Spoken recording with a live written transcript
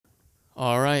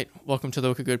All right, welcome to the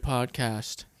Wicked Good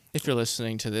podcast. If you're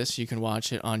listening to this, you can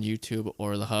watch it on YouTube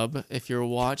or the Hub. If you're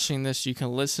watching this, you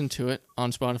can listen to it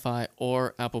on Spotify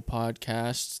or Apple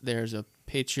Podcasts. There's a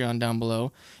Patreon down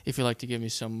below if you'd like to give me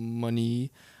some money.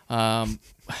 A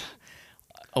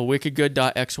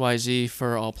wickedgood.xyz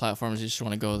for all platforms. You just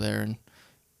want to go there and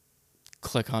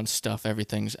click on stuff.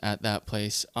 Everything's at that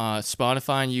place.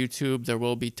 Spotify and YouTube, there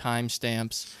will be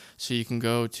timestamps, so you can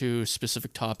go to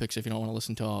specific topics if you don't want to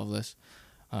listen to all of this.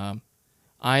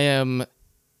 I am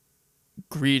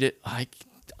greeted.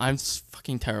 I'm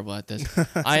fucking terrible at this.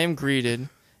 I am greeted,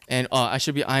 and I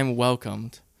am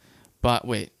welcomed. But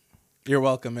wait. You're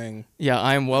welcoming. Yeah,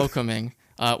 I am welcoming.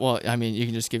 Well, I mean, you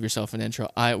can just give yourself an intro.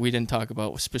 We didn't talk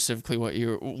about specifically what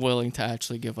you're willing to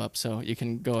actually give up, so you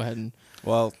can go ahead and...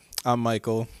 Well, I'm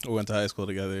Michael. We went to high school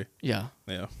together. Yeah.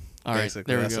 Yeah. All right,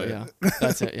 there we go, yeah.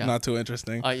 That's it, yeah. Not too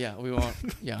interesting. Yeah, we won't...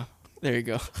 Yeah, there you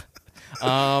go.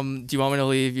 Do you want me to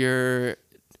leave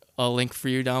a link for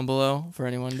you down below for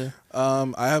anyone to...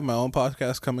 I have my own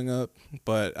podcast coming up,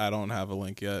 but I don't have a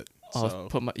link yet. I'll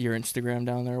put your Instagram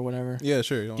down there or whatever. Yeah,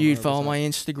 sure. Dude, follow my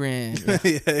Instagram.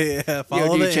 Yeah.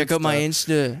 Follow dude, check out my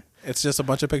Insta. It's just a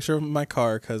bunch of pictures of my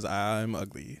car because I'm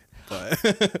ugly.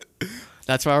 But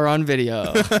that's why we're on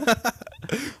video.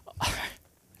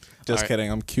 Just kidding.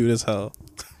 I'm cute as hell.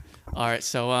 All right.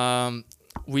 So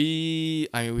we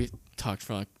talked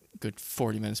for like a good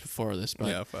 40 minutes before this, but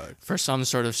yeah, fuck. For some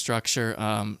sort of structure,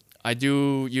 I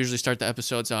do usually start the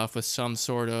episodes off with some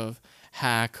sort of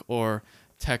hack or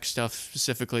tech stuff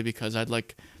specifically because I'd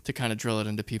like to kind of drill it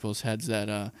into people's heads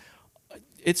that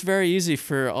it's very easy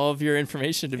for all of your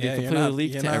information to be completely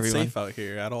leaked to everyone. You're not safe out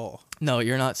here at all. No,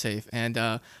 you're not safe.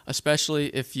 And especially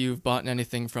if you've bought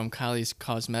anything from Kylie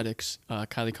Cosmetics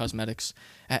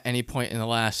at any point in the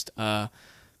last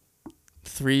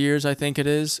 3 years, I think it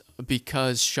is,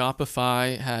 because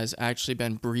Shopify has actually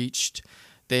been breached.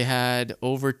 They had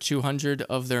over 200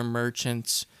 of their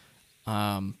merchants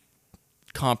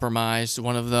compromised.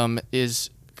 One of them is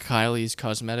Kylie's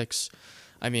Cosmetics.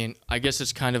 I mean, I guess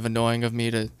it's kind of annoying of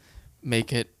me to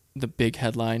make it the big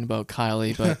headline about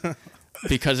Kylie, but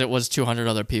because it was 200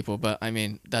 other people. But I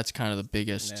mean, that's kind of the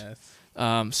biggest.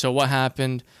 Yes. So what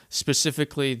happened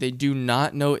specifically? They do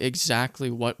not know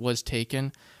exactly what was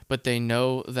taken, but they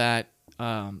know that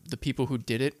the people who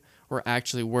did it were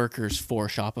actually workers for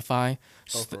Shopify.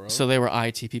 So they were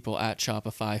IT people at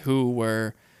Shopify who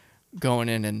were going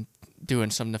in and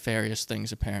doing some nefarious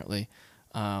things apparently,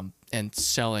 and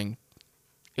selling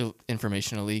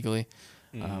information illegally.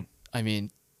 I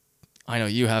mean, I know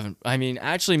you haven't. I mean,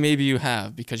 actually, maybe you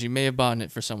have because you may have bought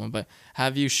it for someone. But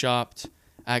have you shopped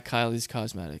at Kylie's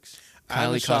Cosmetics?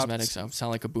 Kylie Cosmetics. I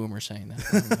sound like a boomer saying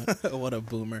that. What a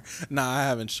boomer! Nah, I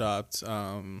haven't shopped.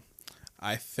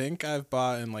 I think I've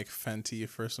bought in like Fenty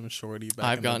for some shorty back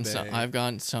I've in gotten the day. some. I've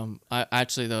gotten some.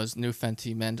 Actually, those new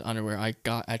Fenty men's underwear. I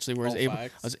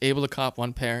was able to cop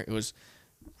one pair. It was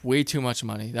way too much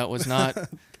money. That was not.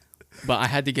 But I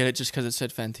had to get it just because it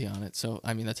said Fenty on it. So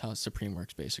I mean, that's how Supreme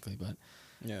works basically. But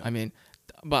yeah, I mean,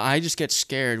 but I just get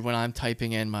scared when I'm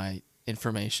typing in my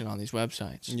information on these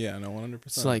websites. Yeah, no, 100%.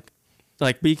 It's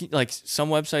like some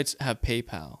websites have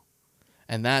PayPal,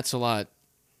 and that's a lot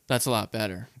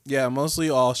better. Yeah, mostly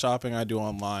all shopping I do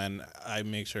online, I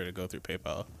make sure to go through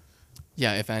PayPal.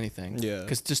 Yeah, if anything. Yeah.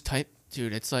 Because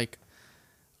dude, it's like,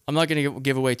 I'm not going to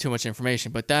give away too much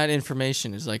information, but that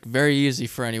information is like very easy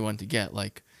for anyone to get.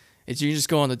 Like, you can just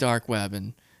go on the dark web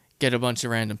and get a bunch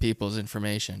of random people's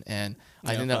information. And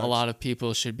I think that a lot of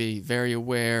people should be very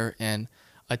aware and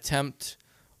attempt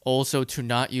also to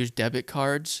not use debit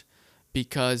cards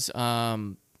because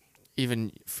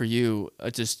even for you,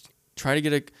 just try to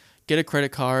get a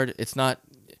credit card. It's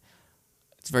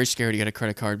very scary to get a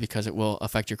credit card because it will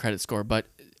affect your credit score. But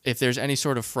if there's any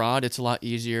sort of fraud, it's a lot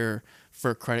easier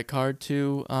for a credit card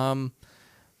to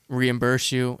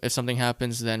reimburse you if something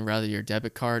happens than rather your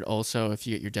debit card. Also, if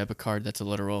you get your debit card, that's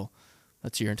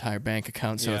your entire bank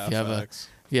account. So if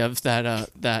you have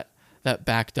that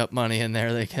backed up money in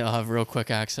there, they'll have real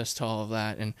quick access to all of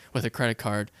that. And with a credit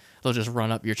card, they'll just run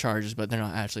up your charges, but they're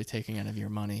not actually taking any of your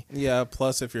money. Yeah,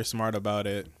 plus if you're smart about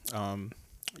it,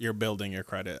 you're building your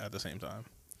credit at the same time.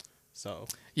 So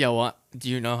yeah, well, do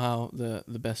you know how the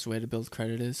best way to build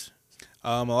credit is?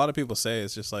 A lot of people say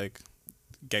it's just like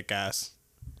get gas.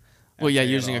 Well, yeah,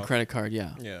 using a credit card,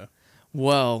 yeah. Yeah.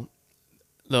 Well,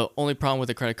 the only problem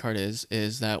with a credit card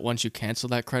is that once you cancel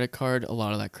that credit card, a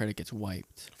lot of that credit gets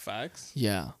wiped. Facts?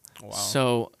 Yeah. Wow.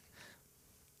 So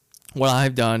what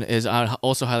I've done is I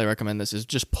also highly recommend this is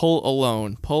just pull a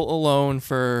loan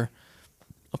for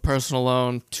a personal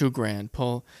loan,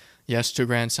 $2,000. Yes, 2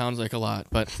 grand sounds like a lot,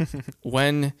 but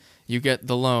when you get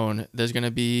the loan, there's going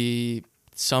to be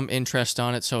some interest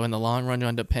on it. So in the long run, you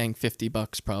end up paying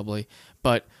 $50 probably.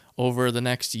 But over the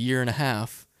next year and a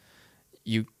half,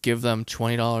 you give them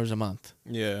 $20 a month.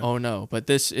 Yeah. Oh no! But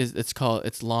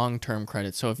it's long-term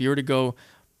credit. So if you were to go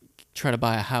try to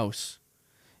buy a house,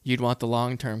 you'd want the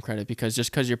long-term credit, because just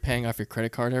because you're paying off your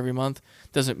credit card every month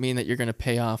doesn't mean that you're going to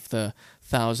pay off the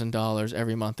 $1,000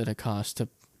 every month that it costs to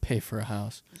pay for a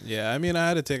house. Yeah, I mean, I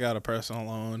had to take out a personal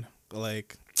loan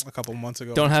like a couple months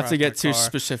ago. Don't I have to crashed get my too car.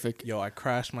 specific. Yo, I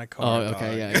crashed my car. Oh,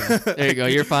 okay, dog. yeah. There you go.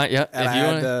 You're fine. Yeah. And If I you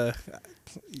had want.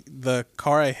 the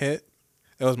car I hit.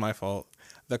 It was my fault.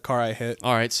 The car I hit.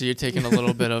 All right, so you're taking a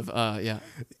little bit of yeah.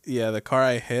 Yeah, the car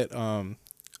I hit.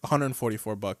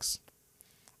 $144.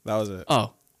 That was it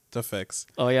Oh. to fix.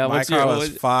 Oh yeah. My What's car your was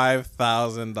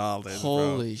 $5,000.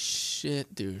 Holy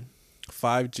shit, dude.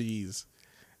 5 G's.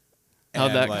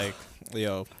 How'd And that- like,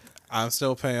 yo, I'm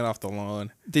still paying off the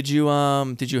loan. Did you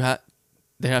have?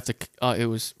 They have to. It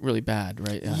was really bad,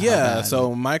 right? How Yeah. bad?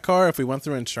 So my car, if we went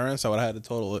through insurance, I would have had to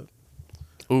total it.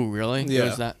 Ooh, really? Yeah. It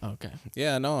was that? Okay.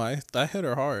 Yeah. No, I hit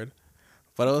her hard.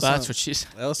 But it was That's some, what she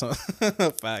said. it was some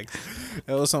facts.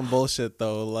 It was some bullshit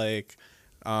though. Like,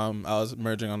 I was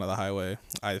merging onto the highway.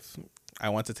 I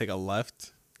went to take a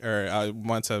left, or I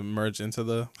went to merge into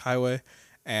the highway,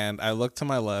 and I looked to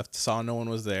my left, saw no one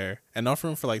was there, enough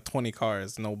room for like 20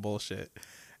 cars, no bullshit.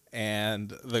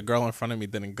 And the girl in front of me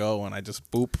didn't go, and I just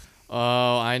boop.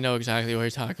 Oh, I know exactly what you're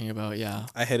talking about. Yeah.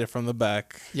 I hit it from the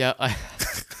back. Yeah.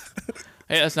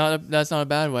 Hey, that's not a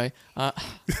bad way.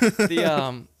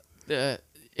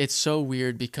 It's so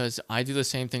weird because I do the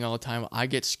same thing all the time. I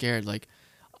get scared, like,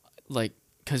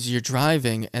 because you're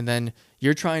driving and then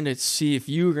you're trying to see if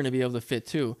you're going to be able to fit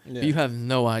too. Yeah. But you have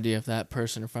no idea if that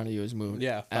person in front of you is moving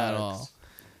Yeah, at facts. all.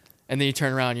 And then you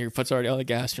turn around, your foot's already on the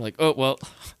gas. And you're like, oh well.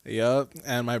 Yep.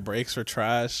 And my brakes were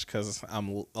trash because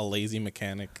I'm a lazy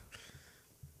mechanic.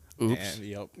 Oops. And,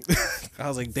 yep. I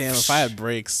was like, damn, if I had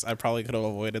brakes, I probably could have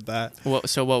avoided that. Well,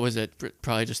 so what was it?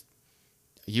 Probably just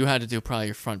you had to do probably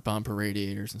your front bumper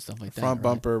radiators and stuff like that. Front right?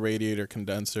 bumper, radiator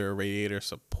condenser, radiator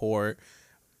support,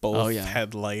 both Oh, yeah.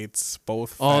 headlights,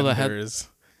 both Oh, fenders.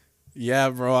 Yeah,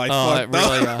 bro, I Oh, fucked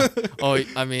really? up. Oh,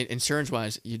 I mean, insurance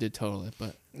wise, you did total it,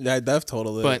 but Yeah, I def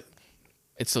totaled it. but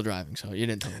it's still driving, so you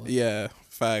didn't total it. yeah,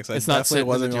 facts. I It's not definitely sitting in the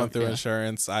wasn't going junk, through yeah.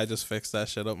 insurance. I just fixed that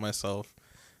shit up myself.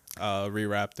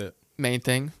 Rewrapped it. Main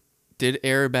thing, did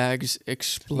airbags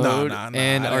explode? Nah,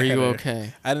 and I are didn't you hit her.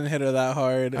 okay? I didn't hit her that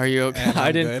hard. Are you okay? and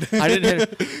I'm good. I didn't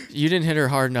hit her. You didn't hit her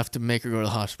hard enough to make her go to the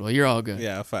hospital. You're all good.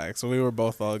 Yeah, facts. So we were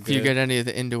both all good. If you get any of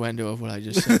the innuendo of what I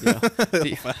just said,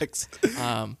 yeah. facts.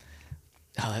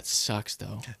 Oh, that sucks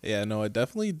though. Yeah, no, it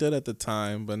definitely did at the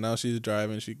time, but now she's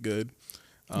driving. She's good.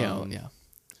 Yeah.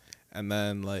 And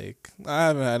then, like, I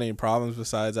haven't had any problems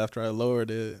besides after I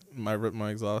lowered it, I ripped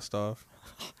my exhaust off.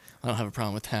 I don't have a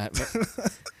problem with that.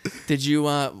 But did you?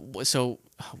 So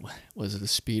was it a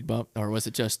speed bump or was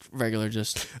it just regular?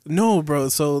 Just No, bro.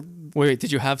 So, wait.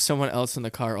 Did you have someone else in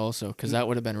the car also? Because that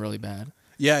would have been really bad.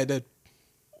 yeah, I did.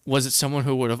 Was it someone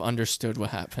who would have understood what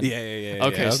happened? Yeah.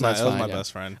 Okay, That was so my, that's that was fine, my yeah.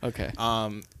 best friend. Okay.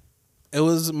 It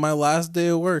was my last day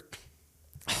of work,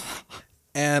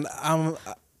 and I'm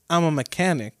a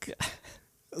mechanic.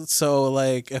 So,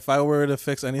 like, if I were to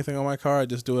fix anything on my car, I'd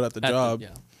just do it at the job. Yeah.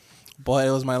 But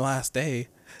it was my last day,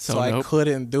 so So I nope.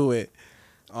 couldn't do it.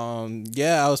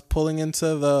 Yeah, I was pulling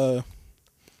into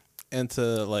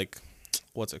like,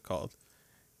 what's it called?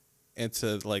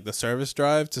 Into like the service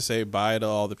drive to say bye to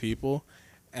all the people,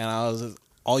 and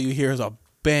all you hear is a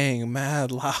bang,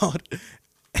 mad loud,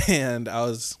 and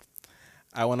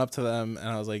I went up to them and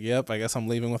I was like, "Yep, I guess I'm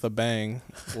leaving with a bang,"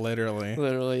 literally.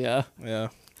 Literally, yeah. Yeah.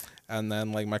 And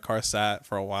then, like, my car sat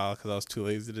for a while because I was too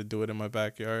lazy to do it in my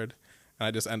backyard. And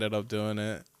I just ended up doing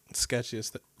it.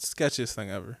 Sketchiest thing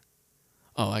ever.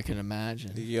 Oh, I can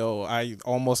imagine. Yo, I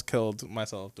almost killed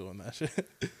myself doing that shit.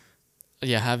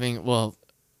 Yeah,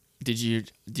 did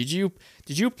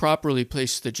you properly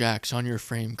place the jacks on your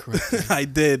frame correctly? I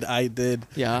did.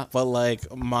 Yeah. But,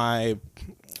 like, my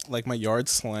yard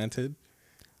slanted.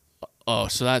 Oh,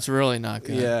 so that's really not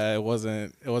good. Yeah, it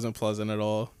wasn't pleasant at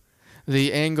all.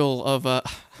 The angle of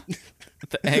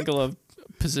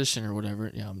position or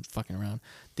whatever. Yeah, I'm fucking around.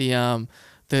 The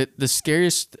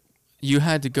scariest, you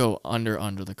had to go under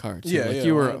the car too. Yeah, like yeah,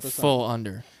 you were 100%. full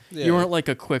under. Yeah. You weren't like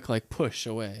a quick like push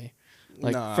away.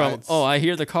 Like Nah, from it's- I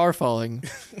hear the car falling.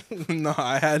 No,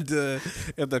 I had to.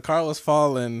 If the car was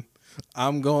falling,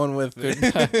 I'm going with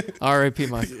it. R.I.P.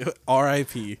 my.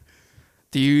 R.I.P.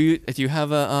 Do you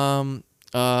have a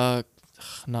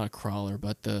not a crawler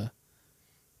but the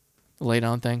The lay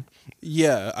down thing.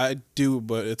 Yeah, I do,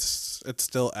 but it's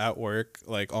still at work.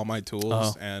 Like all my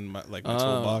tools and my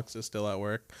toolbox is still at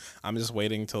work. I'm just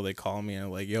waiting till they call me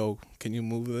and like, yo, can you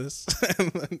move this?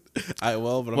 And then I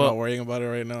will, but I'm not worrying about it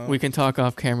right now. We can talk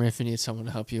off camera if you need someone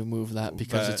to help you move that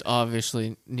because it's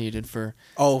obviously needed for.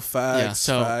 Oh, facts. Yeah.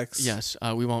 So facts. yes,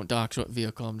 we won't dox what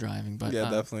vehicle I'm driving, but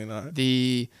yeah, definitely not.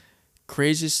 The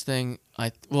craziest thing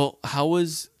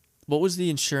what was the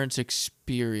insurance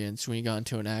experience when you got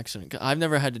into an accident? 'Cause I've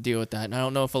never had to deal with that, and I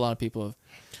don't know if a lot of people have.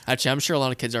 Actually, I'm sure a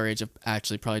lot of kids our age have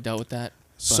actually probably dealt with that.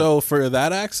 So for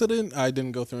that accident, I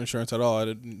didn't go through insurance at all.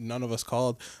 None of us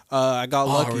called. I got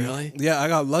lucky. Really? Yeah, I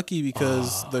got lucky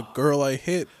because the girl I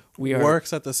hit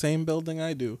works at the same building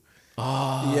I do.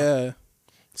 Oh. Yeah.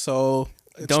 So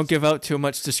don't give out too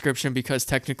much description because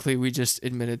technically we just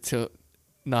admitted to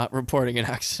not reporting an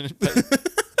accident.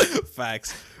 But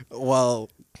facts. Well.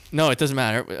 No, it doesn't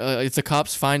matter. If the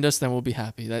cops find us, then we'll be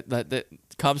happy. That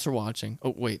cops are watching.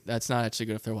 Oh wait, that's not actually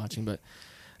good if they're watching. But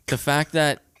the fact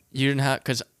that you didn't have,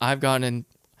 because I've gotten in,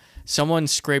 someone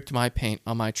scraped my paint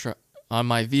on my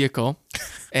vehicle,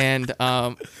 and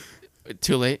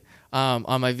too late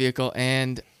on my vehicle,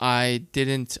 and I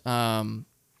didn't.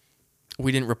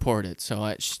 We didn't report it,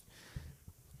 so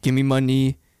give me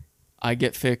money, I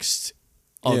get fixed.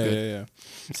 All good. Yeah.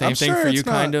 Same thing for you,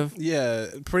 kind of. Yeah,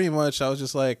 pretty much. I was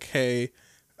just like, "Hey,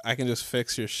 I can just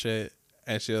fix your shit,"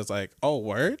 and she was like, "Oh,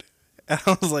 word?" And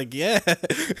I was like, "Yeah."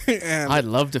 And I'd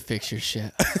love to fix your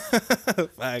shit.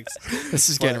 Facts.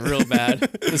 This is getting real bad.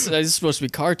 This is supposed to be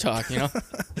car talk, you know.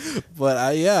 But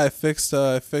I fixed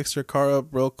her car up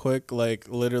real quick, like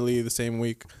literally the same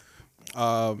week.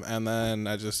 And then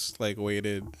I just like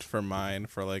waited for mine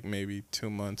for like maybe 2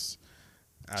 months.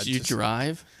 Did you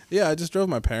drive? Yeah, I just drove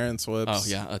my parents' whips. Oh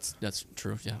yeah, that's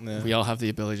true. Yeah, we all have the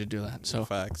ability to do that. So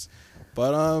facts.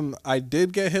 But I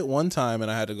did get hit one time,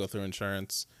 and I had to go through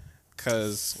insurance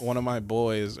because one of my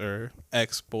boys, or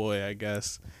ex-boy, I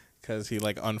guess, because he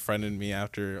like unfriended me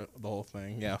after the whole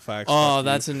thing. Yeah, facts. Oh,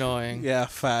 that's annoying. Yeah,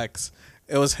 facts.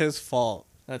 It was his fault.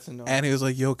 That's annoying. And he was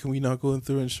like, "Yo, can we not go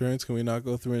through insurance? Can we not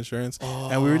go through insurance?" Oh.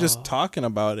 And we were just talking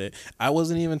about it. I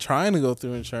wasn't even trying to go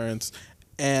through insurance.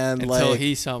 And until like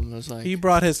he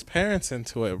brought his parents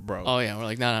into it, bro. Oh yeah, we're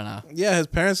like, no. Yeah, his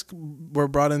parents were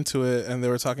brought into it, and they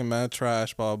were talking mad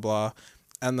trash, blah blah.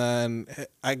 And then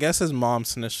I guess his mom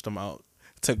snitched him out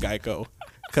to Geico,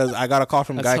 because I got a call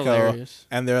from That's Geico, hilarious.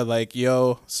 And they're like,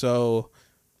 "Yo, so,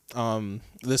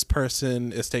 this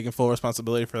person is taking full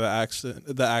responsibility for the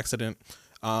accident.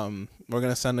 We're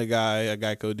gonna send a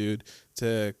Geico dude,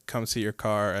 to come see your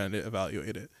car and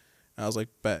evaluate it." And I was like,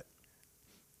 "Bet."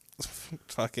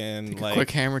 Fucking like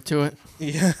quick hammer to it.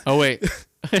 Yeah. Oh wait.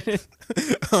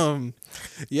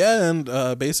 Yeah, and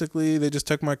basically they just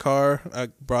took my car. I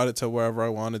brought it to wherever I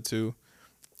wanted to,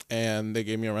 and they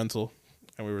gave me a rental,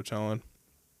 and we were chilling.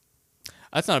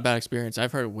 That's not a bad experience.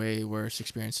 I've heard way worse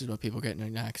experiences about people getting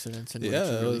in accidents and it's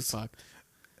really fucked.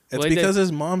 It's because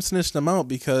his mom snitched him out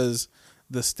because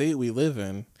the state we live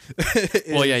in.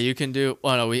 Well, yeah, you can do.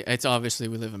 Well, no, it's obviously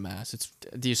we live in Mass. It's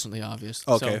decently obvious.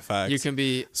 Okay, so facts. You can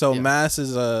be. So yeah. Mass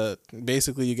is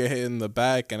basically you get hit in the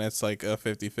back and it's like a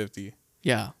 50-50.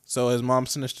 Yeah. So his mom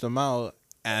snitched him out,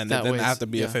 and it didn't have to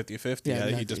be a 50-50. Yeah,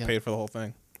 he just paid for the whole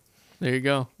thing. There you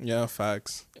go. Yeah,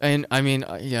 facts. And I mean,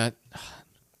 yeah.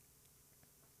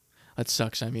 That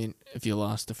sucks. I mean, if you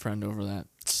lost a friend over that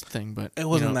thing, but it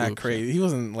wasn't that crazy. He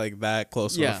wasn't like that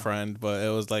close to a friend, but it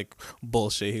was like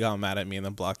bullshit. He got mad at me and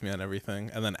then blocked me on everything,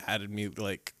 and then added me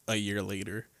like a year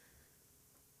later.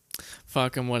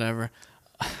 Fucking whatever.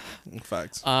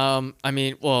 Facts. I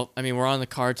mean, we're on the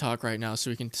car talk right now,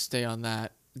 so we can stay on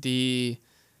that. The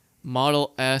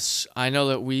Model S. I know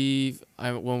that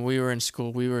when we were in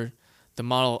school, the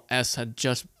Model S had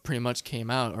just pretty much came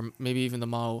out, or maybe even the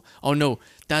Model. Oh no,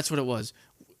 that's what it was.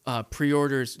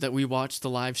 Pre-orders that we watched the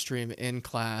live stream in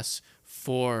class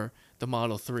for the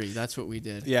Model 3. That's what we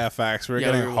did. Yeah, facts. We were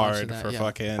getting hard for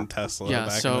fucking Tesla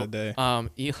back in the day.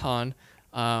 Elon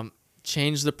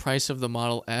changed the price of the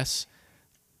Model S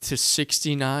to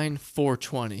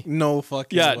 $69,420. No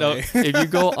fucking way. No. If you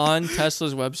go on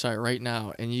Tesla's website right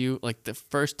now and you like the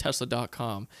first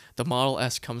Tesla.com, the Model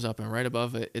S comes up and right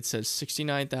above it says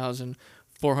 $69,420.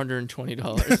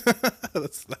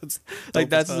 that's like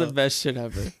that's the best shit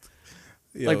ever.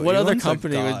 Yo, like what other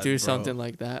company would do something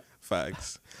like that?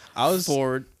 Facts.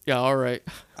 Ford. Yeah, all right.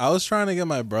 I was trying to get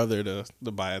my brother to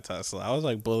buy a Tesla. I was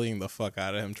like bullying the fuck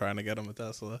out of him trying to get him a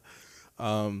Tesla.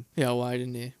 Yeah, why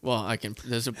didn't he? Well,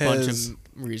 there's a bunch of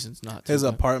reasons not to. His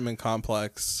apartment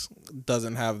complex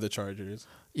doesn't have the chargers.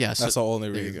 Yeah, that's the only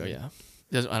reason. There you go, yeah.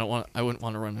 I wouldn't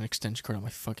want to run an extension cord on my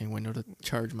fucking window to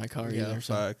charge my car Yeah, either.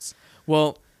 So. facts.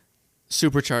 Well,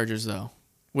 superchargers though,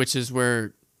 which is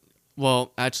where,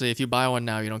 well, actually, if you buy one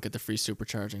now, you don't get the free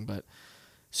supercharging, but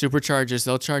superchargers,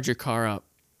 they'll charge your car up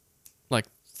like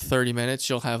 30 minutes.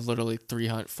 You'll have literally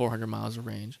 300, 400 miles of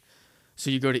range. So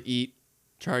you go to eat,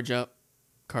 charge up,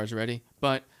 car's ready.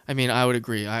 But I mean, I would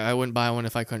agree. I wouldn't buy one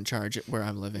if I couldn't charge it where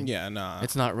I'm living. Yeah, nah.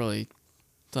 It's not really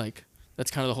like,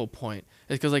 that's kind of the whole point.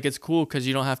 It's because like it's cool because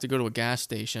you don't have to go to a gas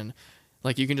station.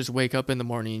 Like you can just wake up in the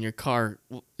morning and your car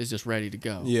is just ready to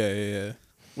go. Yeah.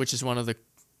 Which is one of the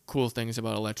cool things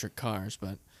about electric cars.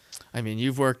 But I mean,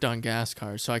 you've worked on gas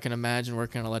cars, so I can imagine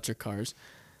working on electric cars.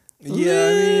 Yeah,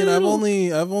 I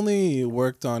mean, I've only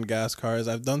worked on gas cars.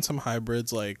 I've done some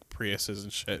hybrids like Priuses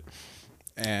and shit.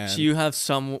 And So you have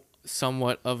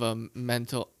somewhat of a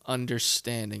mental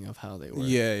understanding of how they work.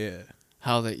 yeah.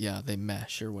 How they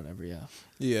mesh or whatever. Yeah.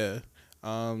 Yeah.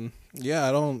 Yeah,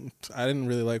 I didn't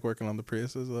really like working on the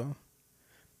Priuses though.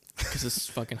 Because it's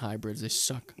fucking hybrids. They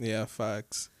suck. Yeah,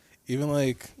 facts. Even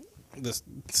like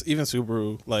even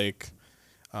Subaru like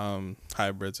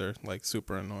hybrids are like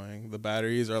super annoying. The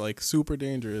batteries are like super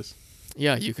dangerous.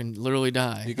 Yeah, you can literally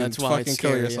die. You can That's why it's fucking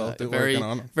kill scary, yourself yeah, working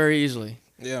on them. very easily.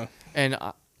 Yeah. And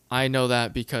I know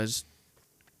that because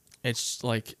it's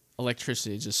like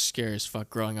electricity is just scary as fuck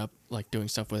growing up, like doing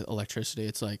stuff with electricity.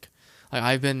 It's like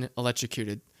I've been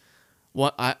electrocuted.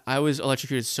 I was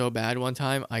electrocuted so bad one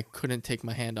time I couldn't take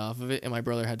my hand off of it, and my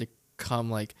brother had to come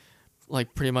like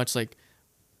pretty much like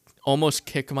almost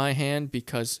kick my hand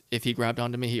because if he grabbed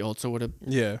onto me, he also would have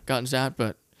gotten zapped.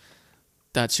 But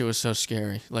that shit was so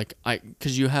scary. Like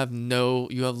because you have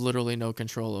literally no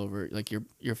control over like your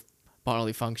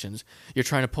bodily functions. You're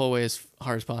trying to pull away as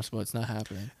hard as possible. It's not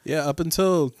happening. Yeah, up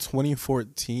until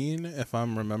 2014, if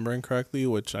I'm remembering correctly,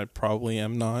 which I probably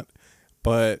am not,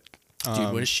 but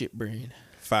Dude, what a shit brain.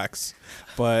 Facts.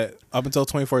 But up until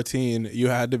 2014, you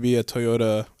had to be a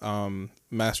Toyota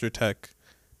Master Tech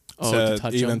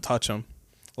to even touch them,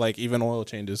 like even oil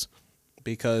changes,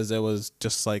 because it was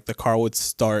just like the car would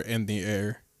start in the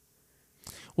air.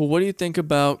 Well, what do you think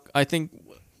about? I think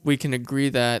we can agree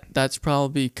that that's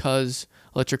probably because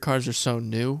electric cars are so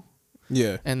new.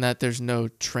 Yeah. And that there's no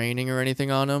training or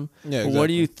anything on them. Yeah. Exactly. What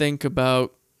do you think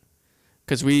about?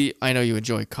 Because I know you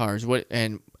enjoy cars.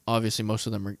 And obviously most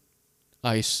of them are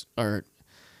ice or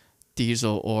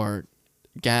diesel or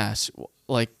gas.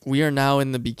 Like we are now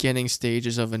in the beginning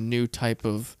stages of a new type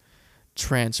of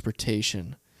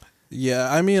transportation.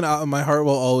 Yeah, I mean, my heart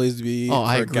will always be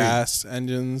for agree. gas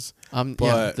engines.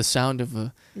 But the sound of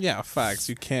a facts.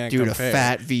 You can't dude compare. a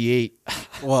fat V8.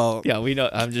 Well, yeah, we know.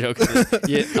 I'm joking.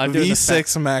 Yeah, I'm doing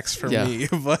V6 max for me,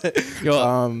 but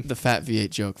the fat V8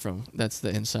 joke from that's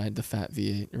the inside the fat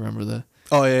V8. Remember the?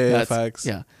 Oh yeah, facts.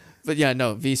 Yeah, but yeah,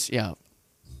 no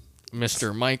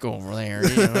Mr. Mike over there,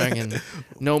 you know, I can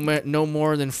no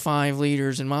more than 5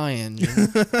 liters in my engine.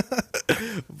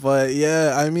 But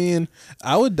yeah, I mean,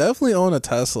 I would definitely own a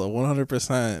Tesla,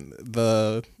 100%.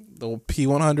 The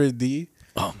P100D.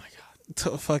 Oh my god!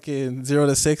 To fucking 0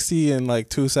 to 60 in like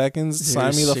 2 seconds.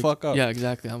 Sign me the fuck up. Yeah,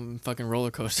 exactly. I'm fucking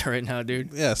roller coaster right now,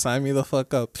 dude. Yeah, sign me the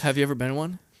fuck up. Have you ever been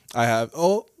one? I have.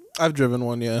 Oh, I've driven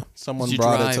one. Yeah, someone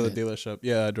brought it to the dealership.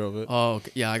 Yeah, I drove it. Oh,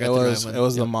 okay. Yeah, I got to drive one. It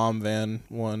was the mom van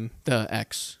one. The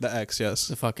X. The X, yes.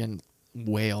 The fucking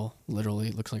whale. Literally,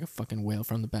 it looks like a fucking whale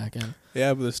from the back end.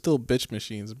 Yeah, but they're still bitch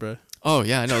machines, bro. Oh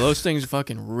yeah, no, those things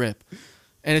fucking rip.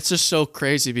 And it's just so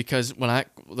crazy because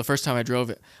the first time I drove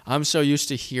it, I'm so used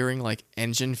to hearing like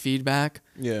engine feedback.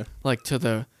 Yeah. Like to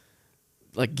the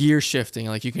like gear shifting,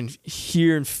 like you can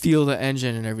hear and feel the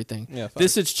engine and everything. Yeah.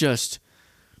 This it just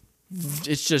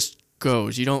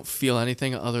goes. You don't feel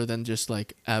anything other than just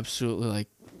like absolutely like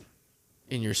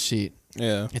in your seat.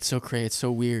 Yeah. It's so crazy. It's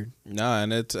so weird. Nah,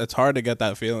 and it's hard to get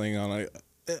that feeling on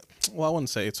well, I wouldn't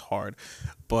say it's hard,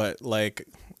 but like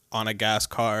on a gas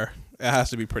car, it has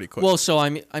to be pretty quick. Well, so I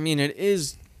mean it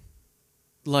is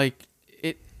like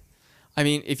it I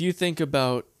mean, if you think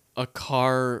about a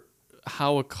car,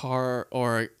 how a car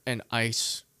or an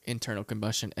ICE internal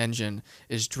combustion engine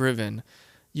is driven,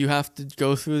 you have to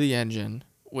go through the engine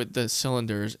with the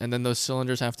cylinders, and then those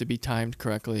cylinders have to be timed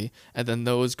correctly, and then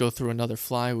those go through another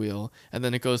flywheel, and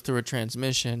then it goes through a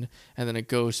transmission, and then it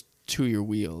goes to your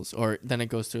wheels, or then it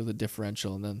goes through the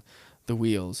differential and then the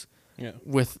wheels. Yeah.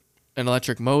 With an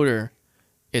electric motor,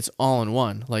 it's all in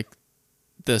one. Like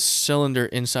the cylinder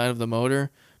inside of the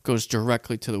motor goes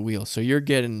directly to the wheel. So you're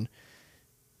getting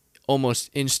almost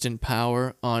instant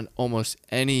power on almost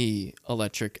any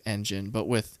electric engine. But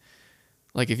with,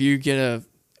 like, if you get a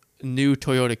new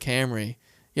Toyota Camry,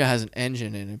 yeah, it has an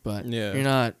engine in it, but you're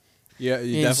not Yeah,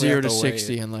 you in definitely 0 have to to weigh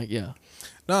 60 it. and like yeah.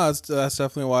 No, that's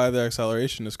definitely why the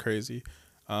acceleration is crazy.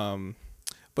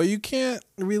 But you can't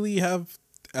really have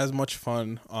as much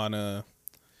fun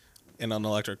in an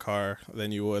electric car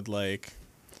than you would like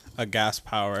a gas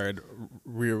powered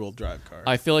rear wheel drive car.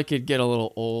 I feel like it'd get a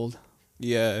little old.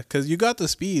 Yeah, because you got the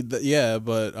speed. Yeah,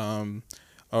 but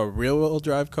a rear wheel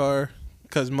drive car,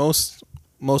 because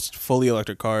most fully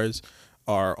electric cars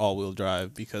are all wheel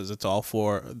drive because it's all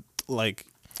four, like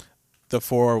the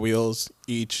four wheels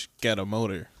each get a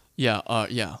motor. Yeah,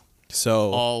 yeah.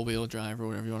 So All-wheel drive or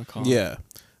whatever you want to call it. yeah,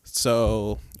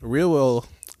 so rear wheel,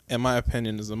 in my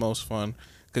opinion, is the most fun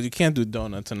because you can't do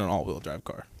donuts in an all wheel drive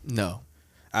car. No.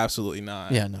 Absolutely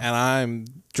not. Yeah, no. And I'm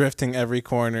drifting every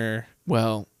corner.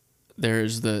 Well,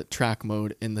 there's the track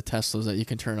mode in the Teslas that you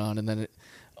can turn on, and then it,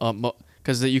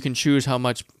 because you can choose how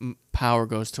much power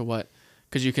goes to what,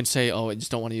 because you can say, oh, I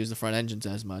just don't want to use the front engines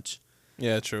as much,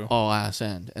 Yeah, true. all ass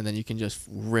end, and then you can just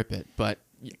rip it. But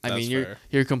I That's mean, fair.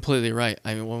 you're completely right.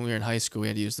 I mean, when we were in high school, we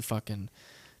had to use the fucking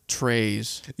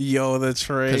trays Yo, the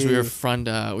tray. because we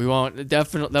were we won't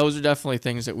definitely, those are definitely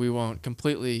things that we won't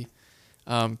completely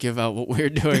give out what we were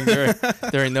doing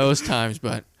during those times,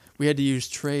 but we had to use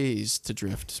trays to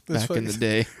drift back in the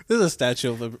day. There's a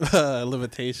statute of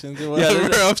limitations. Or Yeah,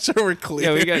 whatever. I'm sure we're clear.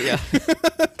 Yeah, we got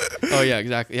Oh yeah,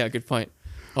 exactly. Yeah, good point.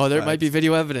 Oh, there might be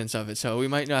video evidence of it, so we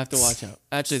might not have to watch out.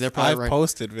 Actually, they're probably I've right.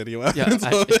 posted video Yeah,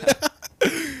 evidence.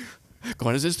 go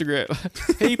on his Instagram.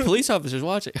 Hey, police officers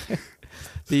watching.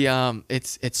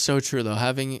 It's so true though.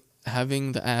 Having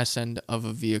the ass end of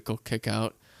a vehicle kick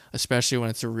out, especially when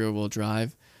it's a rear wheel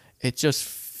drive, it just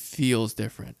feels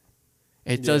different.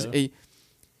 It does. Yeah.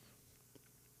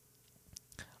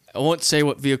 I won't say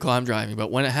what vehicle I'm driving,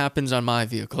 but when it happens on my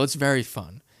vehicle, it's very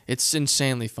fun. It's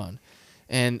insanely fun,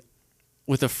 and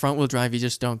with a front wheel drive, you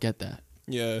just don't get that.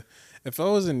 Yeah. If I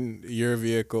was in your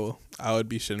vehicle, I would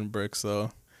be shitting bricks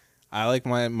though. I like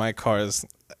my cars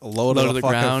low to the fucking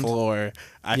ground. floor.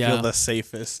 I Yeah. feel the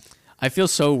safest. I feel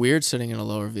so weird sitting in a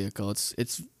lower vehicle.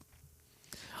 It's.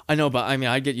 I know, but I mean,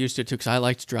 I get used to it too because I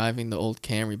liked driving the old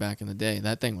Camry back in the day.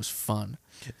 That thing was fun.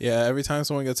 Yeah, every time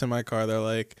someone gets in my car, they're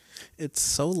like, "It's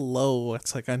so low."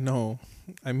 It's like, I know,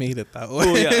 I made it that way.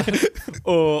 Oh yeah.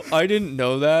 Oh, I didn't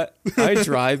know that. I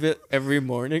drive it every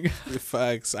morning.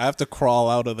 Facts. I have to crawl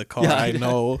out of the car. Yeah, I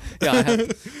know. Yeah, I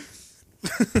have.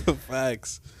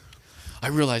 Facts. I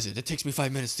realize it. It takes me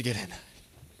 5 minutes to get in.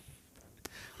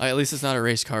 At least it's not a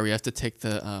race car. We have to take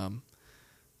the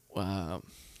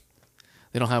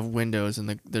they don't have windows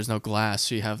and there's no glass,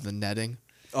 so you have the netting.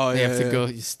 Oh You yeah. have to yeah. go.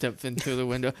 You step in through the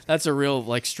window. That's a real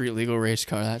like street legal race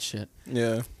car. That shit.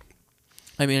 Yeah.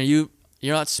 I mean,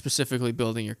 you're not specifically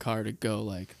building your car to go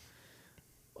like,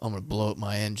 I'm gonna blow up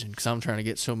my engine because I'm trying to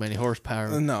get so many horsepower.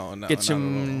 No, Get not at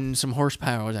all. some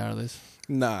horsepower out of this.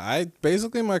 Nah,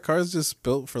 basically my car's just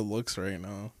built for looks right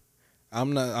now.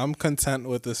 I'm content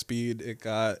with the speed it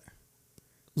got.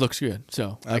 Looks good.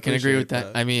 So I I can agree with appreciate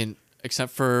that. that. I mean,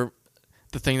 except for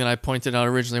the thing that I pointed out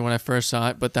originally when I first saw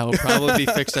it, but that will probably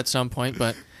be fixed at some point.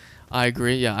 But I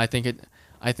agree. Yeah, I think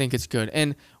it's good.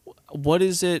 And what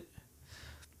is it?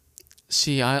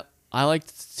 See, I like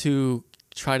to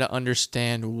try to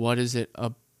understand what is it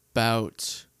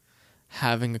about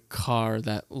having a car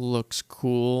that looks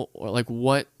cool, or like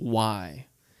why?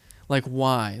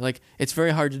 Like it's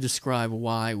very hard to describe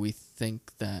why we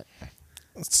think that.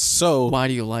 So Why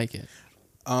do you like it?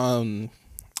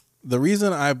 the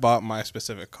reason I bought my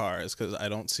specific car is because I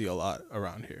don't see a lot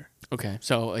around here. Okay,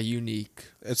 so a unique.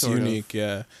 It's sort of- unique,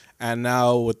 yeah. And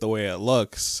now with the way it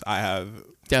looks, I have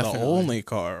Definitely. the only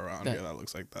car around here that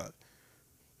looks like that.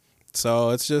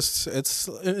 So it's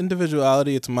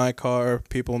individuality. It's my car.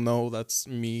 People know that's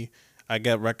me. I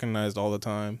get recognized all the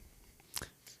time.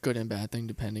 Good and bad thing,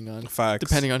 depending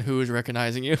on who is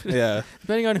recognizing you. Yeah.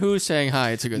 Depending on who's saying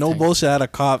hi, it's a good No thing. bullshit. I had a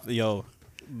cop. Yo,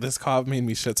 this cop made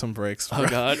me shit some bricks. Oh bro.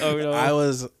 God! Oh no! I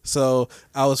was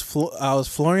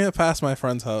flooring it past my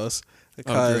friend's house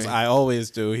because great. I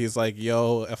always do. He's like,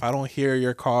 "Yo, if I don't hear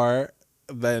your car,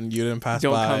 then you didn't pass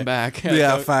Don't by. come back.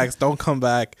 Yeah, Don't- facts. Don't come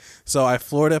back." So I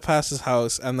floored it past his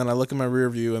house, and then I look in my rear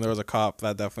view, and there was a cop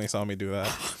that definitely saw me do that.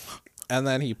 And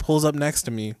then he pulls up next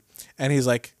to me, and he's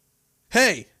like,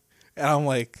 "Hey," and I'm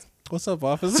like, "What's up,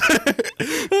 officer?"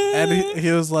 And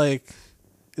he was like,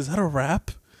 "Is that a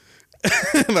rap?"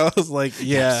 And I was like,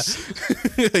 "Yeah,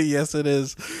 yes, it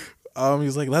is."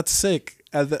 He's like, "That's sick."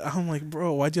 And I'm like,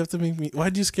 "Bro, why'd you have to make me?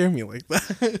 Why'd you scare me like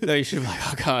that?" No, you should be like,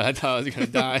 oh God, I thought I was gonna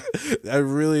die. I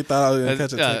really thought I was gonna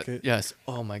catch a ticket. Yes.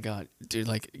 Oh my God, dude,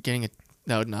 like getting it,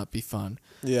 that would not be fun.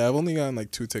 Yeah, I've only gotten like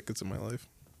 2 tickets in my life.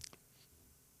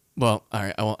 Well, all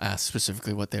right. I won't ask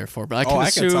specifically what they're for, but I Oh, can I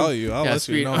assume. can tell you. I'll let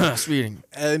you know. Speeding.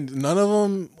 And none of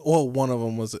them. Well, one of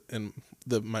them was in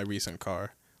my recent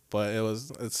car, but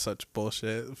it's such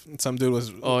bullshit. Some dude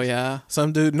was. Oh yeah.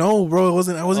 Some dude. No, bro, it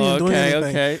wasn't. I wasn't even doing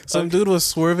anything. Okay. Some dude was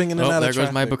swerving in and out of there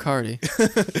traffic. goes my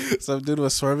Bacardi. Some dude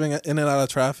was swerving in and out of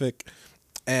traffic,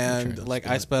 and like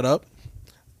I sped up,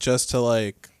 just to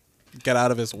like get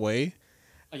out of his way.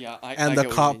 Yeah. And the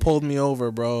cop pulled me over,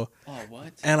 bro. Oh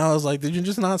what? And I was like, "Did you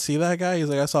just not see that guy?" He's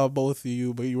like, "I saw both of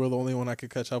you, but you were the only one I could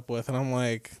catch up with." And I'm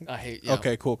like, I hate you.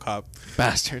 "Okay, cool, cop."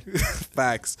 Bastard.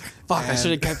 Facts. Fuck, I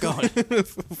should have kept going.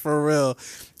 For real.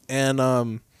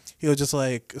 And he was just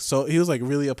like, so he was like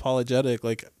really apologetic.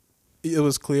 Like, it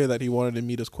was clear that he wanted to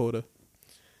meet his quota.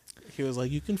 He was like,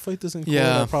 "You can fight this in court.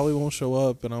 Yeah. I probably won't show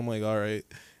up." And I'm like, "All right."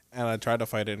 And I tried to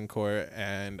fight it in court,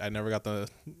 and I never got the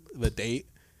date.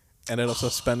 Ended up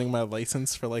suspending my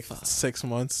license for like 6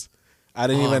 months. I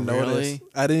didn't even notice. Really?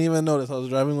 I didn't even notice. I was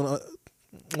driving when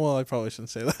well, I probably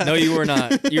shouldn't say that. No, you were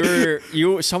not.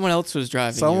 Someone else was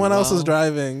driving. Someone else was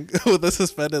driving with a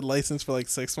suspended license for like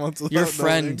 6 months. Your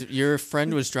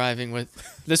friend was driving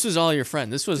with. This was all your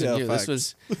friend. This wasn't you. Facts.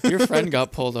 This was your friend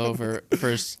got pulled over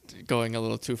for going a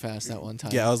little too fast that one time.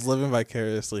 Yeah, I was living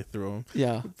vicariously through him.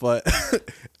 Yeah. But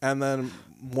and then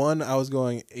I was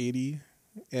going 80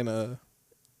 in a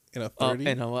 30. Oh,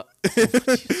 and what?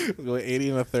 Going 80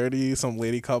 in a 30. Some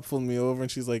lady cop pulled me over, and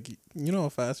she's like, "You know how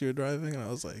fast you're driving?" And I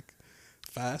was like,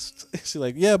 "Fast?" She's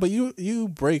like, "Yeah, but you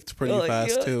braked pretty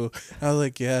fast too." And I was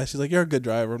like, "Yeah." She's like, "You're a good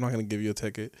driver. I'm not gonna give you a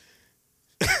ticket."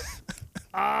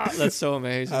 That's so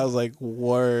amazing. I was like,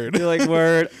 "Word." You're like,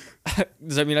 "Word."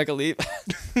 Does that mean I can leave?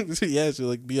 Yeah, she's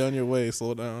like, "Be on your way.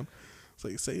 Slow down." It's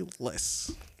like, say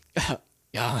less.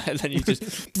 Yeah, and then you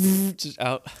just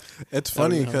out. It's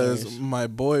funny because my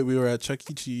boy, we were at Chuck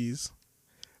E. Cheese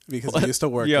because he used to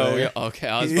work there. Yeah, okay.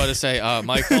 I was about to say,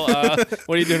 Michael, what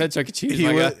are you doing at Chuck E. Cheese?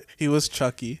 He was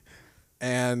Chucky,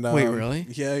 and wait, really?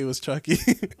 Yeah, he was Chucky.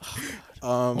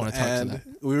 I want to talk to and that.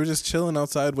 we were just chilling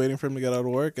outside waiting for him to get out of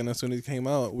work, and as soon as he came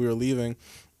out, we were leaving,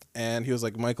 and he was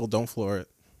like, "Michael, don't floor it.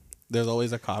 There's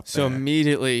always a cop So there."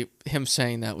 immediately, him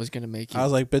saying that was gonna make you. I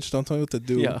was like, "Bitch, don't tell me what to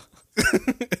do." Yeah.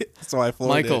 So I floored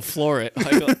Michael, it. floor it.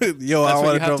 Michael, Yo, that's I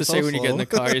what you have drove to so say when you get in the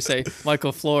slow. car. You say,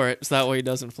 "Michael, floor it," so that way he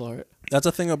doesn't floor it. That's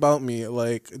the thing about me.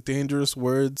 Like, dangerous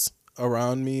words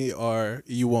around me are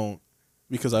 "you won't,"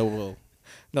 because I will.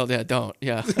 No, yeah, don't.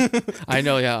 Yeah, I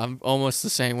know. Yeah, I'm almost the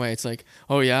same way. It's like,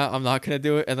 oh yeah, I'm not gonna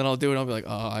do it, and then I'll do it. And I'll be like,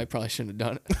 oh, I probably shouldn't have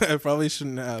done it. I probably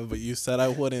shouldn't have, but you said I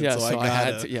wouldn't, Yeah, so I I gotta.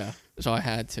 had to. Yeah, so I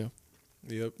had to.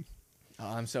 Yep. Oh,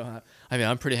 I'm so happy. I mean,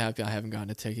 I'm pretty happy I haven't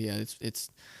gotten a ticket yet.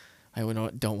 I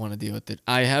don't want to deal with it.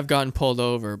 I have gotten pulled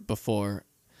over before,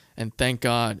 and thank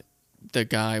God, the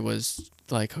guy was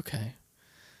like, okay,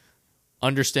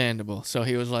 understandable. So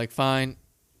he was like, fine,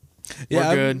 Yeah,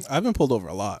 we're good. I've been pulled over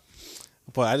a lot,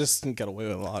 but I just didn't get away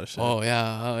with a lot of shit. Oh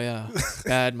yeah,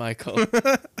 bad Michael.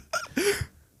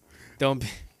 Don't be.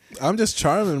 I'm just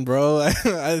charming, bro.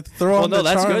 I throw Well, on no, the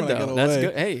that's charm good and I though. get That's away.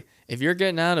 good. Hey, if you're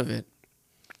getting out of it,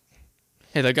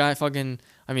 hey, the guy fucking.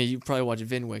 I mean, you probably watch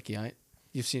VinWiki, right?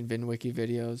 You've seen VinWiki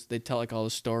videos. They tell like all the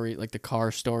story, like the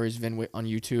car stories, VinWiki on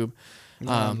YouTube.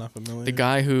 No, I'm not familiar. The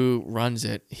guy who runs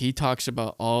it, he talks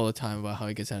about all the time about how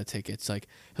he gets out of tickets. Like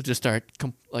he'll just start,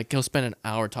 he'll spend an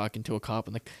hour talking to a cop,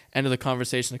 and the end of the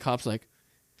conversation, the cop's like,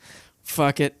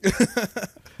 "Fuck it,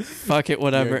 fuck it,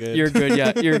 whatever. You're good.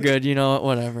 Yeah, you're good. You know what?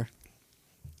 Whatever."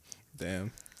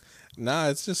 Damn. Nah,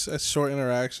 it's just short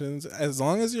interactions. As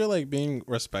long as you're like being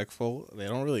respectful, they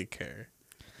don't really care.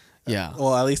 Yeah.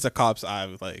 Well, at least the cops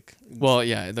I've like. Well,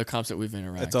 yeah, the cops that we've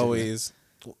interacted. It's always,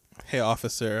 "Hey,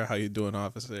 officer, how you doing,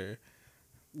 officer?"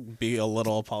 Be a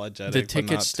little apologetic, The but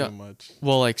ticket not stuff. too much.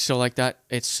 Well, like so, like that.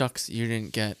 It sucks that you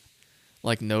didn't get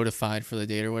like notified for the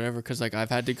date or whatever. Because like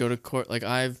I've had to go to court. Like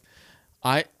I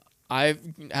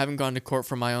haven't gone to court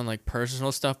for my own like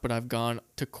personal stuff, but I've gone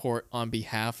to court on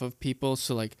behalf of people.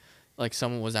 So like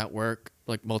someone was at work,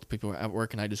 like multiple people were at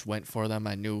work, and I just went for them.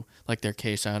 I knew like their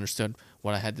case. I understood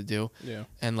what I had to do. Yeah,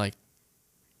 And like,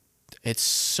 it's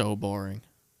so boring.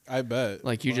 I bet.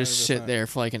 Like you just 100%. sit there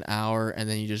for like an hour, and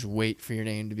then you just wait for your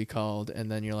name to be called,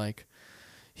 and then you're like,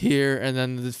 here, and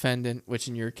then the defendant, which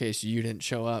in your case you didn't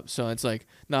show up, so it's like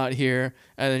not here,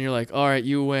 and then you're like, all right,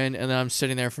 you win, and then I'm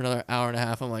sitting there for another hour and a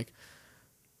half. I'm like,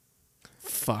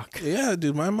 fuck. Yeah,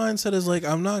 dude, my mindset is like,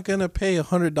 I'm not gonna pay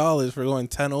 $100 for going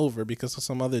 10 over because of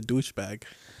some other douchebag.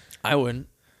 I wouldn't.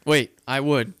 Wait, I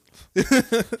would.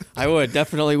 I would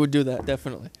definitely would do that.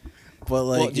 Definitely. But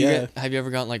like, Well, have you ever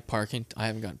gotten like parking? I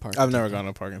haven't gotten parking. I've never gotten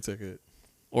a parking ticket.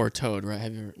 or towed, right?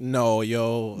 Have you ever? No,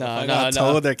 yo. No, if I no, got no.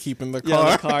 towed, they're keeping the car.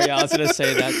 Yeah, the car. Yeah, I was gonna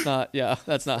say that's not. Yeah,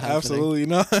 that's not happening. Absolutely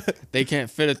not. They can't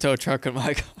fit a tow truck in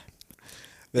my car.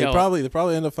 They Yo.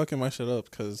 probably end up fucking my shit up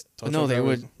because No, they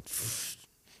would.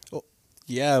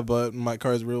 Yeah, but my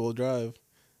car is rear wheel drive.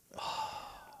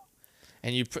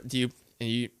 And do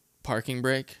you parking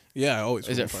brake? Yeah, I always.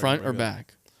 Is it front or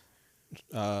back?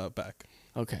 Back.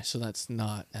 Okay, so that's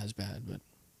not as bad, but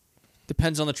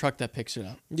depends on the truck that picks it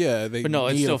up. Yeah, they. But no,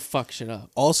 it need still a- fucks shit up.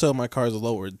 Also, my car's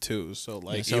lowered too, so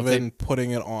like so if even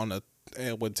putting it on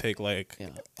it would take like Yeah.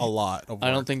 a lot of work.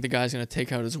 I don't think the guy's gonna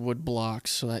take out his wood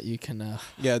blocks so that you can.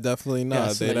 Yeah, definitely Yeah,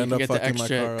 not. so They'd that you end can up get the fucking my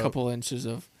extra car up. couple inches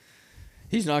of.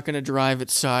 He's not gonna drive it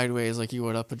sideways like you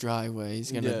would up a driveway.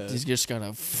 He's gonna. Yeah. He's just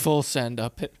gonna full send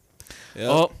up it. Yep.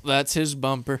 Oh, that's his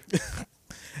bumper.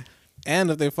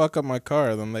 And if they fuck up my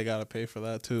car, then they gotta pay for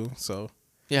that too. So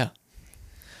Yeah.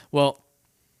 Well,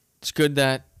 it's good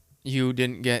that you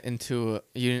didn't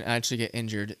you didn't actually get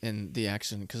injured in the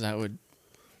accident, because that would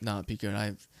not be good.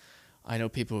 I know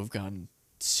people who've gotten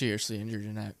seriously injured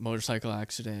in motorcycle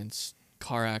accidents,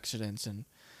 car accidents, and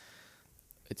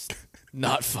it's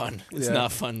not fun. It's Yeah.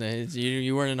 not fun.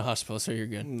 You weren't in the hospital, so you're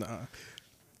good. nah.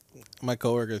 My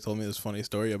coworker told me this funny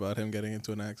story about him getting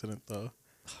into an accident though.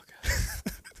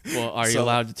 Well, are you So-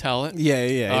 allowed to tell it? Yeah,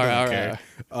 he All right, don't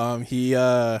all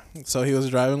care. He so he was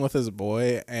driving with his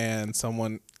boy and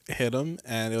someone hit him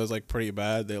and it was like pretty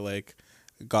bad. They like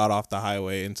got off the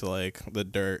highway into like the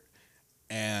dirt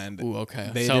and Ooh, okay.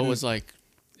 They So it didn't- was like,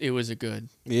 it was a good.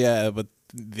 yeah, but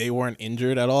they weren't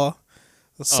injured at all.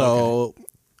 So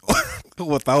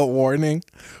without warning,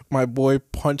 my boy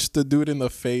punched the dude in the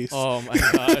face. Oh my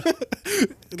god.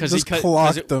 Just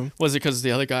clocked him. Was it because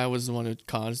the other guy was the one who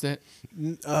caused it?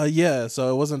 Yeah,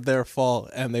 so it wasn't their fault,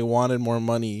 and they wanted more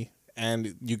money,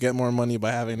 and you get more money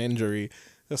by having an injury.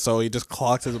 So he just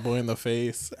clocked his boy in the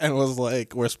face and was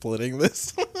like, "We're splitting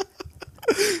this."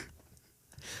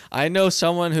 I know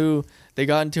someone who they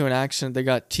got into an accident, they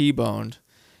got T-boned,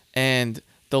 and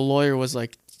the lawyer was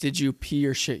like, "Did you pee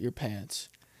or shit your pants?"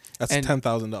 That's And-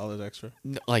 $10,000 extra.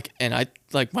 Like, and I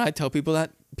like when I tell people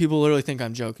that, people literally think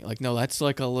I'm joking. Like, no, that's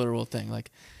like a literal thing. Like,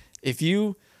 if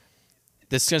you,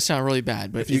 this is gonna sound really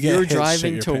bad, but If you if get you're hit, shit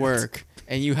driving your to pants. work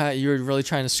and you're really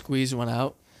trying to squeeze one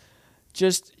out,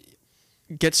 just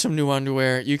get some new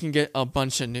underwear. You can get a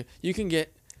bunch of you can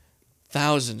get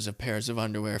thousands of pairs of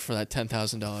underwear for that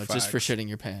 $10,000 just for Facts. shitting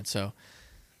your pants. So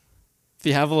if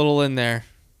you have a little in there,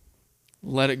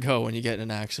 let it go when you get in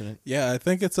an accident. Yeah, I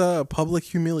think it's a public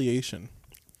humiliation.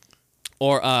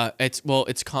 Or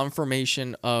it's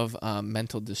confirmation of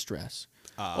mental distress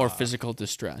or physical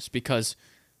distress, because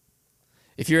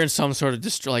if you're in some sort of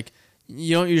distress, like,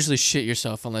 you don't usually shit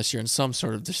yourself unless you're in some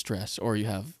sort of distress or you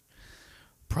have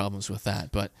problems with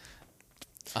that. But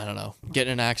I don't know, get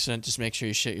in an accident, just make sure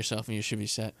you shit yourself and you should be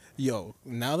set. Yo,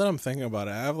 now that I'm thinking about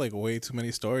it, I have like way too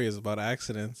many stories about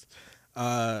accidents.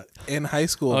 In high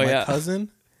school, Oh, my yeah.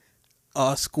 cousin,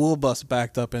 a school bus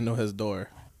backed up into his door.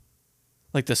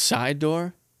 Like the side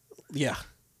door, Yeah.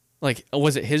 like,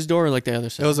 was it his door or like the other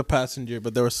side? It was a passenger,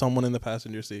 but there was someone in the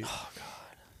passenger seat. Oh God!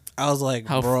 I was like,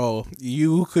 How f- bro,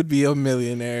 you could be a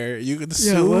millionaire. You could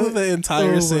Yeah, sue what? the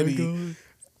entire Oh my city. God.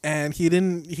 And he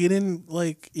didn't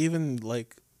like even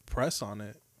like press on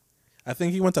it. I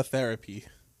think he went to therapy.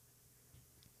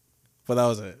 But that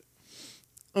was it.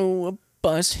 Oh, a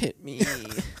bus hit me.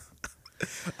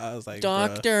 I was like, "Bruh,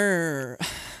 Doctor.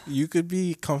 you could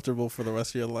be comfortable for the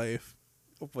rest of your life,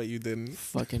 but you didn't."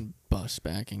 Fucking bus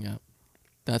backing up.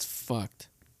 That's fucked.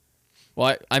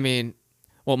 Well, I mean,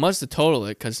 well, it must have totaled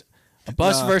it, because a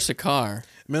bus Nah. versus a car.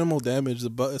 Minimal damage. The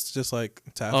bus just like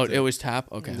tapped. Oh, it was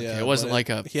tap? Okay. Yeah, okay. It wasn't but like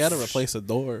a... He had to replace a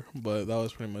door, but that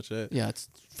was pretty much it. Yeah, it's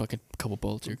fucking a couple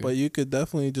bolts. You're good. But you could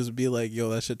definitely just be like, yo,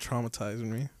 that shit traumatized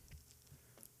me.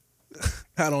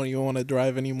 I don't even want to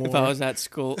drive anymore. If I was at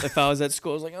school, I was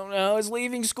like, oh no, I was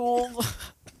leaving school.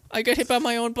 I got hit by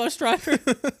my own bus driver.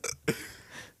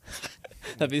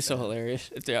 That'd be so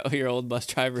hilarious if your old bus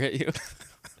driver hit you.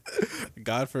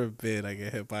 God forbid I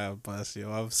get hit by a bus, yo.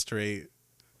 I'm straight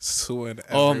suing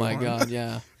Oh my everyone. god,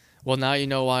 yeah. Well, now you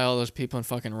know why all those people in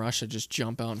fucking Russia just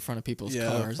jump out in front of people's Yeah,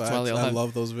 cars. That's why facts. they all I have.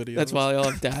 love those videos. That's why they all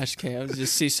have dash cams.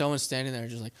 Just see someone standing there,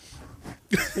 just like.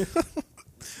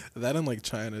 That in like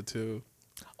China too.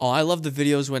 Oh, I love the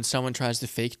videos when someone tries to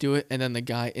fake do it, and then the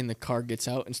guy in the car gets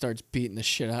out and starts beating the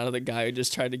shit out of the guy who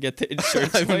just tried to get the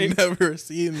insurance I've claim. never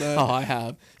seen that. Oh, I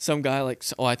have. Some guy, like,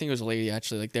 I think it was a lady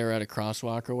actually, like, they were at a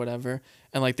crosswalk or whatever,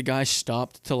 and like the guy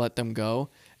stopped to let them go,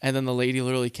 and then the lady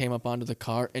literally came up onto the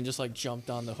car and just like jumped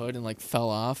on the hood and like fell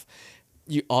off.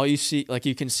 you see, like,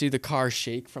 you can see the car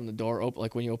shake from the door open,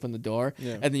 like when you open the door,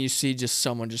 Yeah. and then you see just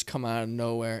someone just come out of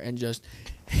nowhere and just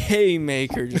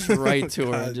haymaker just right to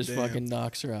her and just Goddamn. fucking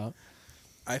knocks her out.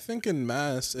 I think in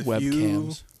Mass, if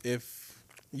Webcams.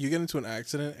 you get into an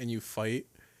accident and you fight,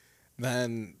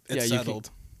 then it's Yeah, you can- settled.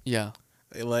 Yeah,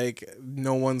 Like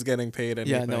no one's getting paid anything.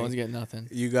 yeah, no one's getting nothing.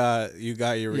 You got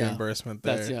your Yeah, reimbursement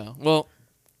there. That's Well,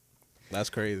 That's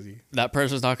crazy. that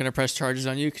person's not going to press charges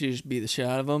on you because you just beat the shit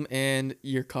out of them, and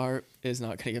your car is not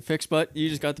going to get fixed, but you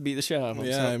just got to beat the shit out of them.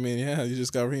 Yeah, so. I mean, yeah, you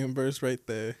just got reimbursed right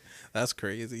there. That's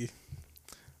crazy.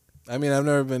 I mean, I've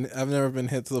never been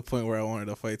hit to the point where I wanted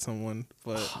to fight someone,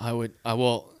 but I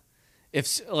will.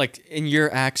 If, like, in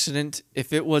your accident,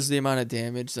 if it was the amount of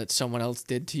damage that someone else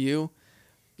did to you,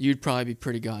 you'd probably be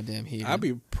pretty goddamn heated. I'd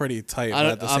be pretty tight. But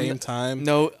at the same time,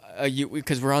 No,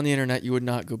 because we're on the internet, you would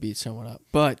not go beat someone up.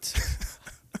 But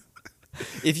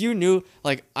if you knew,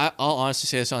 like, I'll honestly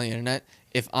say this on the internet.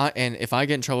 If I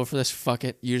get in trouble for this, fuck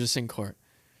it, use this in court.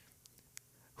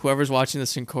 Whoever's watching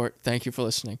this in court, thank you for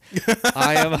listening.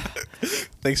 I am.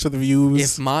 thanks for the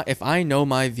views. If I know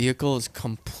my vehicle is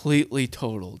completely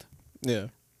totaled, Yeah.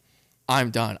 I'm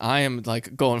done. I am,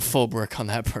 like, going full brick on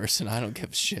that person. I don't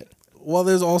give a shit. Well,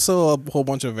 there's also a whole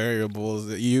bunch of variables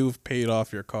that you've paid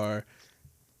off your car.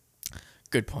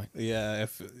 Good point. Yeah,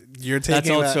 if you're That's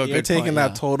taking also a you're good taking point,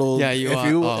 that yeah. total. Yeah, you if are.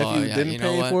 you Oh, if you yeah, didn't you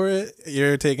know pay what? for it,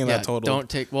 you're taking Yeah, that total. don't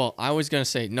take. Well, I was gonna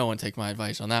say no one take my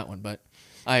advice on that one, but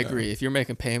I agree. If you're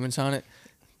making payments on it,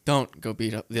 don't go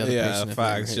beat up the other person. Yeah, if they ever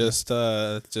facts. hit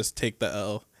you. Just take the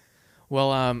L.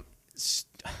 Well,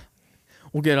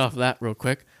 we'll get off of that real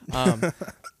quick.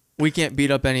 We can't beat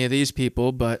up any of these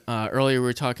people, but earlier we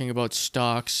were talking about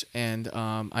stocks, and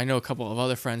I know a couple of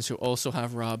other friends who also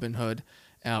have Robinhood.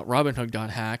 Robinhood got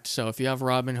hacked, so if you have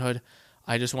Robinhood,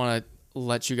 I just want to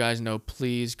let you guys know,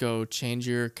 please go change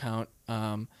your account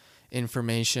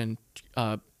information.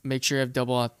 Make sure you have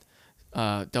double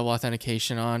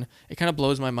authentication on. It kind of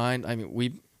blows my mind. I mean,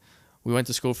 we went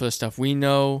to school for this stuff. We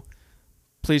know.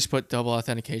 Please put double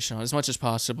authentication on as much as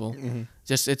possible. Mm-hmm.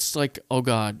 Just, it's like, oh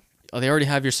God, they already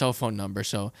have your cell phone number,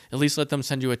 so at least let them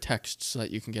send you a text so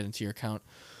that you can get into your account.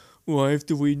 Well, I have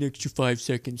to wait an extra 5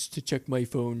 seconds to check my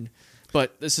phone.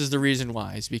 But this is the reason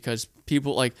why. It's because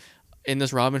people, like, in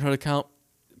this Robinhood account,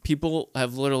 people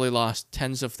have literally lost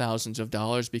tens of thousands of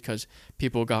dollars because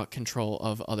people got control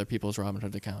of other people's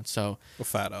Robinhood accounts. So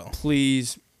Fat L.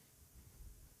 please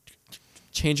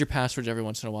change your passwords every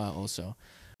once in a while also.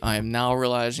 I am now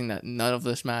realizing that none of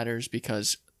this matters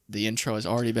because the intro has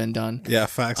already been done. Yeah,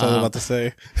 facts. I was about to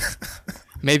say.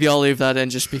 Maybe I'll leave that in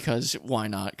just because why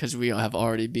not? Because we have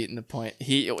already beaten the point.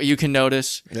 You can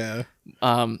notice Yeah.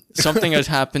 something has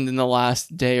happened in the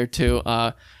last day or two.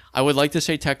 I would like to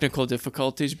say technical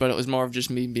difficulties, but it was more of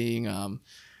just me being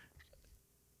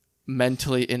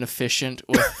mentally inefficient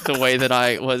with the way that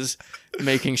I was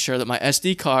making sure that my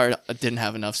SD card didn't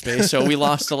have enough space. So we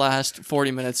lost the last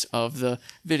 40 minutes of the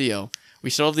video. We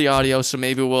still have the audio, so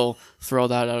maybe we'll throw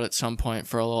that out at some point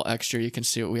for a little extra. You can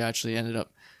see what we actually ended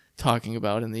up talking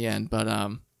about in the end. But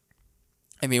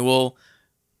I mean, we'll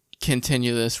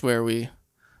continue this where we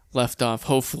left off.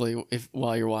 Hopefully, if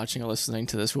while you're watching or listening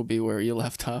to this, will be where you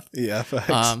left off. Yeah,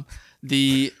 facts.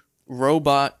 The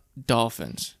robot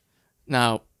dolphins.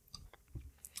 Now,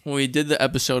 when we did the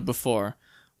episode before,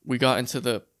 we got into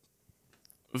the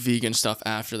vegan stuff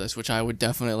after this, which I would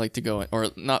definitely like to go in, or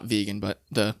not vegan, but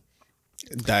the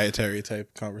Dietary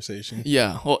type conversation.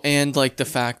 yeah. Well, and like the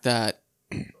fact that,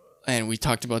 and we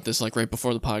talked about this like right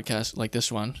before the podcast, like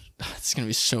this one. It's gonna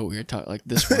be so weird. Talk like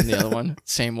this one, the other one,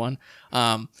 same one.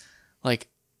 Like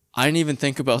I didn't even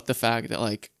think about the fact that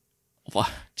like,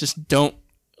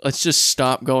 let's just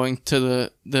stop going to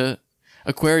the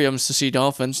aquariums to see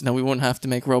dolphins. Then we wouldn't have to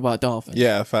make robot dolphins.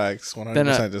 Yeah, facts.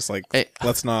 100%. Just like,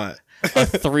 let's not. A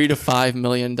 $3 to $5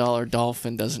 million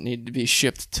dolphin doesn't need to be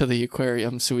shipped to the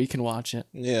aquarium so we can watch it.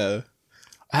 Yeah.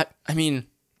 I mean,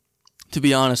 to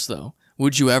be honest though,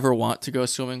 would you ever want to go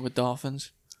swimming with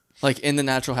dolphins? Like in the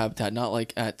natural habitat, not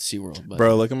like at SeaWorld. But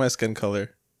Bro, look at my skin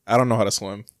color. I don't know how to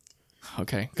swim.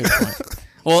 okay, good point.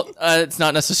 Well, it's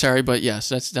not necessary, but yes,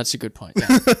 that's a good point.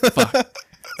 Yeah. Fuck.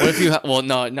 What if you? Well,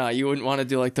 no, you wouldn't want to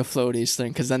do like the floaties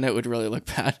thing because then it would really look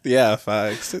bad. Yeah,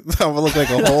 facts. I would look like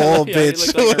a whole Yeah, you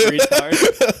bitch look like a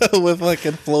retard. with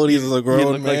fucking floaties as a You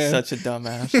grown look man. like such a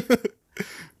dumbass.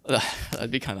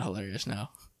 That'd be kind of hilarious now.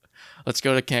 Let's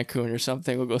go to Cancun or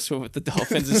something. We'll go swim with the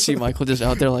dolphins and see Michael just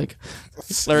out there like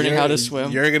learning how to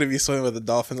swim. You're gonna be swimming with the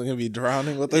dolphins. I'm gonna be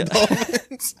drowning with the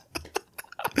dolphins.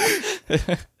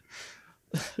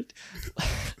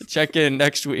 Check in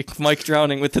next week. Mike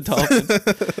drowning with the dolphins.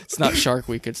 It's not Shark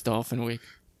Week, it's Dolphin Week.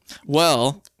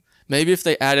 Well, Maybe if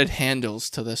they added handles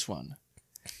to this one,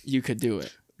 you could do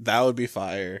it. That would be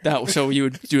fire. So you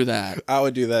would do that. I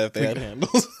would do that if they had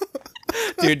handles.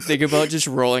 Dude, think about just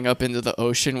rolling up into the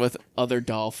ocean with other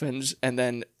dolphins and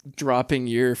then dropping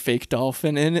your fake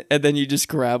dolphin in, and then you just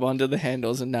grab onto the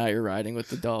handles and now you're riding with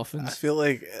the I dolphins. feel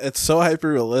like it's so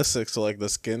hyper realistic. So like the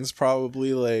skin's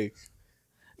probably like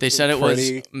They said it was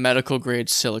pretty- medical grade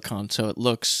silicone, so it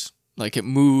looks like it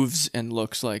moves and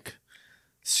looks like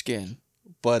skin.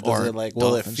 But does Or it like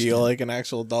will it dolphin feel skin. like an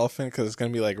actual dolphin? Because it's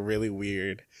gonna be like really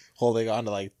weird holding on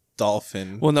to like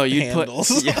dolphin. Well, no, you'd handles.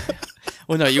 put yeah.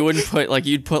 Well, no, you wouldn't put like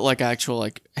you'd put like actual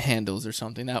like handles or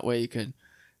something. That way you could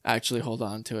actually hold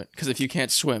on to it. Because if you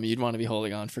can't swim, you'd want to be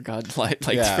holding on for God's life,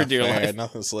 like yeah, for dear fair, life.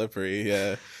 nothing slippery.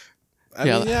 Yeah,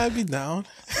 Yeah. I'd be down.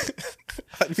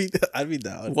 I'd be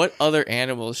down. What other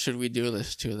animals should we do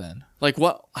this to then? Like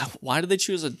what? Why did they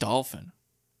choose a dolphin?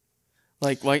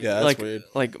 Like Yeah, that's like weird.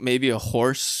 like maybe a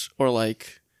horse or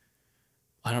like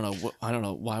I don't know. I don't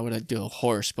know. Why would I do a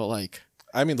horse? But like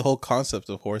I mean, the whole concept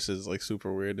of horses is like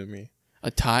super weird to me. a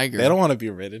tiger. They don't want to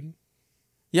be ridden.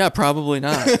 Yeah, probably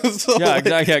not. So, Yeah,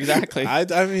 like, exactly.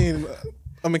 I mean,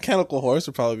 a mechanical horse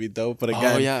would probably be dope. But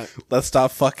again, Oh yeah. let's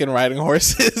stop fucking riding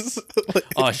horses. Like,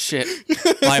 Oh shit.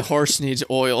 My horse needs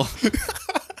oil.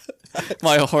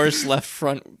 My horse left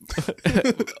front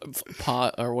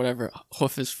paw or whatever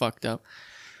hoof is fucked up.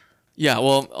 Yeah,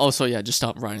 well, also, yeah, just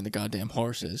stop riding the goddamn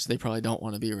horses. They probably don't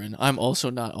want to be ridden. I'm also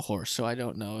not a horse, so I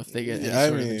don't know if they get any Yeah, I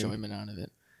sort of mean, enjoyment out of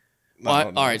it. I Well,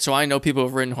 don't know. all right, so I know people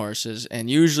who've ridden horses, and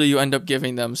usually you end up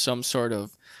giving them some sort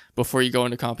of, before you go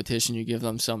into competition, you give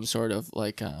them some sort of,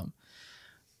 like,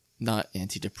 not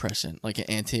antidepressant, like an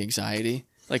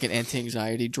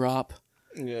anti-anxiety drop.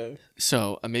 Yeah.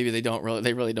 So maybe they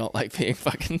really don't like being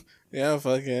fucking. Yeah,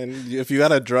 fucking. If you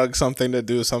gotta drug something to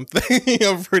do something,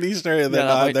 I'm pretty sure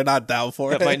they're not down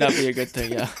for That it. might not be a good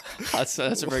thing. Yeah, that's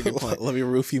a very good point. Let me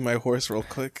roofie my horse real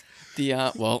quick.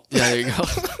 Well, yeah, there you go.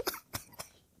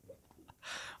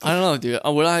 I don't know, dude.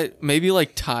 Would I maybe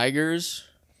like tigers?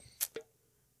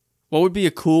 What would be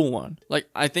a cool one? Like,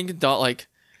 I think like,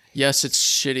 yes, it's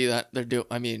shitty that they're doing.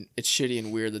 I mean, it's shitty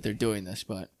and weird that they're doing this,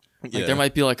 but like there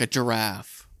might be like a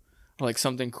giraffe, or like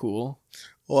something cool.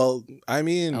 Well, I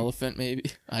mean, Elephant, maybe.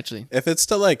 Actually, if it's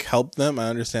to like help them, I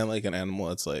understand like an animal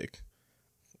that's like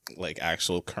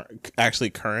actually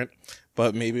current,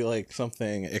 but maybe like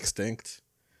something extinct.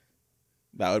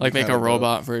 That would like be make a kinda dope.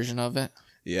 robot version of it.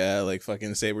 Yeah, like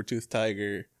fucking saber-toothed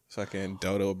tiger, fucking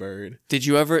dodo bird. Did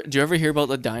you ever hear about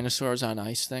the dinosaurs on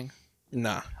ice thing?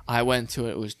 Nah. I went to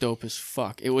it. It was dope as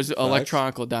fuck. It was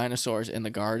electronical dinosaurs in the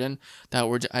garden that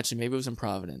were actually, maybe it was in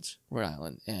Providence, Rhode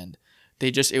Island, and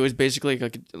it was basically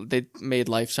like they made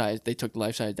they took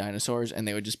life-size dinosaurs and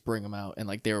they would just bring them out, and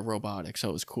like they were robotic, so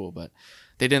it was cool. But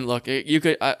they didn't look. You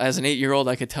could, as an 8-year-old,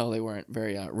 I could tell they weren't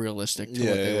very realistic to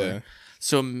what they were.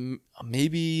 So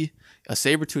maybe a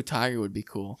saber-toothed tiger would be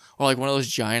cool, or like one of those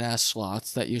giant ass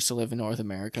sloths that used to live in North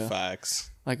America.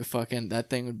 Facts. Like that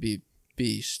thing would be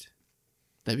beast.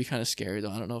 That'd be kind of scary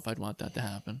though. I don't know if I'd want that to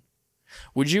happen.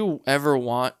 Would you ever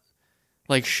want,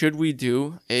 like, should we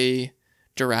do a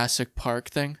Jurassic Park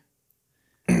thing?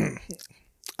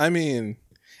 I mean,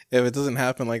 if it doesn't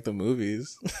happen like the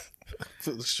movies,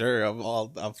 sure, I'm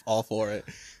all for it.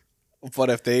 But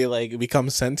if they like become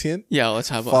sentient, Yeah, let's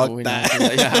have. Fuck How would we that. not do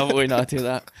that? Yeah, how would we not do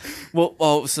that?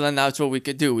 Well, so then that's what we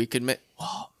could do. We could make.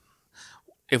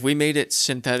 If we made it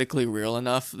synthetically real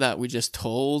enough that we just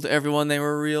told everyone they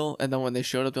were real, and then when they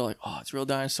showed up, they're like, "Oh, it's real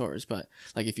dinosaurs." But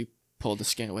like, if you pulled the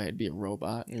skin away, it'd be a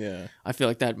robot. yeah. I feel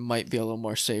like that might be a little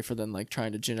more safer than like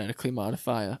trying to genetically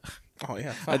modify Oh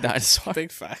yeah, a facts. dinosaur.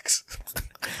 Big facts.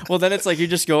 Well, then it's like you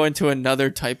just go into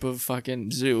another type of fucking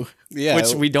zoo, Yeah,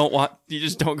 which we don't want. You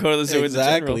just don't go to the zoo in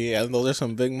general. exactly. And those are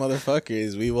some big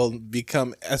motherfuckers. We will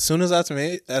become as soon as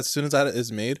that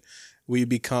is made, we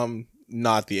become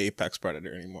not the apex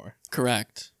predator anymore.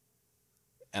 Correct.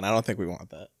 And I don't think we want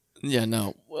that. Yeah,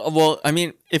 no. Well, I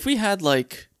mean, if we had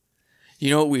like, you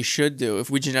know what we should do?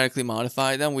 If we genetically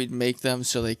modify them, we'd make them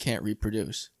so they can't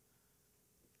reproduce.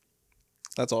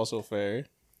 That's also fair.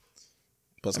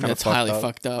 But it's I mean, kind of it's highly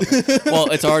fucked up.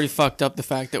 Well, it's already fucked up the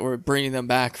fact that we're bringing them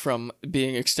back from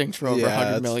being extinct for over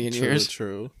 100 million years.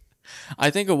 True. I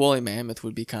think a woolly mammoth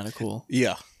would be kind of cool.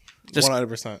 Yeah. Just-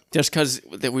 100%. Just because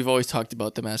that we've always talked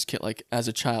about them as like as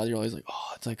a child, you're always like,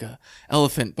 oh, it's like a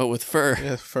elephant but with fur.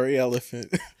 Yeah, furry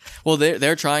elephant. Well,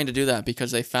 they're trying to do that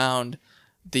because they found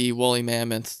the woolly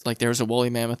mammoth. Like there was a woolly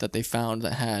mammoth that they found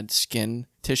that had skin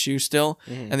tissue still,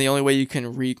 and the only way you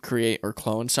can recreate or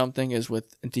clone something is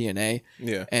with DNA.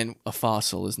 Yeah. And a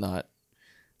fossil is not,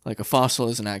 like a fossil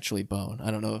isn't actually bone. I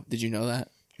don't know. Did you know that?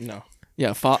 No.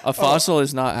 Yeah, a fossil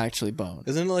is not actually bone.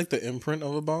 Isn't it like the imprint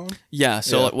of a bone? Yeah,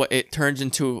 so Yeah. like, what it turns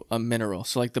into a mineral.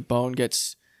 So like the bone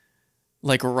gets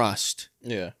like rust.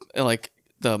 Yeah. Like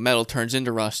the metal turns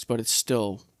into rust, but it's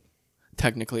still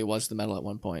technically was the metal at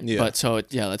one point. Yeah. But so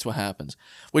that's what happens,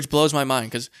 which blows my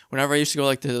mind because whenever I used to go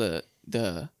like to the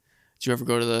did you ever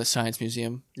go to the science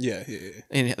museum? Yeah.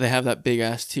 And they have that big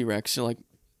ass T-Rex and like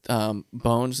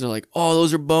bones. They're like, oh,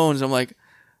 those are bones. I'm like,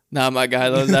 nah, my guy,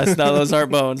 those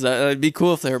aren't bones. It'd be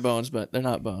cool if they were bones, but they're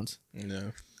not bones.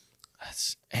 No.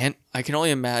 And I can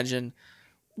only imagine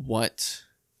what,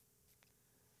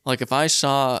 like if I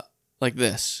saw like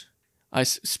this,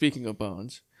 speaking of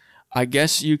bones, I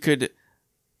guess you could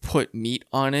put meat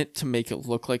on it to make it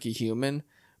look like a human,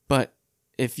 but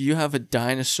if you have a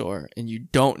dinosaur and you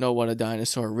don't know what a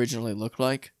dinosaur originally looked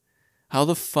like, how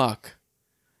the fuck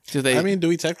do they? I mean, do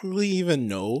we technically even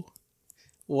know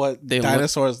what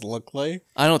dinosaurs look like?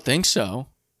 I don't think so.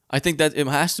 I think that it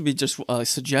has to be just a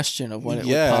suggestion of what it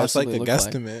would possibly look like. Yeah, it's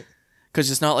like a guesstimate. Because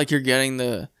it's not like you're getting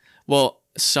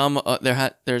some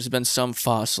there's been some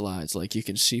fossilized, like you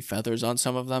can see feathers on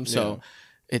some of them, so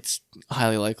it's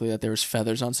highly likely that there was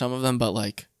feathers on some of them, but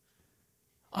like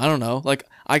I don't know. Like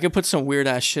I could put some weird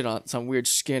ass shit on some weird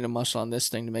skin and muscle on this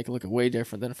thing to make it look way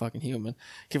different than a fucking human.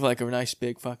 Give it like a nice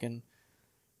big fucking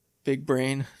big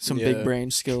brain, some big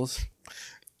brain skills.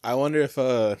 I wonder if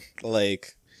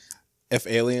if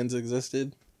aliens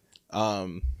existed,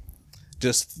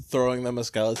 just throwing them a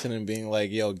skeleton and being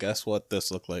like, "Yo, guess what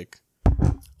this looked like."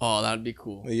 Oh, that would be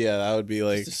cool. Yeah, that would be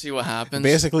like just to see what happens.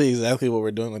 Basically, exactly what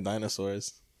we're doing with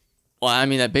dinosaurs. Well, I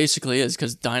mean that basically is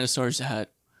because dinosaurs had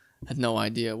no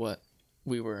idea what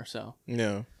we were. So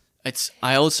yeah,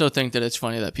 I also think that it's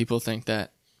funny that people think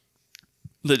that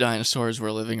the dinosaurs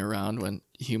were living around when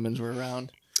humans were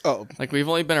around. Oh, like we've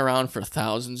only been around for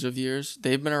thousands of years.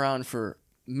 They've been around for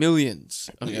millions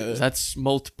of years. That's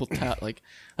multiple like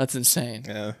that's insane.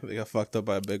 Yeah, they got fucked up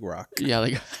by a big rock. Yeah,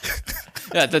 like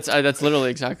yeah, that's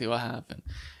literally exactly what happened.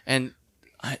 And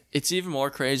it's even more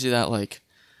crazy that like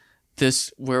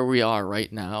this where we are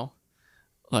right now,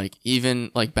 like even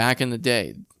like back in the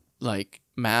day, like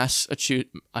I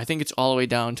think it's all the way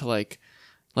down to like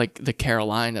the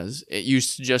Carolinas. It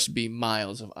used to just be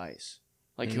miles of ice.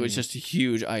 Like it was just a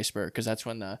huge iceberg because that's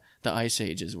when the ice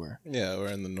ages were. Yeah, we're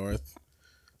in the north.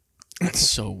 It's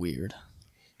so weird.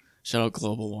 Shout out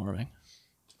global warming.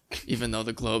 Even though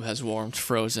the globe has warmed,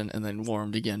 frozen, and then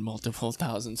warmed again multiple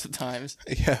thousands of times.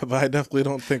 Yeah, but I definitely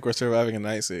don't think we're surviving an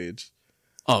ice age.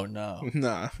 Oh no.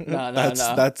 Nah.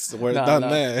 That's we're done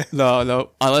there.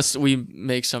 No. Unless we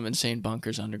make some insane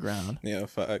bunkers underground. Yeah,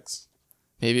 facts.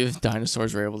 Maybe if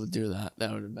dinosaurs were able to do that,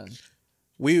 that would have been.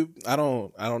 I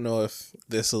don't know if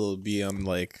this will be on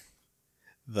like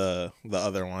the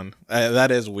other one.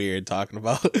 That is weird talking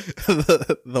about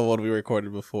the one we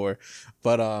recorded before,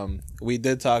 but we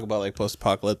did talk about like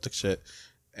post-apocalyptic shit,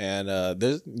 and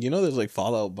there's like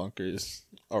fallout bunkers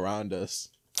around us.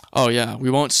 Oh yeah,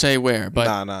 we won't say where,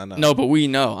 but no, but we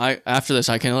know. After this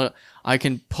I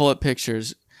can pull up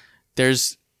pictures. They're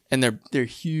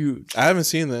huge. I haven't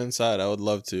seen the inside. I would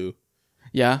love to.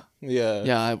 Yeah.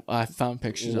 Yeah. I found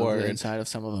pictures of the inside of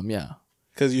some of them. Yeah.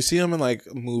 Because you see them in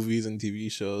like movies and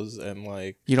TV shows, and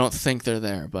like you don't think they're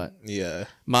there, but yeah.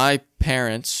 My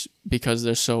parents, because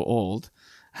they're so old,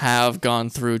 have gone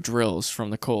through drills from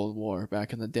the Cold War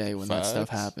back in the day when that stuff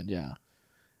happened. Yeah.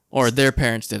 Or their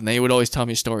parents did, and they would always tell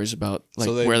me stories about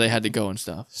like where they had to go and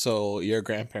stuff. So your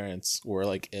grandparents were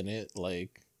like in it,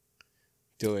 like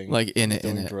doing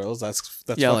drills. That's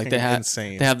yeah, like they have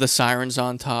insane. They have the sirens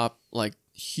on top, like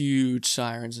huge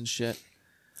sirens and shit.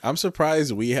 I'm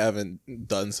surprised we haven't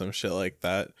done some shit like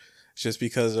that, just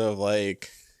because of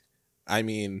like, I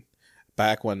mean,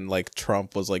 back when like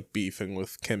Trump was like beefing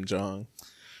with Kim Jong.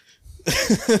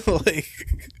 Like,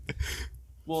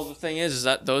 well, the thing is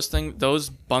that those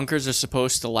bunkers are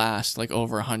supposed to last like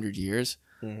over 100 years.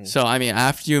 Mm-hmm. So I mean,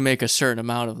 after you make a certain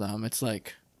amount of them, it's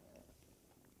like,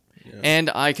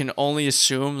 and I can only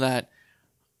assume that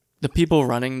the people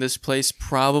running this place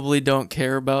probably don't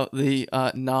care about the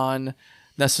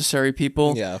non-necessary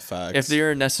people. Yeah, facts. If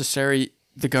they're necessary,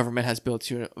 the government has built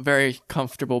you a very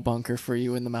comfortable bunker for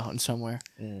you in the mountains somewhere.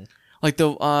 Mm. Like the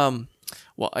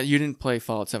well, you didn't play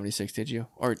Fallout 76, did you?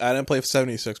 Or I didn't play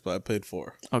 76, but I played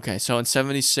 4. Okay, so in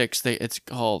 76, it's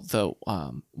called the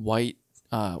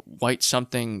White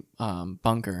something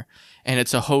bunker, and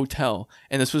it's a hotel,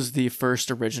 and this was the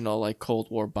first original like Cold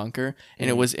War bunker, and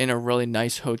it was in a really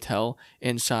nice hotel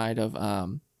inside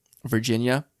of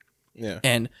Virginia. Yeah.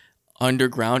 And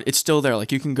underground, it's still there.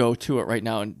 Like you can go to it right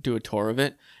now and do a tour of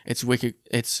it. It's wicked.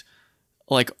 It's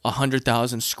like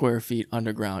 100,000 square feet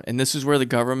underground. And this is where the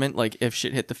government, like if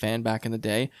shit hit the fan back in the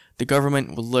day, the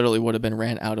government literally would have been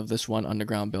ran out of this one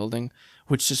underground building,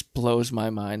 which just blows my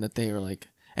mind that they were like,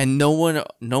 and no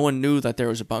one knew that there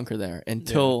was a bunker there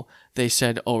until they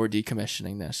said, "Oh, we're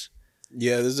decommissioning this."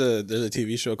 Yeah, there's a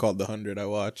TV show called The 100 I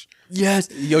watch. Yes.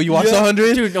 Yo, you watched The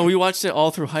 100? Dude, no, we watched it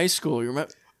all through high school. You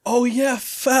remember? Oh yeah,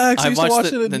 facts. I used to watch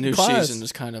watched it in the new class. season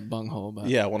is kind of bunghole, but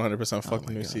Yeah, 100% fuck oh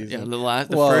the new God. season. Yeah, the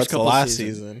well, first it's couple the last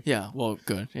seasons. season. Yeah, well,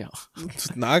 good. Yeah.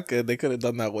 It's not good. They could have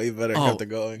done that way better and kept it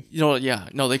going. You know, yeah,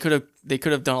 no, they could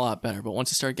have done a lot better, but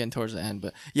once it started getting towards the end,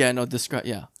 but yeah, no, describe,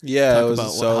 yeah, Yeah, talk it was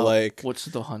about so like what's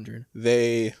the 100?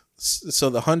 So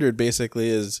the 100 basically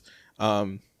is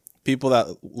people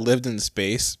that lived in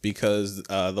space because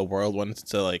the world went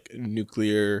into like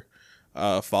nuclear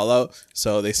fallout,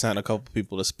 so they sent a couple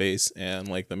people to space, and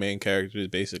like the main characters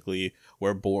basically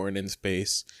were born in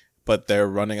space, but they're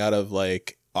running out of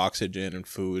like oxygen and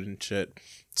food and shit,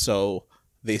 so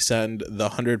they send the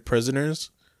 100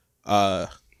 prisoners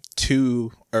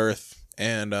to Earth,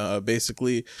 and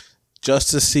basically just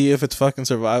to see if it's fucking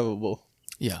survivable.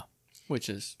 Yeah, which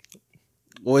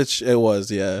it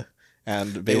was, yeah.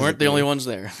 And they weren't the only ones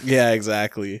there. Yeah,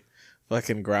 exactly.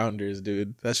 Fucking Grounders,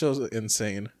 dude. That show's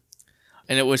insane.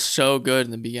 And it was so good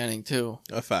in the beginning too.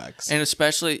 Facts. And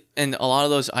especially, and a lot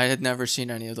of those, I had never seen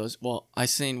any of those. Well, I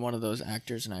seen one of those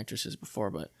actors and actresses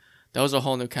before, but that was a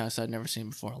whole new cast I'd never seen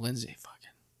before. Lindsay, fucking.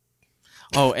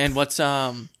 Oh, and what's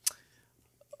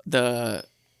the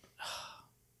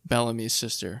Bellamy's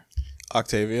sister?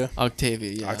 Octavia,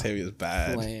 yeah. Octavia's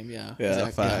bad. Lame, yeah. Yeah,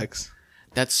 Exactly, facts.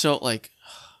 yeah. That's so like.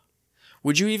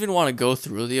 Would you even want to go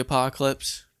through the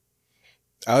apocalypse?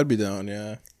 I would be down,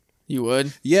 yeah. You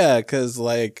would? Yeah, because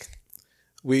like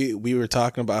we were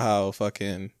talking about how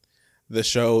fucking the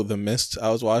show The Mist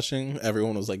I was watching,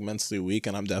 everyone was like mentally weak,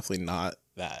 and I'm definitely not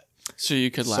that. So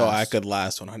you could last. So I could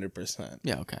last 100%.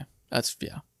 Yeah, okay. That's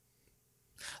fair.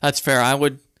 I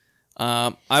would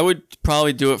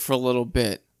probably do it for a little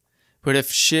bit. But if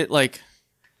shit like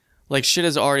shit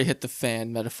has already hit the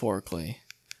fan metaphorically.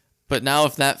 But now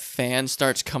if that fan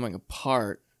starts coming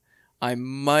apart, I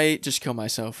might just kill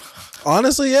myself.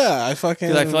 Honestly, yeah, I feel like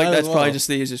that's probably just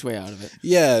the easiest way out of it.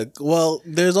 Yeah, well,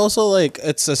 there's also like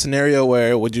it's a scenario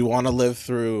where would you want to live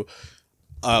through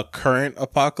a current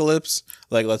apocalypse,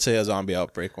 like let's say a zombie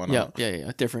outbreak went on. Yeah,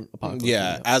 a different apocalypse.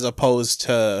 Yeah, as opposed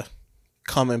to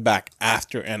coming back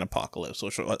after an apocalypse,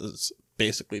 which was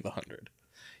basically the 100.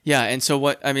 Yeah, and so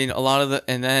what I mean,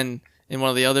 and then in one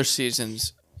of the other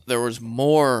seasons there was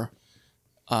more.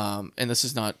 And this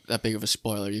is not that big of a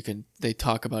spoiler. They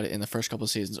talk about it in the first couple of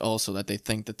seasons also that they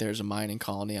think that there's a mining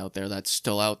colony out there that's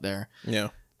still out there.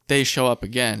 Yeah. They show up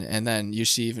again, and then you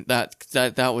see even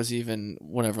that was even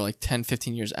whatever, like 10,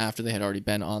 15 years after they had already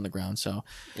been on the ground. So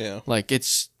yeah, like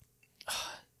it's,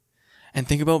 and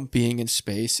think about being in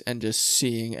space and just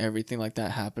seeing everything like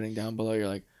that happening down below. You're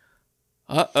like,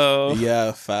 uh-oh.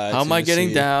 Yeah, facts. How am I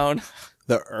getting down?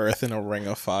 The Earth in a ring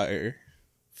of fire.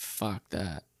 Fuck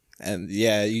that. And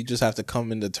yeah, you just have to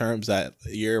come into terms that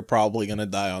you're probably going to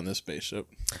die on this spaceship.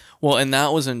 Well, and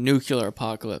that was a nuclear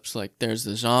apocalypse. Like, there's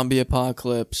the zombie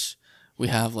apocalypse. We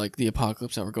have, like, the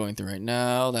apocalypse that we're going through right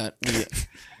now that we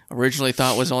originally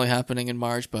thought was only happening in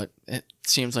March, but it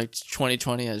seems like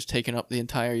 2020 has taken up the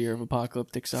entire year of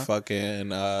apocalyptic stuff. Fucking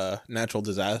natural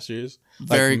disasters.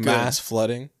 Very like good. Mass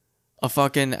flooding. A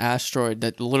fucking asteroid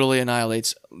that literally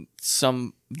annihilates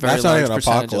some very That's large not even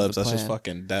percentage apocalypse. of the That's just planet.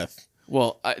 fucking death.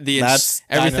 Well, That's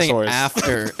everything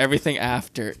dinosaurs. everything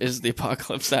after is the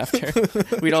apocalypse after.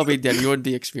 We'd all be dead. You wouldn't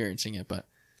be experiencing it, but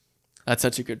that's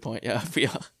such a good point. Yeah,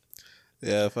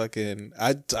 Yeah, fucking.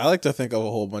 I like to think of a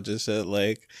whole bunch of shit.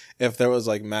 Like, if there was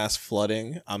like mass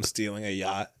flooding, I'm stealing a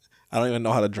yacht. I don't even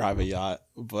know how to drive a yacht,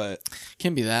 but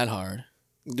can't be that hard.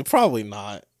 Probably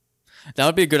not. That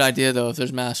would be a good idea though. If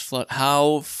there's mass flood,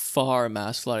 how far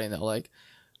mass flooding that like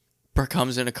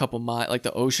comes in a couple miles, like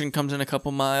the ocean comes in a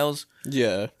couple miles.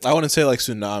 Yeah, I wouldn't say like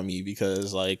tsunami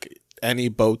because like any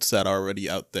boats that are already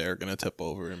out there are gonna tip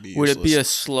over and be. Would useless. it be a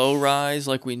slow rise,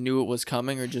 like we knew it was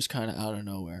coming, or just kind of out of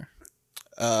nowhere?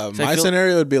 My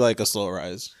scenario would be like a slow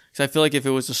rise. Because I feel like if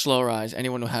it was a slow rise,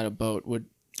 anyone who had a boat would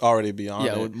already be on.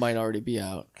 Yeah, might already be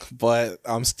out. But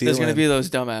I'm stealing. There's gonna be those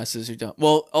dumbasses who don't.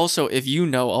 Well, also if you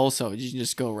know, you can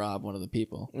just go rob one of the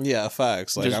people. Yeah,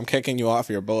 facts. Like I'm kicking you off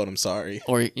your boat. I'm sorry.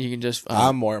 Or you can just.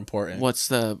 I'm more important. What's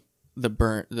the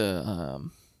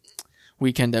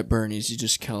Weekend at Bernie's? You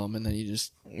just kill them and then you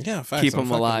just keep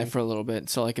them alive for a little bit.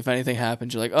 So like if anything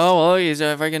happens, you're like, oh well, he's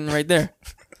freaking right there.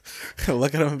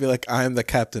 Look at him and be like, I'm the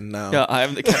captain now. Yeah, I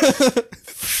am the captain.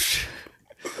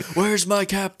 Where's my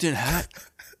captain hat?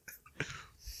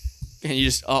 And you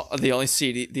just the only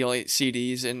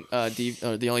CDs and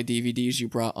the only DVDs you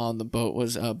brought on the boat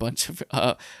was a bunch of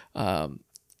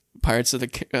Pirates of the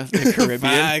Caribbean.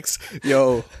 Facts.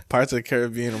 Yo, Pirates of the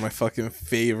Caribbean are my fucking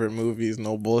favorite movies.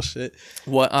 No bullshit.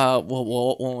 What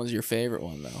one was your favorite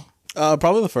one though?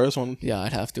 Probably the first one. Yeah,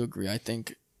 I'd have to agree. I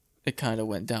think it kind of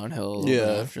went downhill a little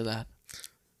bit after that.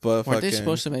 But weren't they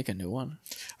supposed to make a new one?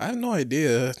 I have no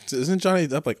idea. Isn't Johnny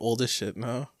Depp like old as shit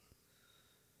now?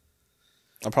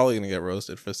 I'm probably gonna get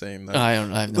roasted for saying that. I have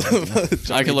no idea.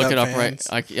 I can look it up right.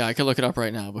 I can look it up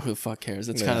right now. But who the fuck cares?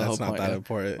 That's kind of the whole point. Not that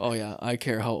important. Oh yeah, I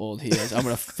care how old he is. I'm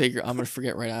gonna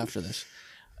forget right after this.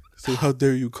 So how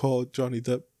dare you call Johnny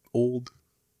Depp old?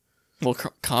 Well,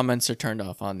 comments are turned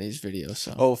off on these videos.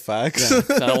 So. Oh, facts. Yeah,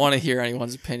 so I don't want to hear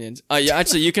anyone's opinions. Yeah,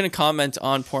 actually, you can comment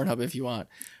on Pornhub if you want.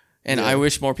 And I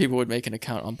wish more people would make an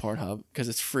account on Pornhub because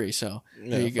it's free. So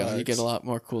there you go. Facts. You get a lot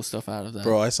more cool stuff out of that.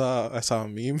 Bro, I saw a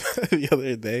meme the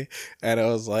other day, and it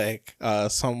was like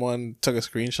someone took a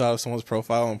screenshot of someone's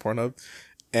profile on Pornhub,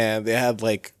 and they had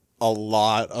like a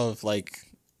lot of like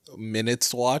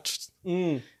minutes watched,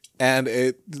 and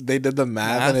they did the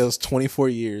math, and it was 24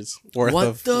 years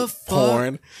worth of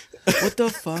porn. What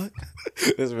the fuck?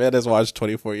 This man has watched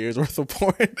 24 years worth of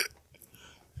porn.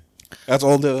 That's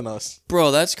older than us.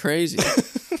 Bro, that's crazy.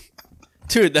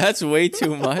 Dude, that's way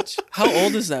too much. How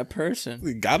old is that person?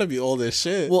 You gotta be old as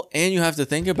shit. Well, and you have to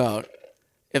think about,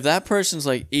 if that person's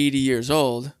like 80 years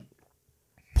old,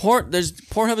 Pornhub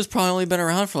has probably only been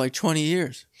around for like 20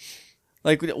 years.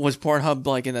 Like, was Pornhub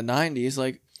like in the 90s?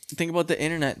 Like, think about the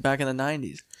internet back in the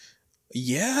 90s.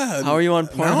 Yeah. How are you on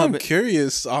Pornhub? Now I'm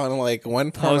curious on like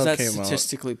when Pornhub came out. How is that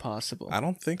statistically possible? I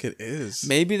don't think it is.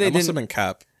 Maybe they must have been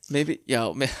cap. Maybe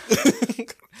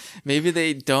maybe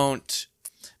they don't.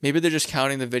 Maybe they're just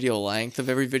counting the video length of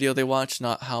every video they watch,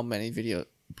 not how many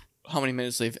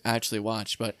minutes they've actually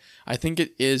watched. But I think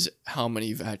it is how many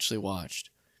you've actually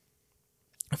watched,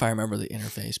 if I remember the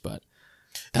interface. But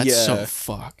that's so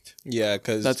fucked. Yeah,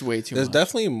 because that's way too. There's much.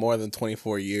 Definitely more than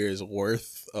 24 years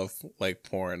worth of like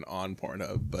porn on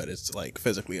Pornhub, but it's like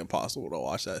physically impossible to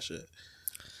watch that shit.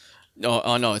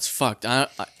 Oh no, it's fucked. I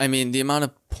mean, the amount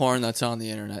of porn that's on the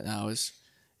internet now is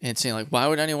insane. Like, why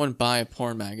would anyone buy a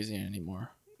porn magazine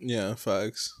anymore? Yeah,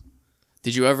 facts.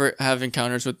 Did you ever have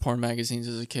encounters with porn magazines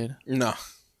as a kid? No.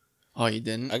 Oh, you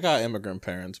didn't? I got immigrant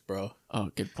parents, bro. Oh,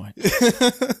 good point.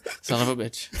 Son of a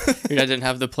bitch. Your dad didn't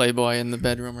have the Playboy in the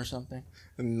bedroom or something?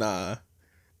 Nah.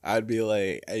 I'd be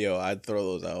like, hey, yo, I'd throw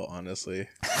those out, honestly.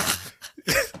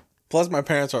 Plus, my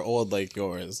parents are old like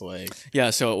yours. Like, yeah,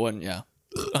 so it wouldn't, yeah.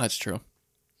 That's true.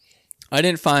 I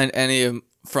didn't find any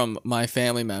from my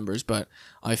family members, but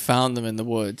I found them in the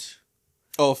woods.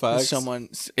 Oh, facts.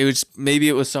 Maybe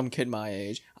it was some kid my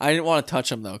age. I didn't want to touch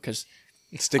them though, because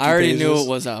I already knew it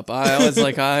was up. I was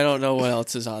like, I don't know what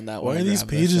else is on that one. Why are these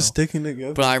pages sticking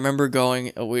together? But I remember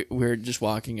going. We were just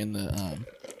walking in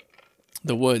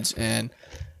the woods, and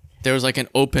there was like an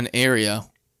open area,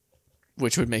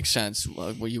 which would make sense.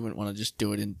 Well, you wouldn't want to just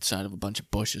do it inside of a bunch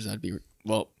of bushes. That'd be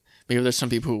maybe there's some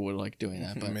people who would like doing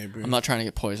that, but maybe. I'm not trying to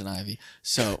get poison ivy.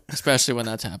 So especially when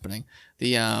that's happening,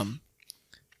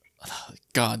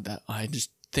 God, that I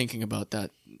just thinking about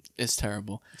that is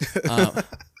terrible.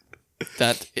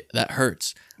 That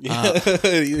hurts.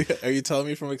 Are you telling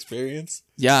me from experience?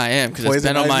 Yeah, I am, because it's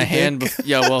been on my hand.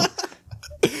 Yeah, well,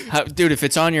 dude, if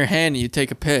it's on your hand and you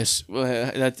take a piss,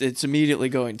 it's immediately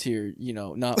going to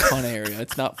your, not fun area.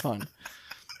 It's not fun.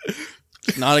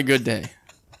 Not a good day.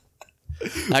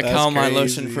 I calmed my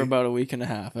lotion for about a week and a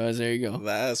half. There you go.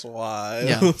 That's wild.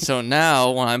 Yeah. So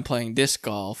now when I'm playing disc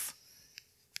golf,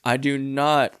 I do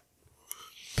not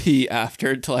pee after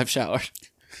until I've showered.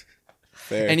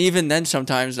 Fair. And even then,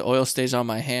 sometimes the oil stays on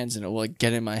my hands and it will like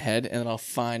get in my head, and then I'll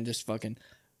find just fucking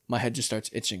my head just starts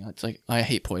itching. It's like I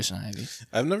hate poison ivy.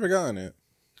 I've never gotten it.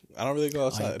 I don't really go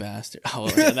outside. Oh, you bastard. Oh,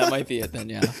 yeah, that might be it then.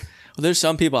 Yeah. Well, there's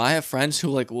some people. I have friends who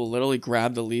like will literally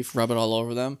grab the leaf, rub it all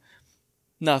over them.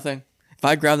 Nothing. If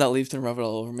I grab that leaf and rub it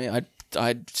all over me,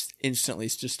 I'd instantly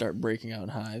just start breaking out in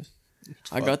hives.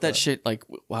 I got that shit like,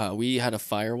 wow, we had a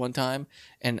fire one time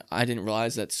and I didn't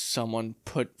realize that someone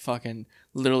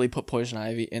literally put poison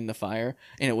ivy in the fire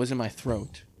and it was in my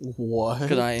throat. What?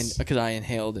 Because I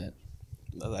inhaled it.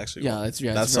 That's actually it's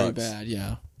very bad.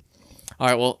 Yeah. All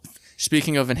right. Well,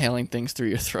 speaking of inhaling things through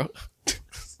your throat,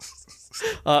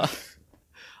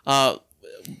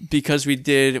 because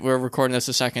we're recording this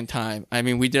a second time. I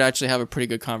mean, we did actually have a pretty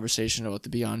good conversation about the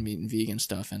Beyond Meat and vegan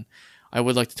stuff, and I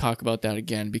would like to talk about that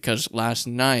again because last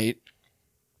night,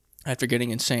 after getting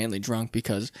insanely drunk,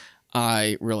 because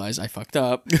I realized I fucked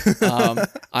up.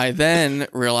 I then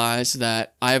realized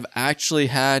that I've actually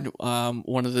had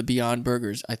one of the Beyond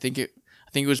Burgers. I think it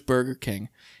was Burger King.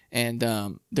 And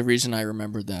the reason I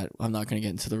remembered that, I'm not going to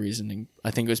get into the reasoning.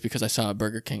 I think it was because I saw a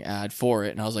Burger King ad for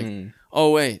it, and I was like,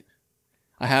 oh, wait,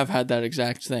 I have had that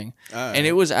exact thing. And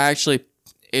it was actually,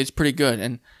 it's pretty good.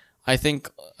 And I think,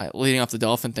 leading off the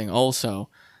dolphin thing also,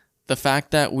 the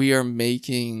fact that we are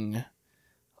making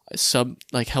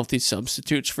healthy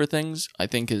substitutes for things, I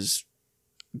think is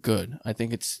good. I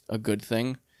think it's a good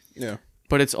thing. Yeah.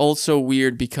 But it's also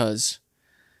weird because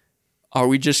are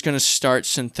we just going to start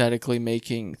synthetically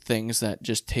making things that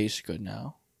just taste good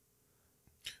now?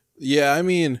 Yeah, I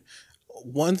mean,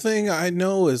 one thing I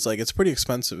know is like it's pretty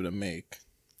expensive to make.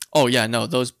 Oh yeah, no,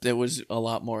 it was a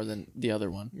lot more than the other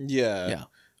one. Yeah.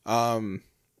 And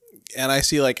I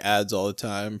see like ads all the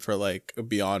time for like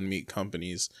Beyond Meat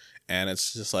companies, and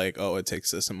it's just like, oh, it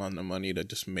takes this amount of money to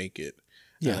just make it.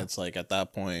 Yeah. And it's like at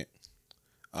that point,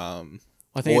 I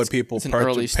think would people it's an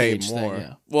early pay more? Thing,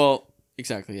 yeah. Well,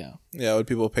 exactly, yeah. Yeah, would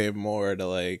people pay more to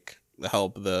like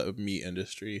help the meat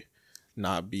industry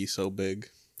not be so big?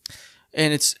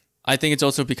 And I think it's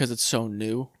also because it's so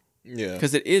new. Yeah.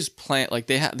 Because it is like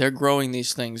they're growing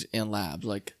these things in labs.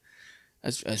 Like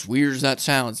as weird as that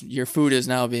sounds, your food is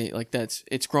now being like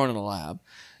it's grown in a lab.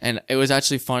 And it was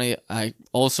actually funny. I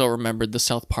also remembered the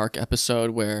South Park episode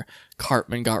where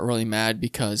Cartman got really mad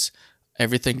because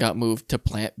everything got moved to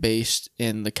plant-based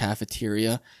in the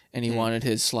cafeteria, and he wanted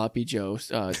his sloppy Joe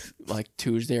like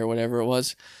Tuesday or whatever it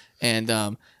was. And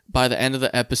by the end of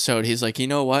the episode, he's like, you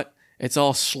know what? It's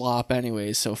all slop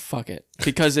anyways, so fuck it.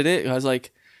 Because it is. I was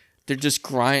like, they're just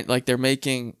they're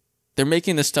making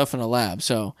this stuff in a lab.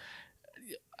 So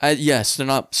yes, they're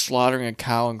not slaughtering a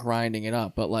cow and grinding it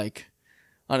up, but like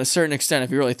on a certain extent,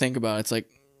 if you really think about it,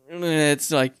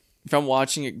 it's like if I'm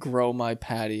watching it grow my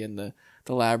patty in the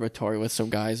laboratory with some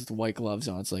guys with white gloves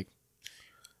on, it's like,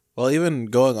 well, even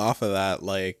going off of that,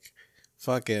 like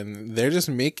fucking they're just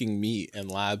making meat in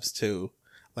labs too.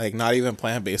 Like not even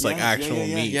plant-based, like actual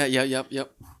meat.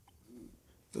 Yep.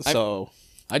 So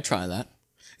I'd try that.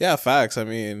 Yeah, facts. I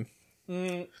mean,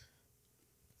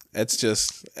 it's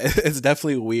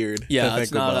definitely weird. Yeah,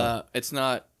 it's not. It's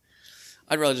not.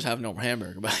 I'd rather just have no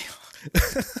hamburger, but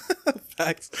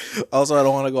facts. Also, I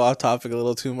don't want to go off topic a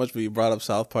little too much, but you brought up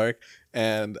South Park,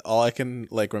 and all I can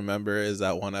like remember is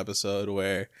that one episode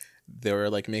where they were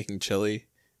like making chili,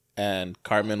 and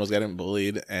Cartman was getting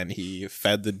bullied, and he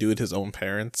fed the dude his own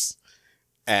parents.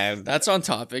 And that's on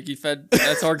topic.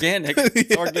 That's organic.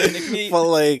 It's organic meat. But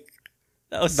like,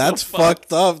 that's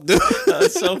fucked up, dude.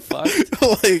 That's so fucked.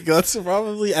 Like, that's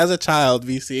probably, as a child,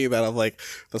 me seeing that, I'm like,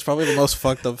 that's probably the most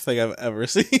fucked up thing I've ever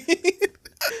seen.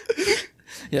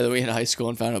 Yeah, that we in high school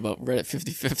and found out about Reddit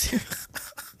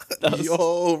 50/50.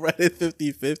 Yo, Reddit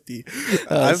 50/50.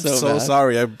 I'm so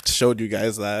sorry I showed you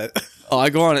guys that. Oh, I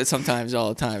go on it sometimes all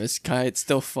the time. It's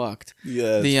still fucked.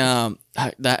 Yeah.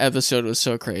 That episode was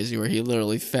so crazy where he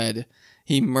literally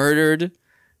he murdered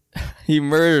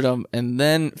him and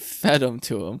then fed him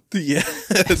to him. Yeah,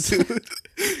 dude.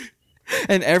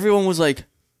 And everyone was like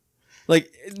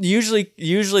usually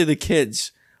the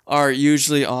kids are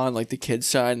usually on like the kids'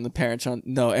 side and the parents on.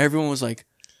 No, everyone was like,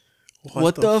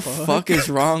 what the fuck is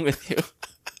wrong with you?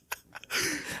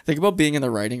 Think about being in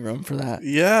the writing room for that.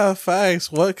 Yeah,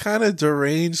 facts. What kind of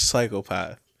deranged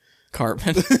psychopath?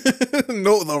 Cartman.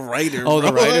 No, the writer. Oh,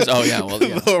 the writers? Oh, yeah. Well,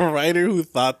 yeah. The writer who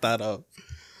thought that up.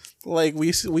 Like,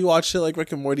 we watch shit like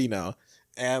Rick and Morty now.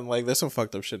 And, like, there's some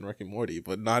fucked up shit in Rick and Morty,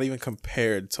 but not even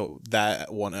compared to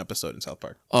that one episode in South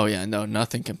Park. Oh, yeah. No,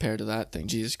 nothing compared to that thing.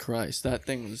 Jesus Christ. That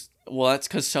thing was... Well, that's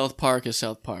because South Park is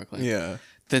South Park. Like, yeah.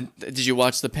 Did you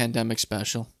watch the pandemic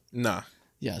special? Nah.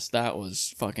 Yes, that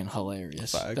was fucking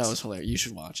hilarious. Facts. That was hilarious. You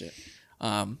should watch it.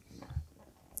 I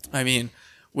mean,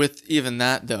 with even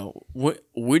that though,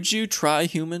 would you try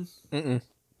human? Mm-mm.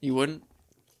 You wouldn't?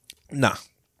 Nah.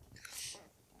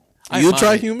 You'll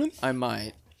try human? I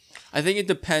might. I think it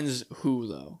depends who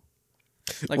though.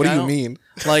 Like, what do you mean?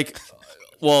 Like,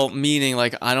 well, meaning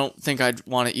like I don't think I'd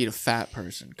want to eat a fat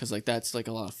person because like that's like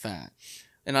a lot of fat,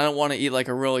 and I don't want to eat like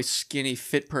a really skinny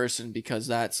fit person because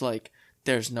that's like.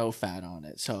 There's no fat on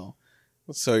it, so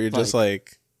you're just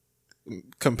like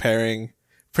comparing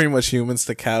pretty much humans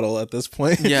to cattle at this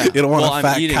point. Yeah, you don't want a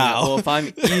fat cow. Well, if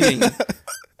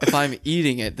I'm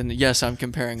eating it, then yes, I'm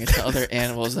comparing it to other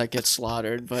animals that get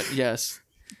slaughtered. But yes,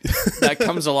 that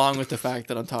comes along with the fact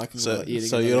that I'm talking about eating.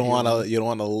 So you don't want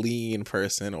a lean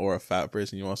person or a fat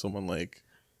person. You want someone like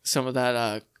some of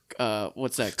that.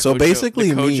 What's that? So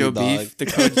basically, the Kojo beef,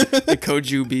 the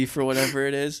Koju beef or whatever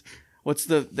it is. What's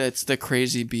that's the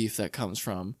crazy beef that comes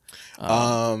from?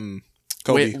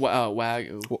 Kobe.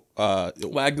 Wagyu.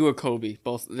 Wagyu or Kobe.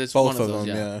 Both. This Both one of them. those,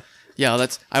 Yeah. Yeah,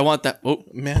 that's. I want that. Oh,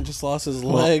 Man just lost his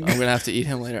well, leg. I'm gonna have to eat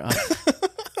him later.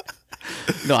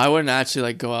 No, I wouldn't actually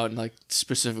like go out and like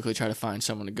specifically try to find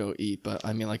someone to go eat. But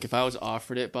I mean, like if I was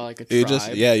offered it by like a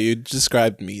tribe, You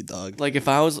described me, dog. like if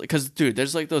I was, because dude,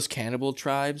 there's like those cannibal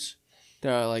tribes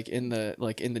that are like in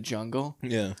the jungle.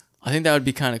 Yeah. I think that would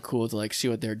be kind of cool to like see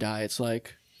what their diet's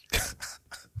like.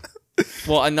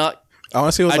 Well, I'm not. I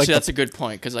want to see what Actually, like. that's a good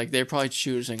point because like they're probably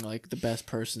choosing like the best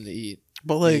person to eat.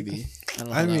 But like, Maybe. I don't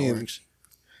know how that works.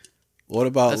 what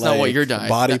about That's like not what your diet.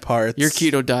 body parts? Your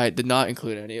keto diet did not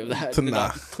include any of that. Did Nah.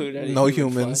 not include any No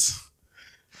human humans. flesh.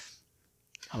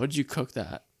 How would you cook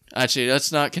that? Actually,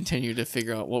 let's not continue to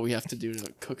figure out what we have to do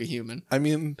to cook a human. I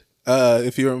mean,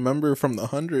 if you remember from the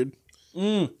 100,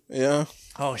 yeah,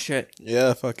 Oh shit.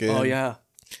 yeah, fucking, Oh yeah.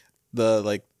 the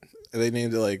like, they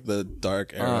named it like the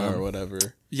dark era or whatever,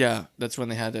 Yeah, that's when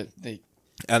they had it.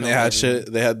 and they Oh, had everyone.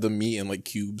 shit. They had the meat in like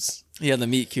cubes. Yeah, the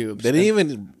meat cubes. They didn't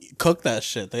even cook that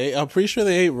shit. I'm pretty sure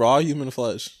they ate raw human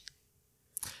flesh.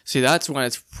 See, that's when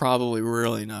it's probably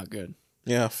really not good.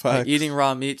 Yeah, Like, fuck. eating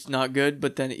raw meat's not good,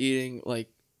 but then eating like,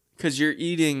 because you're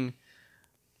eating,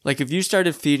 like if you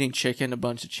started feeding chicken a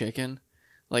bunch of chicken,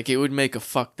 like it would make a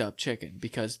fucked up chicken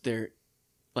because they're,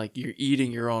 like you're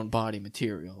eating your own body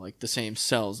material, like the same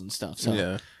cells and stuff. So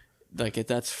Yeah. like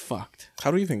that's fucked.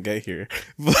 How do we even get here?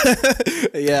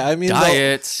 But yeah, I mean,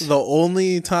 Diets. The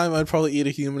only time I'd probably eat a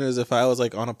human is if I was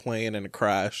like on a plane and it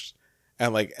crashed,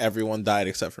 and like everyone died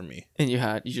except for me, And you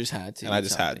just had to. and I eat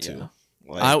just had something, to.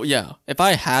 yeah. Like, If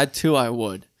I had to, I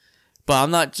would. But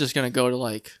I'm not just gonna go to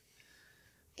like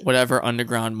whatever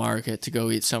underground market to go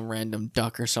eat some random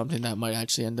duck or something that might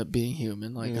actually end up being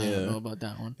human. Like I Yeah. don't know about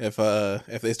that one.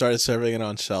 if they started serving it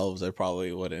on shelves, I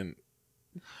probably wouldn't.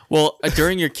 Well,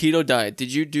 during your keto diet,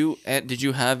 did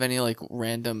you have any like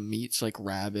random meats like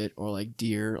rabbit or like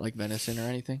deer, like venison or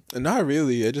anything? Not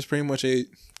really. I just pretty much ate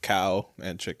cow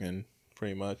and chicken,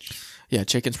 pretty much. Yeah,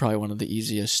 chicken's probably one of the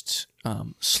easiest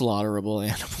slaughterable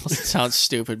animals. It sounds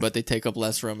stupid, but they take up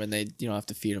less room and you don't have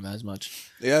to feed them as much.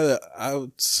 Yeah,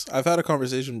 I've had a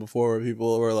conversation before where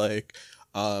people were like,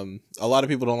 a lot of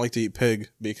people don't like to eat pig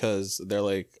because they're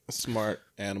like smart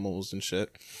animals and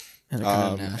shit. And they're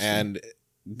kind of nasty. And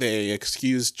they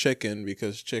excuse chicken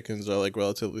because chickens are like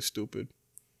relatively stupid.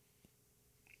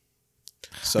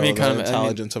 So I mean, the kind of-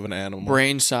 intelligence of an animal.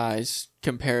 brain size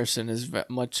comparison is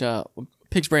much.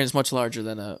 Pig's brain is much larger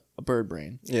than a bird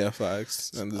brain. Yeah,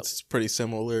 facts. And it's pretty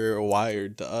similar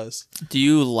wired to us. Do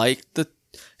you like the?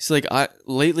 See, like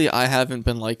lately I haven't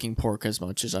been liking pork as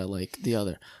much as I like the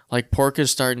other. Like pork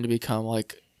is starting to become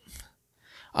like.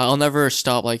 I'll never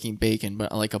stop liking bacon,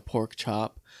 but like a pork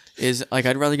chop is like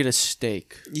I'd rather get a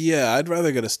steak Yeah, I'd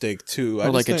rather get a steak too. or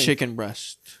like a chicken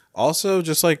breast. Also,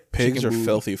 just like pigs Chicken are boo.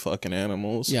 filthy fucking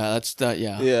animals. Yeah, that's that.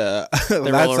 Yeah, Yeah, roll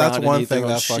that's around and one eat their thing own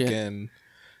that shit. fucking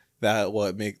that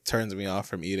what turns me off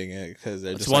from eating it because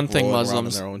they're that's just one like, thing rolling around in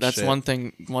Muslims. their own That's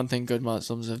shit. one thing good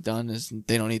Muslims have done is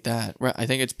they don't eat that. Right? I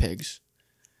think it's pigs,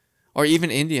 or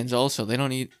even Indians also. They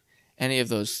don't eat any of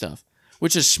those stuff,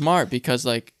 which is smart because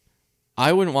like I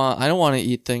don't want to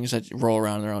eat things that roll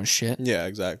around in their own shit. Yeah,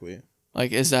 exactly.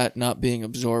 Like, is that not being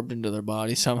absorbed into their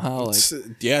body somehow? Like,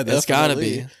 Yeah, it's gotta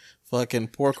definitely. be. Fucking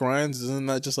pork rinds, isn't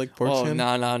that just like pork Oh skin?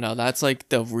 no! That's like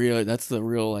the real. That's the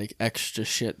real like extra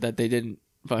shit that they didn't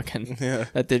fucking. Yeah.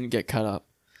 That didn't get cut up.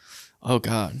 Oh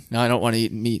god! Now I don't want to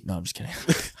eat meat. No, I'm just kidding.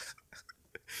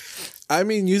 I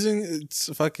mean,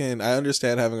 it's fucking. I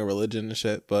understand having a religion and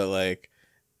shit, but like,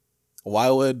 why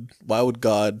would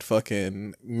God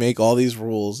fucking make all these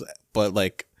rules, but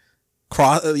like,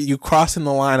 crossing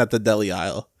the line at the deli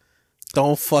aisle?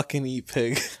 Don't fucking eat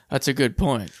pig. That's a good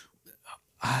point.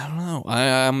 I don't know.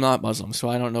 I'm not Muslim, so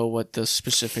I don't know what the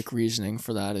specific reasoning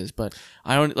for that is. But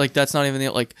I don't like. That's not even the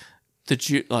like the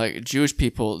Jewish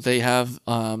people. They have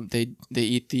they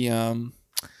eat the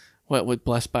what was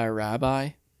blessed by a rabbi.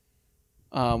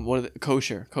 What are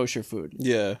kosher food?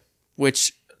 Yeah.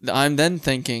 Which I'm then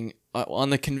thinking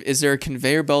is there a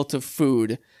conveyor belt of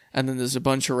food, and then there's a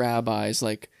bunch of rabbis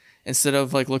like instead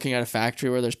of like looking at a factory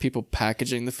where there's people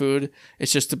packaging the food,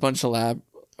 it's just a bunch of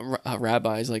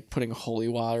rabbis like putting holy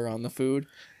water on the food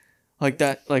like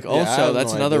that. Like I also have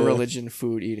that's no another idea. religion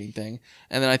food eating thing.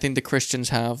 And then I think the Christians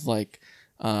have like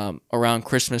around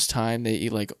Christmas time they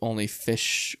eat like only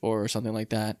fish or something like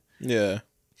that. Yeah.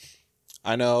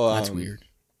 I know. That's weird.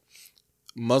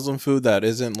 Muslim food that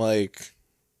isn't like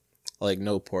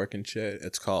no pork and shit.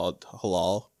 It's called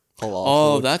halal.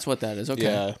 Oh, food. that's what that is. Okay.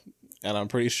 Yeah. And I'm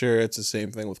pretty sure it's the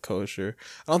same thing with kosher.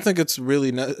 I don't think it's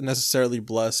really necessarily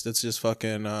blessed. It's just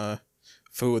fucking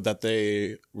food that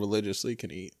they religiously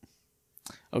can eat.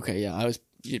 Okay, yeah, I was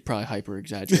probably hyper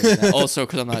exaggerating that. Also,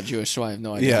 because I'm not Jewish, so I have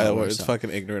no idea. Yeah, it's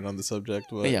fucking ignorant on the subject.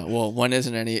 But yeah, well, one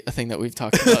isn't anything that we've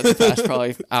talked about in the past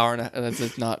probably hour and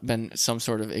that's not been some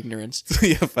sort of ignorance.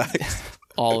 yeah, facts.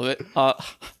 All of it.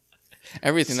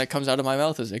 Everything that comes out of my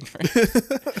mouth is ignorant.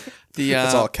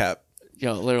 It's all cap.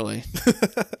 Yo, literally.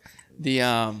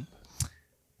 The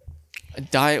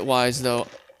diet wise though,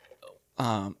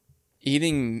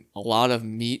 eating a lot of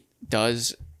meat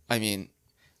does. I mean,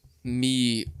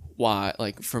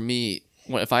 for me,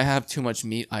 if I have too much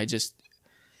meat,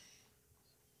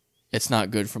 it's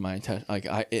not good for my intestine.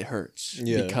 It hurts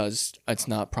because it's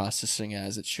not processing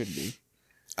as it should be.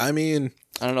 I mean,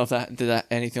 I don't know if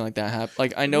anything like that happen.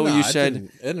 Like I know you said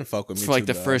it didn't fuck with me for like too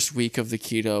the bad. first week of the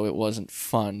keto, it wasn't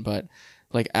fun, but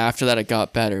like after that, it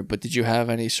got better. But did you have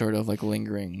any sort of like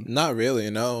lingering? Not really,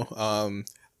 no.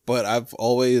 But I've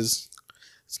always,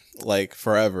 like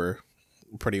forever,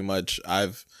 pretty much.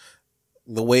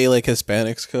 The way like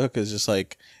Hispanics cook is just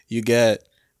like you get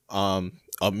a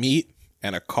meat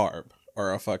and a carb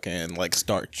or a fucking like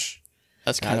starch.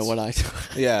 That's kind of what I do.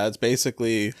 Yeah, it's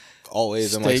basically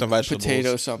always in like some vegetables,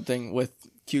 potato, something with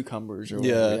cucumbers or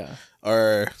whatever. Yeah.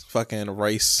 Or fucking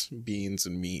rice, beans,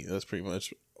 and meat. That's pretty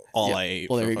much all I ate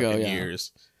for fucking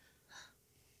years.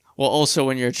 Well, also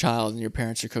when you're a child and your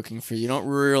parents are cooking for you, you don't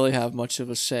really have much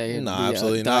of a say in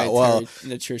absolutely not. Not. Well,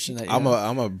 nutrition that I'm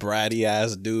a bratty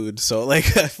ass dude, so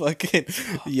like I fucking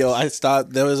I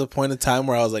stopped. There was a point in time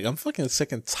where I was like, I'm fucking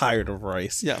sick and tired of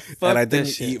rice. Yeah, and I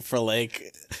didn't eat for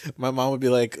like. My mom would be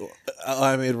like, oh,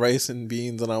 I made rice and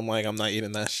beans, and I'm like, I'm not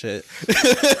eating that shit.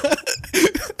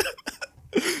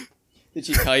 Did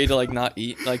she tell you to like not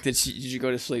eat? Like, did you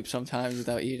go to sleep sometimes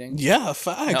without eating? Yeah,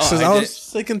 facts. No, I was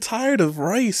sick and tired of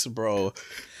rice, bro.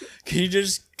 Can you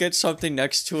just get something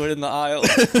next to it in the aisle?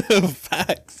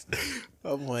 Facts.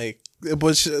 I'm like,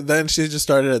 but then she just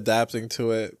started adapting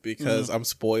to it because I'm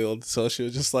spoiled. So she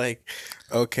was just like,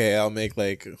 okay, I'll make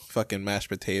like fucking mashed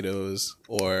potatoes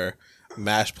or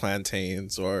mashed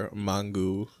plantains or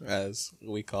mango, as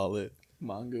we call it.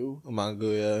 Mango,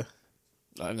 yeah.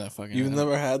 I've not fucking. You've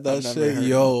never had that shit?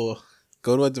 Yo,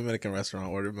 go to a Dominican restaurant,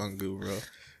 order mango, bro,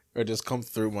 or just come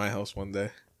through my house one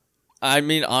day. I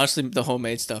mean, honestly, the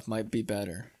homemade stuff might be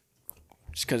better,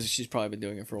 just because she's probably been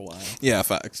doing it for a while. Yeah,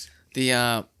 facts.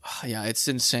 It's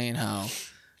insane how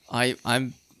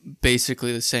I'm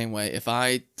basically the same way. If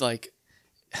I like,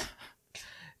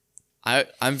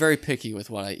 I'm very picky with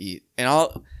what I eat, and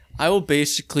I will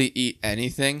basically eat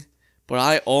anything. But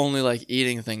I only like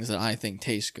eating things that I think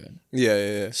taste good.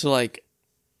 Yeah. So like,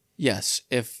 yes,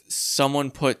 if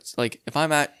someone puts like, if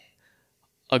I'm at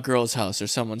a girl's house or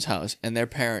someone's house and their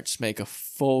parents make a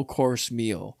full course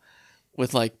meal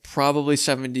with like probably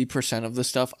 70% of the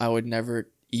stuff I would never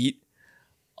eat,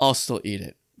 I'll still eat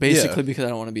it. Basically because I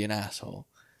don't want to be an asshole.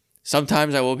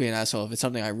 Sometimes I will be an asshole if it's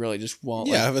something I really just won't.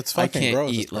 Yeah, like, if it's fucking I can't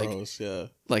gross, eat, it's gross. Yeah.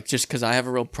 Like just because I have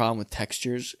a real problem with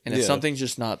textures, and if something's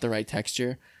just not the right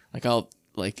texture. Like, I'll,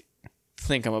 like,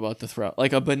 think I'm about to throw.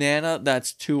 Like, a banana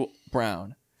that's too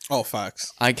brown. Oh,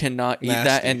 facts. I cannot eat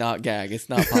that and not gag. It's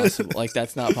not possible. Like,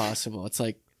 that's not possible. It's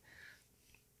like,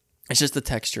 it's just the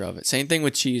texture of it. Same thing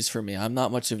with cheese for me. I'm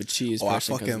not much of a cheese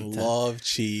person. I fucking love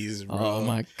cheese, bro. Oh,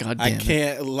 my God damn I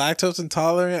can't, lactose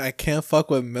intolerant. I can't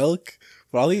fuck with milk,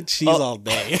 but I'll eat cheese all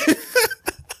day.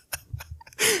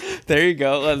 There you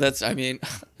go. Does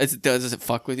it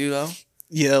fuck with you, though?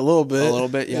 Yeah, a little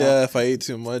bit. Yeah. Yeah, if I eat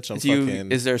too much,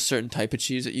 Is there a certain type of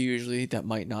cheese that you usually eat that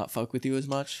might not fuck with you as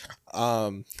much?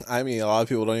 I mean, a lot of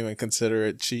people don't even consider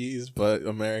it cheese, but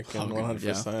American,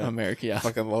 100%. Yeah. American, yeah. I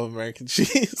fucking love American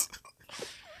cheese.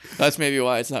 That's maybe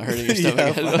why it's not hurting your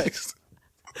stomach.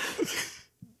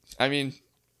 I mean,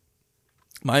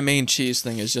 my main cheese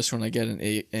thing is just when I get an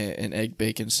egg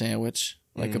bacon sandwich,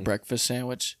 like a breakfast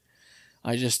sandwich.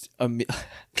 I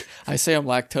say I'm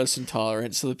lactose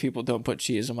intolerant so that people don't put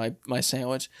cheese on my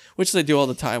sandwich, which they do all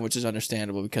the time, which is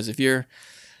understandable because if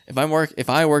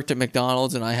I worked at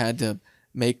McDonald's and I had to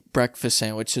make breakfast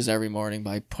sandwiches every morning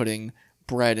by putting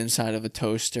bread inside of a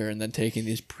toaster and then taking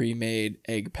these pre-made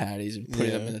egg patties and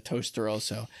putting them in the toaster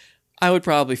also, I would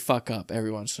probably fuck up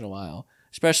every once in a while.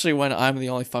 Especially when I'm the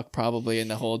only fuck probably in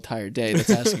the whole entire day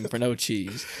that's asking for no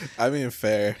cheese. I mean,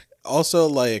 fair. Also,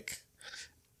 like,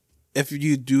 if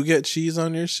you do get cheese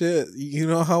on your shit, you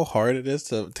know how hard it is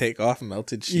to take off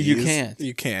melted cheese?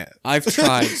 You can't. I've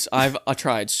tried. I've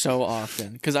tried so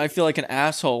often because I feel like an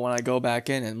asshole when I go back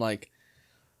in and I'm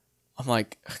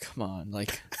like, come on,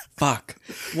 like, fuck.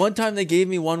 One time they gave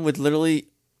me one with literally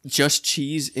just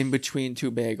cheese in between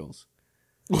two bagels.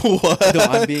 What? No,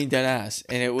 I'm being dead ass.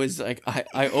 And it was like,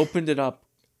 I opened it up.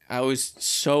 I was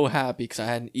so happy because I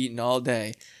hadn't eaten all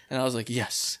day. And I was like,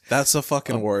 yes. That's the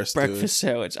fucking worst, Breakfast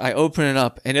sandwich. I open it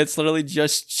up and it's literally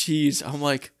just cheese. I'm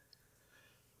like,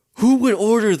 who would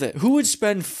order that? Who would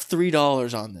spend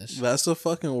 $3 on this? That's the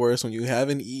fucking worst when you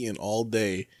haven't eaten all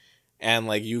day and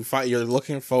like you're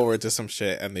looking forward to some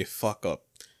shit and they fuck up.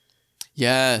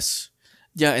 Yes.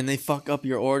 Yeah, and they fuck up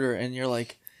your order and you're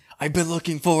like, I've been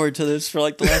looking forward to this for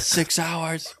like the last 6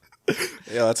 hours.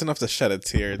 Yeah, that's enough to shed a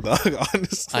tear, dog,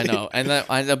 honestly. I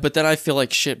know. But then I feel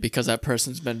like shit because that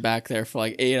person's been back there for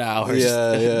like 8 hours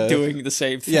doing the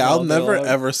same thing. Yeah, I'll never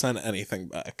ever send anything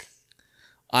back.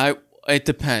 It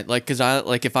depends. Like, cause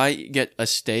if I get a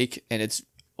steak and it's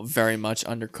very much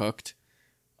undercooked,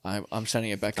 I'm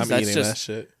sending it back. I'm eating that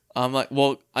shit. I'm like,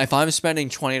 well, if I'm spending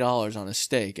 $20 on a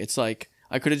steak, it's like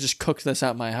I could have just cooked this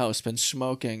at my house, been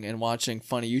smoking and watching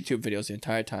funny YouTube videos the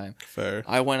entire time. Fair.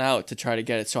 I went out to try to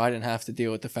get it, so I didn't have to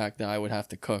deal with the fact that I would have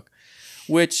to cook,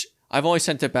 which I've only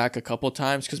sent it back a couple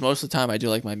times because most of the time I do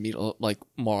like my meat like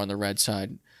more on the red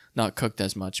side, not cooked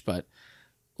as much, but.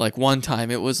 Like one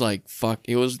time it was like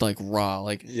it was like raw.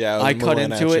 Like I cut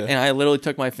into it and I literally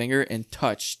took my finger and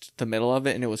touched the middle of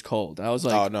it and it was cold. I was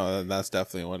like, oh no, that's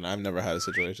definitely one. I've never had a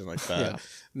situation like that. Yeah.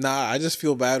 Nah, I just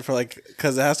feel bad for like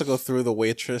because it has to go through the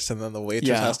waitress and then the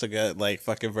waitress has to get like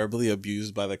fucking verbally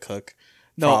abused by the cook.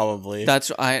 No, probably.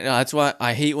 That's why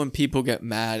I hate when people get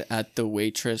mad at the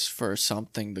waitress for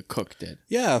something the cook did.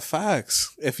 Yeah,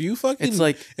 facts. If you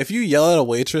if you yell at a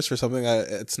waitress for something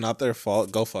it's not their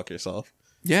fault, go fuck yourself.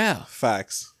 Yeah.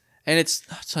 Facts. And it's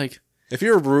like if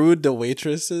you're rude to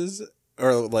waitresses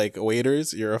or like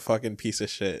waiters, you're a fucking piece of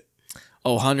shit.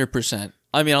 Oh, 100%.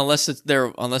 I mean, unless they're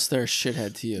a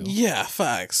shithead to you. Yeah,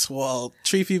 facts. Well,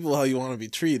 treat people how you want to be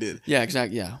treated. Yeah,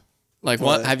 exactly. Yeah. Like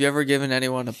what have you ever given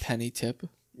anyone a penny tip?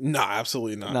 Nah,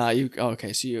 absolutely not. Nah,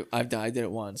 okay, so I did it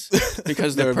once.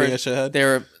 Because they were being a shithead? They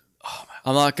were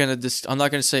I'm not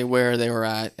gonna say where they were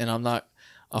at, and I'm not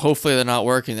hopefully they're not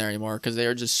working there anymore because they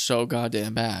are just so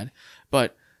goddamn bad.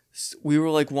 But we were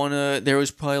like there was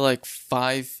probably like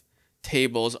 5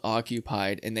 tables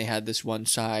occupied and they had this one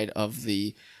side of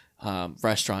the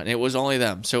restaurant. And it was only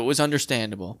them. So it was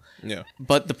understandable. Yeah.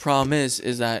 But the problem is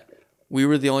that we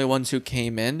were the only ones who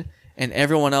came in and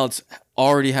everyone else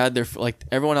already had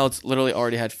everyone else literally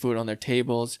already had food on their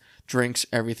tables, drinks,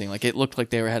 everything. Like it looked like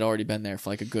they had already been there for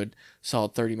like a good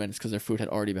solid 30 minutes because their food had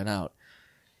already been out.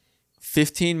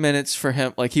 15 minutes for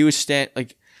him, like he was they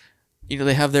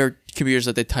have their computers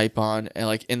that they type on and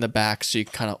like in the back so you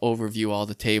can kind of overview all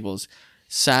the tables.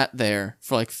 Sat there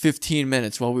for like 15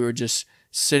 minutes while we were just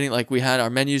sitting, like we had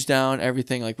our menus down,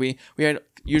 everything. Like we had,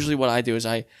 usually what I do is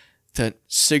to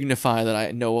signify that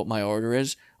I know what my order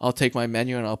is, I'll take my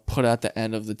menu and I'll put it at the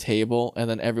end of the table and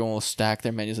then everyone will stack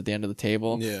their menus at the end of the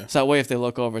table. Yeah. So that way if they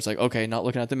look over, it's like, okay, not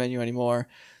looking at the menu anymore.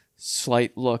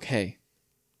 Slight look, hey.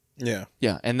 Yeah.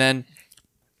 Yeah. And then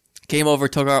came over,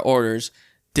 took our orders,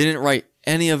 didn't write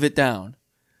any of it down,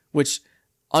 which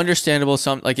understandable.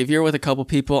 Like if you're with a couple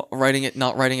people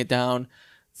not writing it down,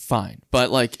 fine.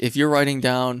 But like if you're writing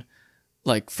down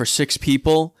like for 6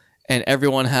 people and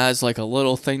everyone has like a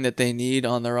little thing that they need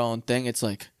on their own thing, it's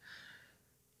like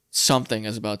something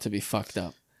is about to be fucked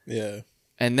up. Yeah.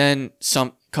 And then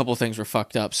couple things were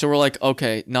fucked up. So we're like,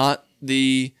 okay,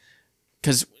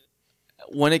 because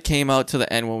when it came out to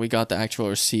the end, when we got the actual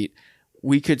receipt,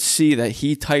 we could see that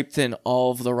he typed in all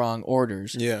of the wrong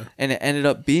orders. Yeah. And it ended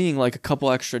up being like a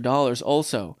couple extra dollars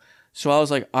also. So I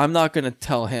was like, I'm not going to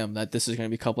tell him that this is going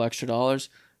to be a couple extra dollars.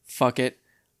 Fuck it.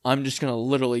 I'm just going to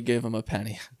literally give him a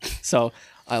penny. So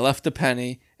I left the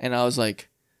penny and I was like,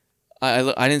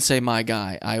 I didn't say my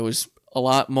guy. I was a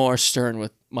lot more stern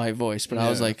with my voice, but I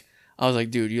was like,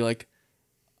 dude,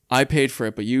 I paid for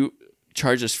it, but you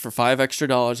charged us for $5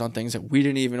 extra on things that we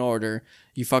didn't even order.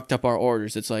 You fucked up our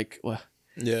orders. It's like, well,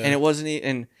 yeah. And it wasn't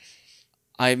and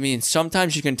I mean,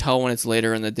 sometimes you can tell when it's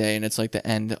later in the day and it's like the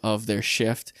end of their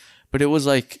shift, but it was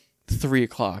like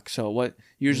 3:00. So what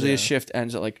usually a shift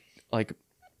ends at like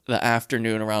the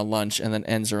afternoon around lunch and then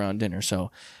ends around dinner.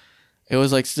 So it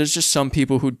was like, there's just some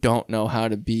people who don't know how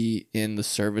to be in the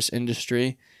service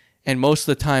industry. And most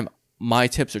of the time my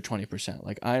tips are 20%.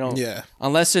 Like I don't,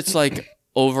 unless it's like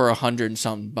over 100 and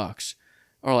something bucks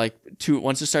or like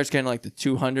once it starts getting like the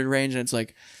 200 range and it's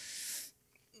like,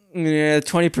 yeah,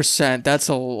 20%.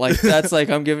 That's like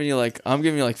I'm giving you like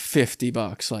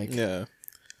 $50. Like, yeah.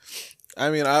 I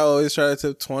mean, I always try to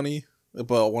tip 20, but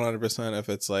 100% if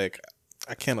it's like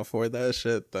I can't afford that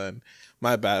shit, then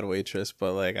my bad, waitress.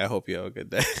 But like, I hope you have a good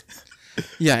day.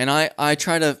 Yeah, and I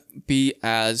try to be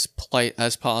as polite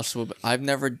as possible, but I've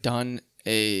never done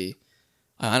I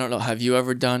don't know, have you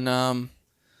ever done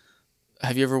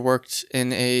have you ever worked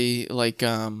in a like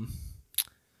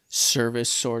service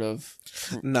sort of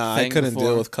Nah, I thing couldn't before?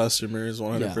 deal with customers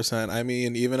 100%. I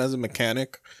mean, even as a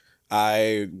mechanic,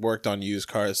 I worked on used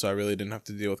cars, so I really didn't have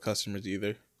to deal with customers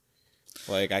either.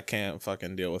 Like, I can't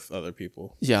fucking deal with other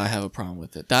people. Yeah, I have a problem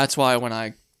with it. That's why when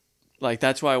I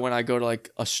go to like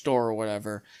a store or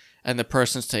whatever, and the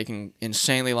person's taking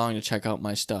insanely long to check out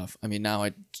my stuff. I mean, now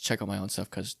I check out my own stuff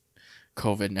because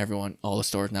COVID and all the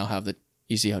stores now have the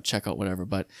easy out checkout, whatever.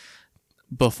 But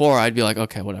before, I'd be like,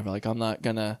 okay, whatever. Like, I'm not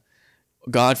gonna.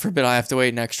 God forbid I have to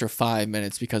wait an extra 5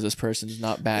 minutes because this person's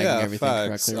not bagging everything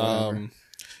correctly. Or whatever.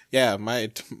 Yeah, my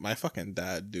fucking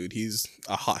dad, dude, he's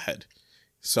a hothead.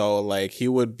 So like he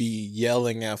would be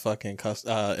yelling at fucking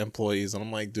employees, and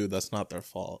I'm like, dude, that's not their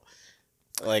fault.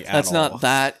 Like That's at not all.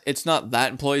 that. It's not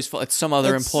that employee's fault. It's some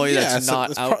other employee that's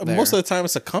not out there. Most of the time,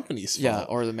 it's a company's fault. Yeah,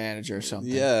 or the manager or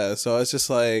something. Yeah, so it's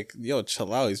just like, yo,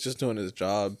 chill out. He's just doing his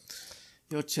job.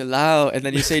 Yo, chill out. And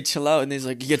then you say chill out, and he's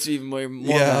like, he gets even more Yeah,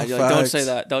 mad. You're like, don't facts. say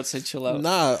that. Don't say chill out.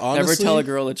 Nah, honestly, Never tell a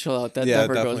girl to chill out. That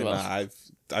never goes definitely well. not.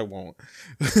 I won't.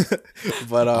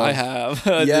 But I have.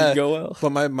 yeah, Didn't go well.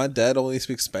 But my dad only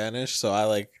speaks Spanish, so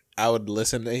I would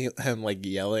listen to him like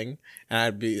yelling,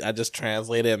 and I just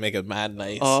translate it and make it mad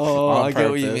nice. Oh, on I get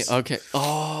what you mean. purpose. Okay.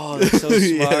 Oh, that's so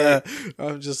smart. Yeah,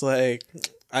 I'm just like,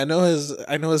 I know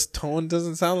his tone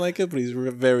doesn't sound like it, but he's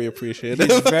very appreciative.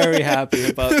 He's very happy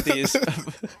about these.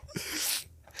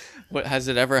 What has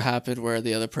it ever happened where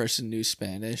the other person knew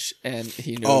Spanish and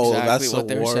he knew exactly what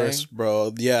they were saying?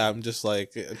 Bro. Yeah, I'm just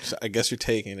like, I guess you're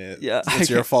taking it. Yeah. It's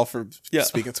your fault for Yeah.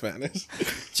 speaking Spanish.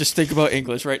 Just think about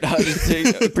English right now.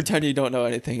 Pretend you don't know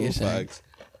anything you're saying. Facts.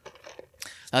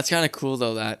 That's kind of cool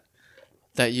though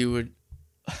that you would,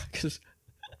 because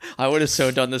I would have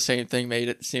so done the same thing, made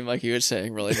it seem like you were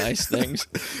saying really nice things.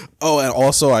 Oh, and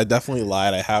also I definitely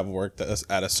lied. I have worked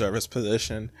at a service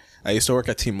position. I used to work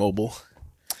at T-Mobile.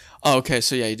 Oh, okay.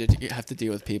 So yeah, you have to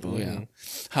deal with people. Yeah.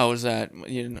 How was that?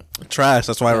 You didn't. Trash.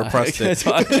 That's why I repressed it. That's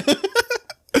why-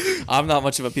 I'm not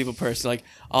much of a people person. Like,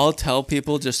 I'll tell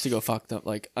people just to go fuck them.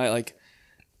 Like, I'm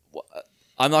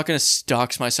not gonna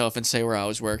dox myself and say where I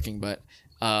was working, but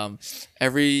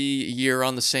every year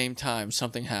on the same time,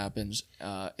 something happens,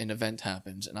 an event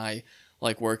happens, and I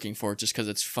like working for it just because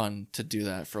it's fun to do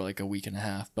that for like a week and a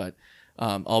half. But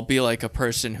I'll be like a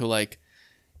person who like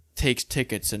takes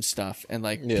tickets and stuff, and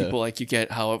like people like you get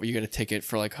a ticket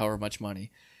for like however much money,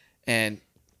 and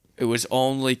it was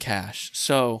only cash.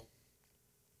 So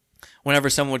whenever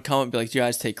someone would come and be like, "Do you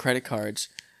guys take credit cards?"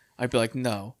 I'd be like,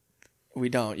 "No, we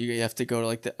don't. You have to go to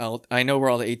like I know where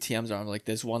all the ATMs are. I'm like,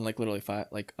 there's one like literally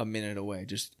a minute away.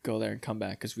 Just go there and come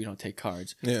back because we don't take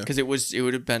cards." Yeah. Because it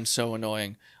would have been so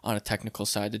annoying on a technical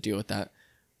side to deal with that.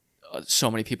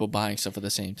 So many people buying stuff at the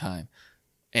same time,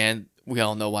 and we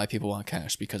all know why people want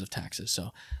cash because of taxes.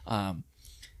 So,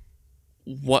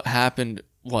 what happened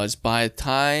was by the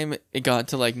time it got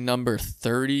to like number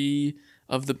 30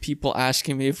 of the people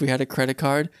asking me if we had a credit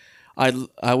card,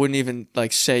 I wouldn't even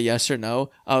like say yes or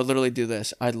no. I would literally do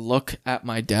this. I'd look at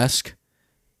my desk,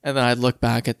 and then I'd look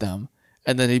back at them,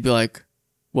 and then he'd be like,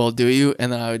 "Well, do you?"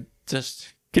 And then I would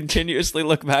just continuously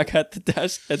look back at the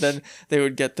desk, and then they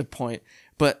would get the point.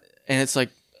 And it's like,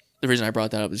 the reason I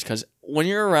brought that up is because when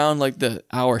you're around like the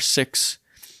hour 6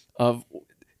 of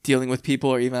dealing with people,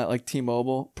 or even at like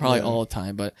T-Mobile, probably all the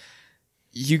time, but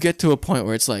you get to a point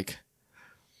where it's like,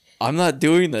 I'm not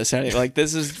doing this anymore. Like,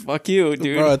 this is fuck you,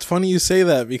 dude. Bro, it's funny you say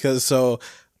that because so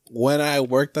when I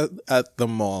worked at the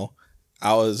mall,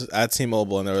 I was at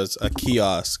T-Mobile and there was a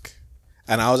kiosk,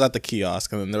 and I was at the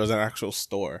kiosk, and then there was an actual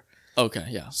store. Okay,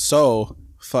 yeah. So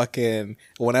fucking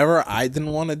whenever I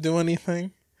didn't want to do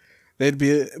anything,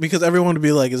 because everyone would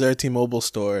be like, "Is there a T-Mobile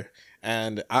store?"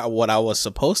 And what I was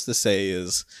supposed to say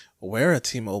is, "We're a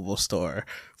T-Mobile store."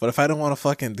 But if I don't want to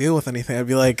fucking deal with anything, I'd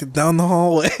be like, "Down the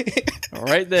hallway."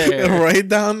 Right there. Right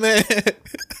down there.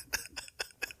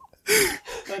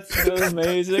 That's so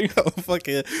amazing.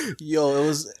 Fucking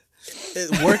yo,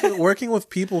 working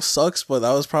with people sucks, but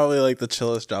that was probably like the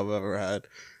chillest job I've ever had.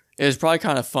 It was probably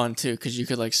kind of fun too, because you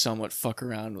could like somewhat fuck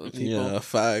around with people. Yeah,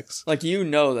 facts. Like, you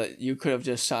know that you could have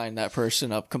just signed that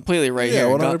person up completely right here.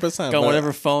 100%. Got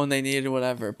whatever phone they needed or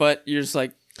whatever. But you're just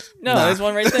like, no, there's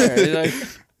one right there. You're like,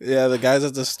 yeah, the guys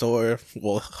at the store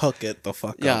will hook it the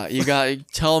fuck yeah, up. you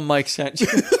tell him Mike sent you.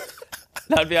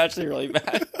 That'd be actually really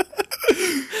bad.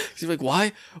 He's like,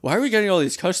 why are we getting all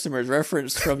these customers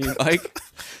referenced from you, Mike?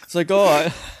 It's like,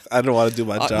 oh, I don't want to do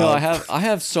my job. No, I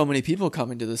have so many people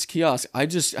coming to this kiosk. I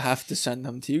just have to send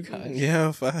them to you guys.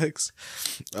 Yeah, facts.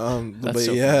 But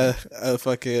so yeah,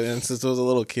 fucking, and since it was a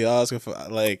little kiosk, if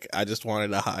I just wanted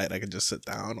to hide, I could just sit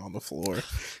down on the floor.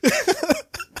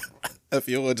 If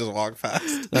you would just walk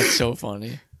past. That's so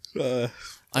funny.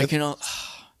 I cannot.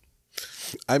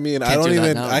 I mean, Can't I don't do that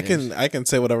even. nowadays. I can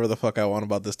say whatever the fuck I want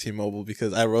about this T-Mobile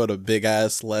because I wrote a big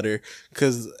ass letter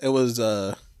because it was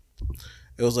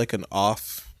like an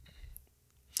off.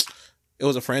 It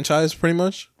was a franchise, pretty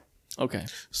much. Okay.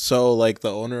 So like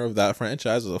the owner of that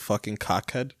franchise was a fucking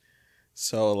cockhead.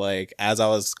 So like as I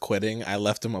was quitting, I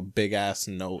left him a big ass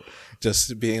note,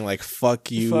 just being like,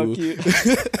 "Fuck you, Fuck you.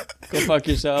 Go fuck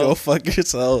yourself. go fuck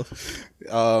yourself.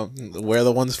 We're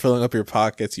the ones filling up your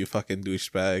pockets, you fucking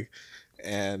douchebag,"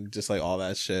 and just like all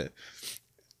that shit.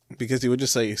 Because he would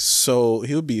just say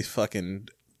he would be fucking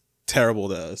terrible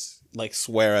to us, like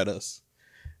swear at us.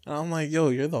 And I'm like, yo,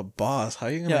 you're the boss. How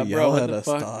you gonna yell what at the us,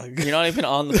 fuck? dog? You're not even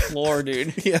on the floor,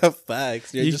 dude. Yeah,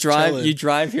 facts. You're You just drive chilling. you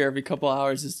drive here every couple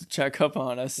hours just to check up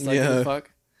on us. Like, Yeah. what the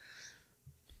fuck?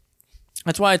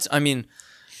 That's why I'm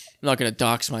not gonna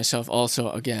dox myself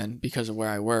also again because of where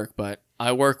I work, but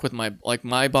I work with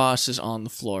my boss is on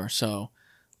the floor. So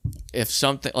if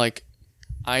something like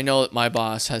I know that my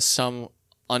boss has some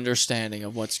understanding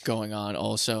of what's going on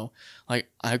also.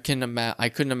 Like I couldn't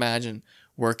imagine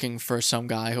working for some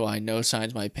guy who I know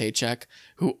signs my paycheck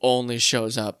who only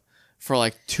shows up for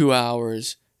like 2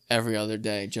 hours every other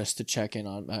day just to check in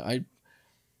on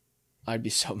I'd be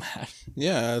so mad.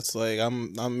 Yeah, it's like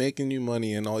I'm making you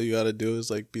money, and all you gotta do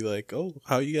is like be like, "Oh,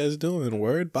 how you guys doing?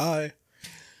 Word, bye."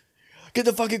 Get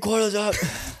the fucking quotas up.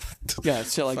 Yeah,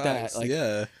 shit like Facts, that. Like,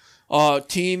 yeah,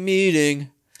 team meeting.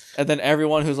 And then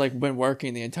everyone who's like been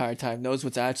working the entire time knows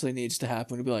what actually needs to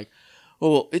happen. To be like,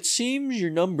 oh, well, it seems your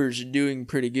numbers are doing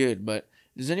pretty good, but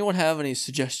does anyone have any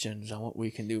suggestions on what we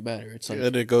can do better? It's like,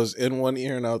 and it goes in one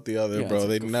ear and out the other, Yeah, bro. it's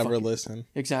They like, go never fuck listen.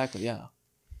 exactly, yeah.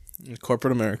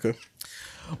 Corporate America.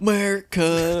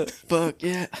 America, fuck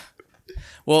yeah.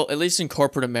 Well, at least in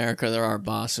corporate America, there are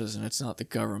bosses, and it's not the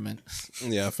government.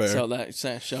 Yeah, fair.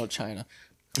 So show China.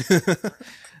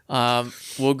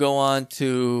 We'll go on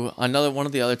to another one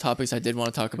of the other topics I did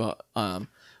want to talk about when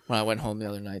I went home the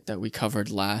other night that we covered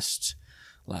last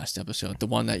episode. The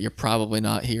one that you're probably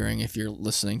not hearing if you're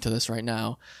listening to this right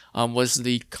now was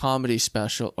the comedy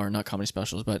special, or not comedy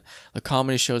specials, but the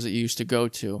comedy shows that you used to go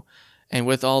to. And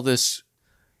with all this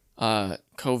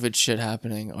COVID shit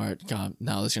happening, or God,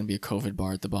 now there's going to be a COVID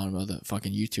bar at the bottom of the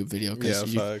fucking YouTube video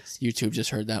because facts. YouTube just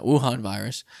heard that Wuhan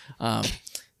virus.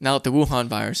 Now that the Wuhan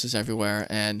virus is everywhere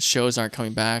and shows aren't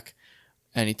coming back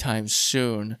anytime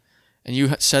soon, and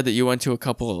you said that you went to a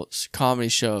couple comedy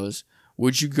shows,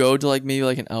 would you go to like maybe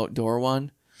like an outdoor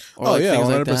one? Or Oh like yeah, things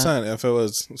like 100%. If it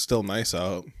was still nice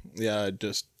out, yeah, I'd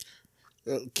just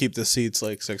keep the seats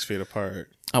like 6 feet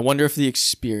apart. I wonder if the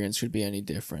experience would be any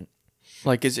different.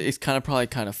 Like it's probably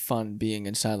kind of fun being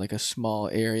inside like a small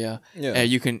area. Yeah. And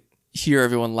you can hear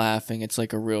everyone laughing. It's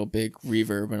like a real big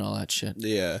reverb and all that shit.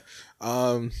 Yeah.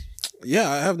 Yeah,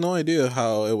 I have no idea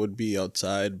how it would be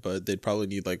outside, but they'd probably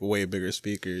need like way bigger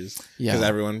speakers because Yeah.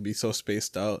 everyone would be so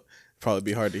spaced out. Probably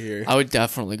be hard to hear. I would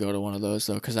definitely go to one of those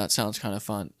though, because that sounds kind of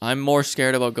fun. I'm more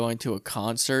scared about going to a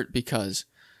concert because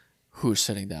who's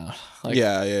sitting down? Like,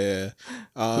 yeah.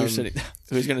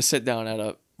 Who's gonna sit down at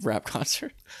a rap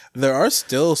concert? There are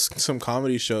still some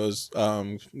comedy shows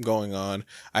going on.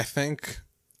 I think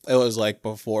it was like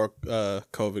before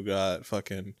COVID got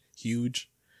fucking huge.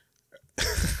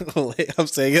 I'm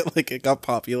saying it like it got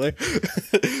popular.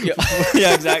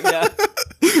 Yeah, exactly. Yeah.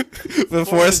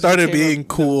 Before it started became being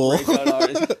cool. breakout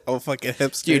artist. Oh, fucking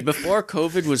hipster. Dude, before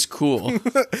COVID was cool.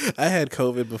 I had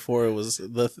COVID before it was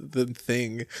the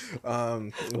thing.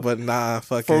 But nah,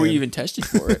 fucking. Before we even tested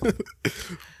for it.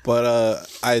 But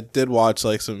I did watch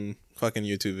like some fucking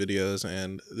YouTube videos,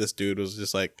 and this dude was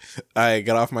just like, "I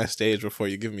got off my stage before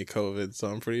you give me COVID," so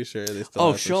I'm pretty sure they still.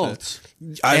 Oh, have some shit.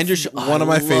 Schultz. One of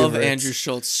my I love favorites. Andrew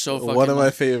Schultz so fucking One of my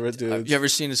much. favorite Have dudes. you ever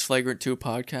seen his Flagrant 2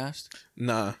 podcast?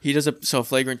 Nah. He does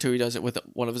Flagrant 2, he does it with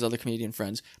one of his other comedian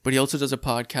friends, but he also does a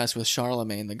podcast with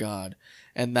Charlemagne the God,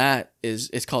 and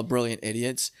it's called Brilliant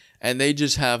Idiots, and they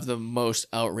just have the most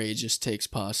outrageous takes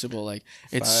possible. Like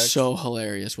it's Facts. so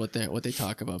hilarious what they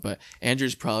talk about. But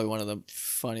Andrew's probably one of the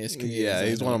funniest comedians. Yeah, I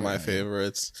he's know one of my right now.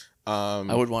 favorites.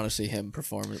 I would want to see him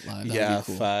perform it live. That'd Yeah, be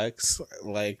cool. facts.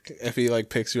 Like if he like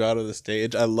picks you out of the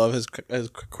stage, I love his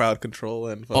crowd control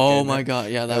and. Oh fucking- my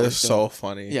god, yeah, that That was is so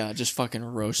funny. Yeah, just fucking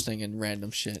roasting and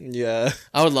random shit. Yeah,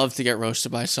 I would love to get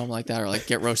roasted by someone like that, or like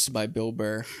get roasted by Bill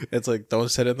Burr. it's like don't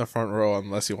sit in the front row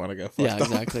unless you want to get fucked Yeah, up.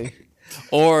 exactly.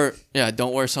 Or yeah,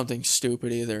 don't wear something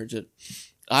stupid either. Just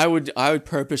I would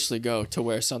purposely go to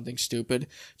wear something stupid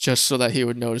just so that he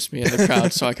would notice me in the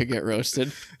crowd so I could get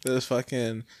roasted. There's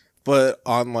fucking, but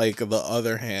on like the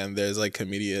other hand, there's like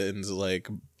comedians like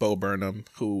Bo Burnham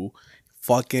who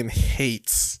fucking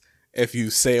hates if you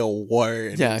say a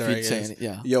word. Yeah, if you'd say it,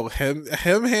 yeah. Yo, him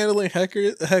handling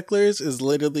hecklers is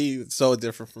literally so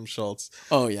different from Schultz.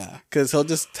 Oh yeah, because he'll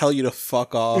just tell you to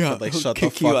fuck off and like shut the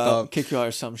fuck up, kick you out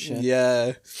or some shit.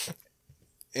 Yeah.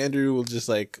 Andrew will just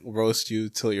like roast you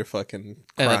till you're fucking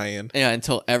crying.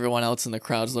 Until everyone else in the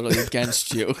crowd's literally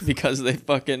against you because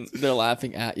they're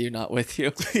laughing at you, not with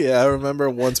you. Yeah, I remember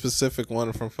one specific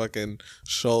one from fucking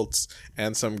Schultz,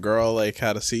 and some girl like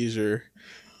had a seizure,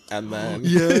 and then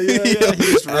yeah.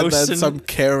 He was and then some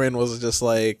Karen was just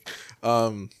like,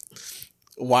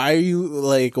 why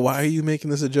are you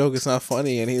making this a joke? It's not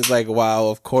funny. And he's like, wow,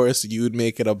 of course you'd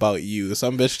make it about you.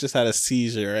 Some bitch just had a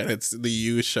seizure and it's the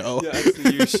You Show. Yeah, it's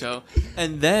the You Show.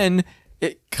 And then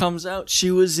it comes out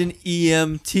she was an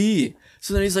EMT.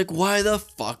 So then he's like, why the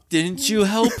fuck didn't you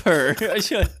help her?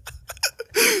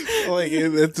 Like,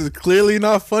 it's clearly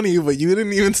not funny, but you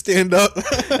didn't even stand up.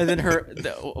 And then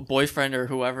the boyfriend or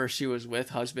whoever she was with,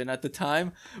 husband at the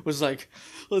time, was like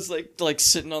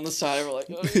sitting on the side of her like,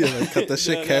 oh, yeah, like, cut the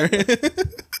shit, Karen.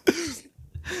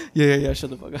 Yeah, shut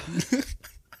the fuck up.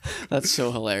 That's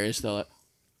so hilarious though.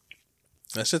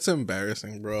 That shit's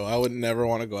embarrassing, bro. I would never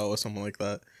want to go out with someone like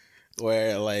that,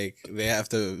 where like they have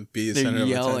to be the center of attention.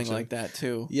 They're yelling like that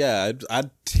too. Yeah,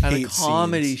 I'd hate at a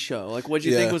comedy scenes. show. Like, what do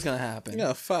you think was gonna happen?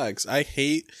 Yeah, facts. I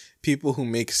hate people who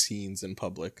make scenes in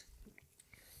public.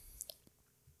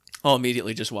 I'll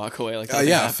immediately just walk away. Like,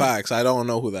 yeah, facts. I don't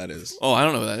know who that is. Oh, I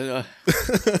don't know who that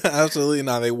is. Absolutely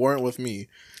not. They weren't with me.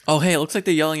 Oh, hey, it looks like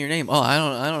they're yelling your name. Oh, I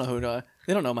don't know who.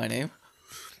 They don't know my name.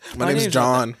 My name's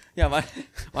John. Yeah,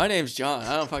 my name's John.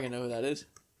 I don't fucking know who that is.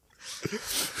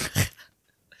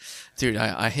 Dude,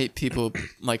 I hate people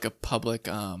like a public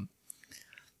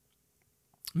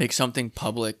make something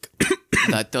public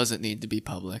that doesn't need to be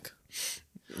public.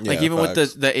 Yeah, like even facts.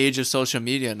 With the age of social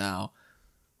media now,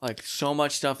 like so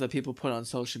much stuff that people put on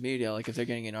social media, like if they're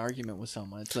getting in an argument with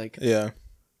someone, it's like, yeah,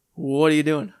 what are you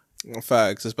doing?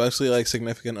 Facts, especially like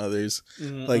significant others.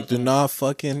 Mm-hmm. Like, do not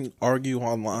fucking argue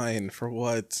online for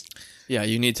what? Yeah,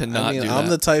 you need to not. do I'm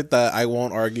the type that I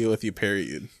won't argue with you,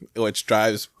 period, which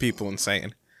drives people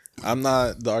insane. I'm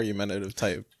not the argumentative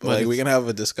type. But like, we can have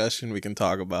a discussion, we can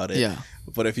talk about it. Yeah.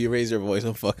 But if you raise your voice,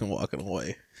 I'm fucking walking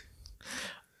away.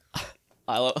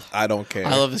 I don't care.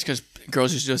 I love this because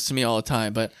girls used to do this to me all the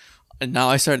time. But now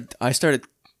I started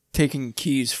taking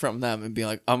keys from them and being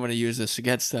like, I'm gonna use this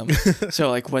against them. So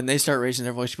like when they start raising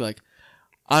their voice, be like,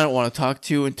 I don't want to talk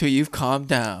to you until you've calmed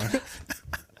down.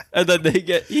 And then they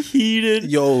get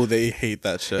heated. Yo, they hate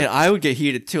that shit. And I would get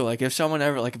heated too. Like if someone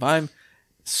ever, like if I'm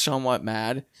somewhat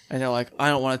mad and they're like,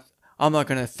 I'm not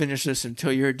gonna finish this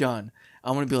until you're done,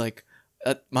 I'm gonna be like,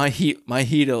 my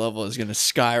heater level is gonna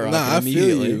skyrocket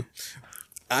immediately. I feel you.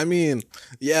 I mean,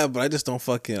 yeah, but I just don't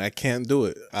I can't do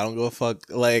it. I don't go fuck.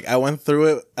 Like, I went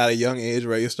through it at a young age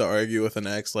where I used to argue with an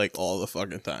ex, like, all the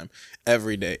fucking time.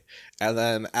 Every day. And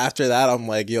then after that, I'm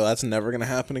like, yo, that's never gonna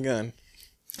happen again.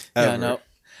 Ever. Yeah, no.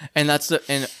 And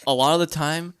and a lot of the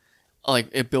time,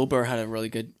 like, Bill Burr had a really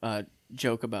good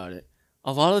joke about it.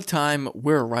 A lot of the time,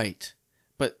 we're right.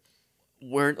 But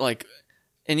we're, like,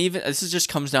 and even, this just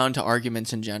comes down to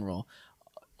arguments in general.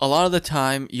 A lot of the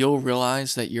time, you'll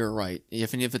realize that you're right.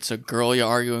 If it's a girl you're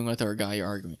arguing with or a guy you're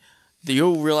arguing with,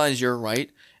 you'll realize you're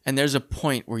right. And there's a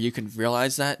point where you can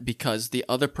realize that because the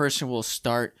other person will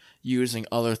start using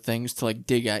other things to like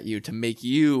dig at you to make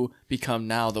you become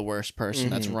now the worst person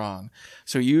that's wrong.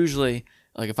 So usually,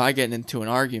 like if I get into an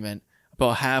argument,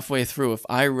 about halfway through, if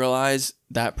I realize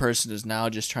that person is now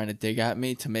just trying to dig at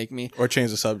me to make me... Or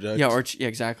change the subject. Yeah,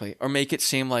 exactly. Or make it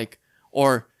seem like...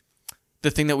 Or... The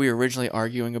thing that we were originally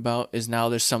arguing about is now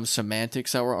there's some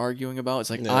semantics that we're arguing about. It's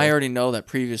like, I already know that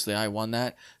previously I won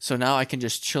that. So now I can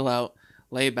just chill out,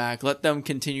 lay back, let them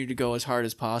continue to go as hard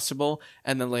as possible.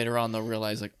 And then later on, they'll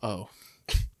realize like, oh,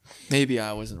 maybe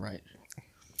I wasn't right.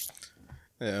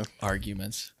 Yeah.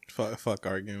 Arguments. Fuck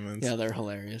arguments. Yeah, they're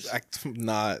hilarious.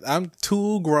 I'm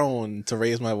too grown to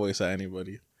raise my voice at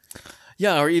anybody.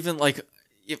 Yeah, or even like,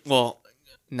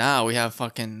 now we have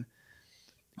fucking...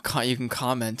 You can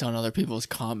comment on other people's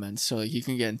comments, so like, you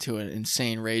can get into an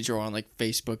insane rage or on like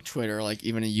Facebook, Twitter, like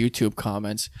even in YouTube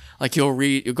comments. Like you'll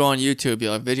go on YouTube,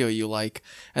 you'll have a video you like,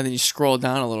 and then you scroll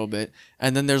down a little bit,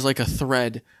 and then there's like a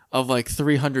thread of like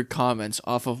 300 comments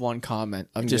off of one comment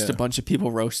of just a bunch of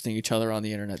people roasting each other on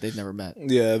the internet they've never met.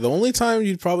 Yeah, the only time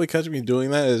you'd probably catch me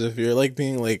doing that is if you're like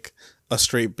being like a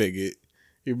straight bigot.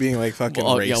 You're being like fucking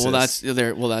Well, racist.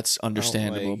 yeah, that's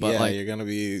understandable, but yeah, like, you're gonna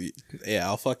be, yeah,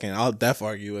 I'll def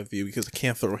argue with you because I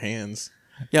can't throw hands.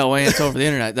 yeah, when it's over the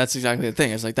internet, that's exactly the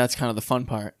thing. It's like that's kind of the fun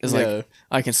part. It's Yeah. like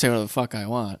I can say whatever the fuck I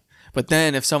want, but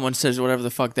then if someone says whatever the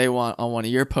fuck they want on one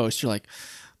of your posts, you're like,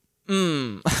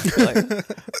 like,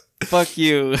 fuck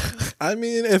you. I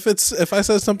mean, if I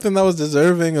said something that was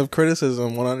deserving of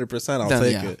criticism, 100%, I'll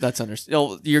take it. That's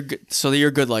understandable. You're good. So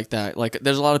you're good like that. Like,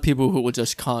 there's a lot of people who will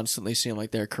just constantly seem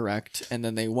like they're correct, and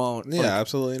then they won't. Yeah, Like,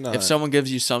 absolutely not. if someone gives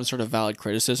you some sort of valid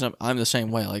criticism, I'm the same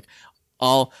way. Like,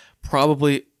 I'll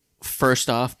probably first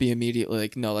off be immediately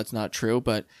like, no, that's not true.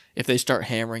 But if they start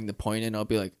hammering the point in, I'll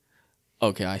be like,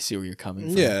 okay, I see where you're coming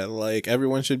from. Yeah, like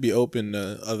everyone should be open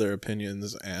to other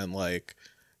opinions and like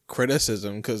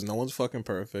criticism because no one's fucking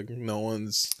perfect. No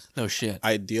shit.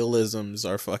 Idealisms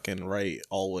are fucking right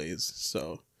always.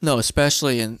 So No,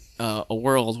 especially in a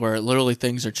world where literally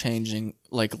things are changing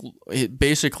like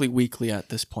basically weekly at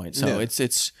this point. So Yeah.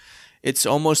 it's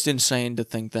almost insane to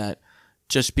think that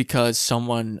just because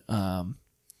someone,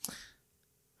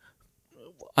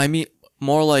 I mean,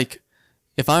 more like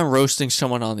if I'm roasting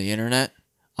someone on the internet,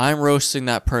 I'm roasting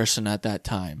that person at that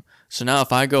time. So now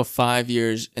if I go 5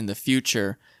 years in the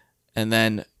future and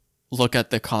then look at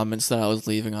the comments that I was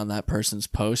leaving on that person's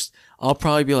post, I'll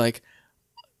probably be like,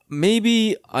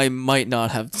 maybe I might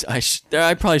not have. I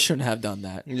probably shouldn't have done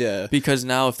that. yeah, Because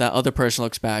now, if that other person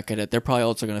looks back at it, they're probably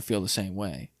also going to feel the same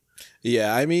way.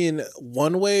 yeah. I mean,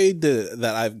 one way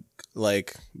that I've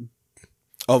like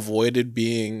avoided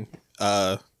being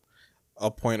a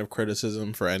point of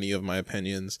criticism for any of my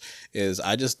opinions is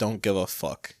I just don't give a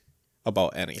fuck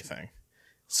about anything.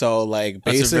 So like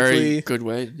That's basically, a very good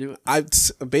way to do it.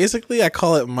 I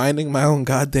call it minding my own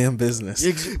goddamn business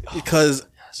because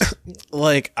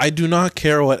like I do not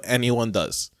care what anyone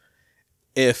does.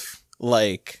 If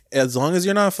like as long as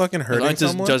you're not fucking hurting As long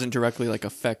as someone, it doesn't directly like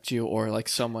affect you or like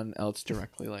someone else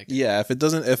directly like. yeah,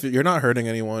 if you're not hurting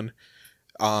anyone,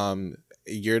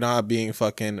 you're not being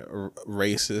fucking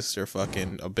racist or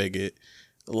fucking a bigot,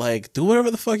 like do whatever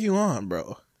the fuck you want,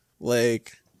 bro.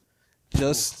 Like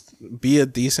just be a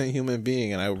decent human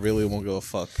being and I really won't give a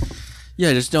fuck.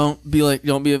 Yeah, just don't be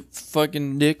a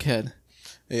fucking dickhead.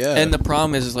 Yeah. And the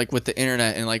problem is like with the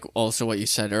internet and like also what you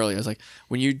said earlier is like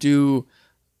when you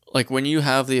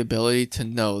have the ability to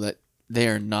know that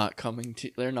they're not going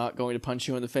to punch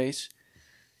you in the face,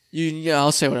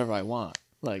 I'll say whatever I want.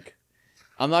 Like,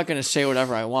 I'm not going to say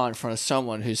whatever I want in front of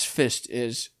someone whose fist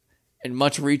is in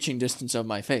much reaching distance of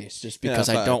my face just because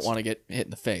I don't want to get hit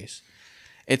in the face.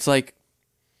 It's like,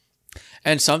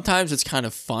 and sometimes it's kind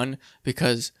of fun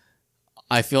because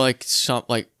I feel like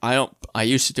I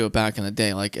used to do it back in the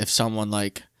day. Like if someone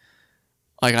like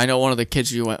I know one of the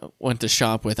kids you went to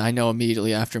shop with, I know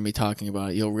immediately after me talking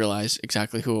about it, you'll realize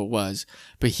exactly who it was.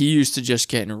 But he used to just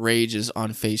get in rages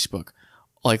on Facebook,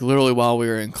 like literally while we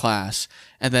were in class.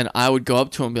 And then I would go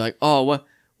up to him and be like, oh,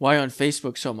 why on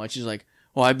Facebook so much? He's like,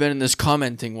 well, I've been in this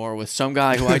commenting war with some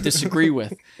guy who I disagree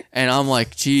with. And I'm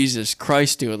like, Jesus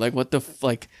Christ, dude. Like, what the,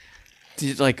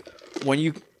 when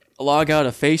you log out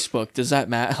of Facebook, does that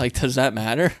matter? Like, does that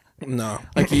matter? No.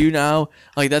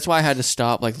 Like, that's why I had to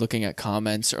stop, like, looking at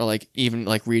comments or, like, even,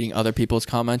 like, reading other people's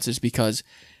comments is because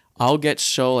I'll get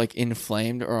so, like,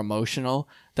 inflamed or emotional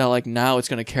that, like, now it's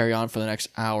going to carry on for the next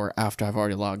hour after I've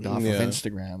already logged off of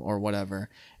Instagram or whatever.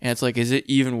 And it's like, is it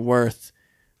even worth,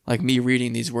 like, me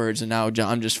reading these words and now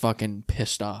I'm just fucking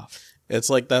pissed off? It's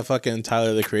like that fucking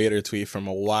Tyler the Creator tweet from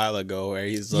a while ago where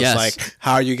he's just like,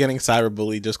 how are you getting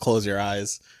cyberbullied? Just close your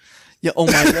eyes. Yeah, oh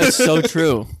my, that's so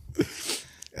true.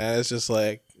 And it's just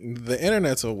like, the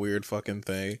internet's a weird fucking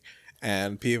thing.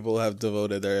 And people have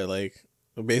devoted their, like,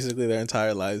 basically their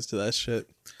entire lives to that shit.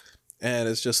 And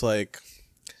it's just like,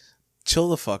 chill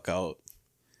the fuck out.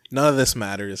 None of this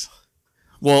matters.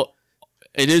 Well,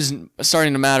 it is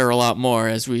starting to matter a lot more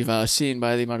as we've seen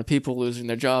by the amount of people losing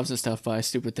their jobs and stuff by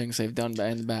stupid things they've done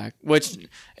in the back, which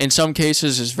in some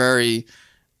cases is very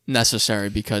necessary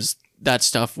because that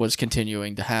stuff was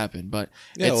continuing to happen. But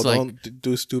it's like, don't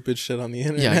do stupid shit on the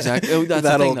internet. Yeah, exactly. That's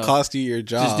That'll the thing, cost you your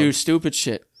job. Just do stupid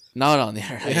shit, not on the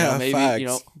internet. Yeah, maybe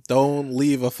facts. Don't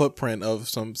leave a footprint of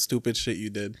some stupid shit you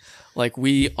did. Like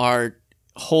we are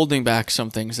holding back some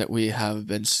things that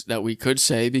we could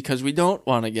say because we don't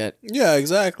want to get. Yeah,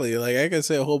 exactly. Like I could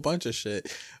say a whole bunch of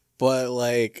shit, but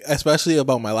like especially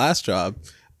about my last job.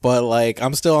 But like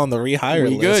I'm still on the rehire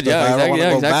list. Good, yeah, if I don't want to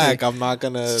go exactly. back, I'm not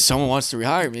gonna. Someone wants to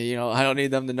rehire me, I don't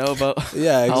need them to know about.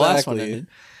 Yeah, how last one exactly. ended.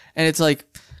 And it's like,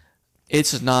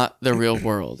 it's not the real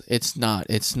world. It's not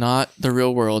the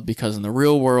real world because in the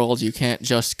real world you can't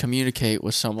just communicate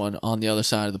with someone on the other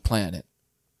side of the planet.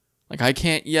 Like I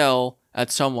can't yell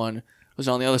at someone who's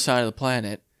on the other side of the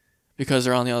planet because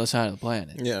they're on the other side of the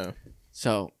planet. Yeah.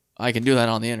 So I can do that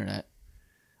on the internet.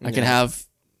 I can Yeah. have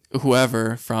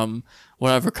whoever from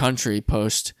whatever country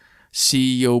post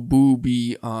see yo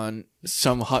boobie on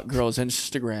some hot girl's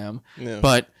Instagram. Yeah.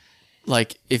 But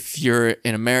like if you're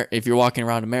in America, if you're walking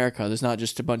around America, there's not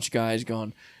just a bunch of guys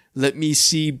going, "Let me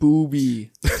see boobie."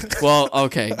 Well,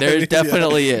 okay, there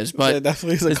definitely is, but there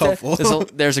definitely is a couple.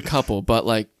 there's a couple, but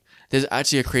like there's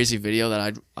actually a crazy video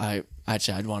that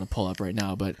I'd want to pull up right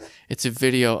now, but it's a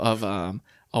video of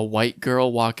a white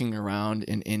girl walking around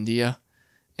in India,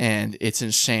 and it's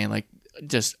insane, like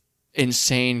just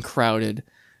insane crowded,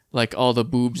 like all the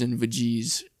boobs and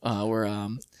veggies were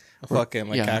Fucking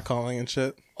like yeah. catcalling and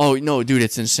shit. Oh no, dude,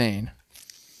 it's insane.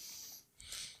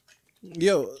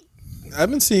 Yo, I've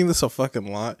been seeing this a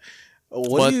fucking lot.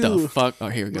 What the fuck? Oh,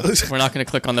 here we go. We're not gonna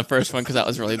click on the first one because that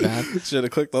was really bad. Should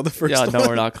have clicked on the first Yeah, one. no,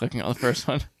 we're not clicking on the first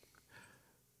one.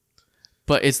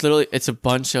 But it's literally, it's a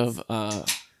bunch of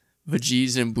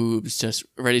veggies and boobs just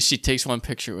ready. She takes one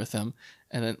picture with him,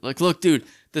 and then like, look, dude,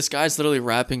 this guy's literally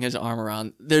wrapping his arm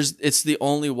around. It's the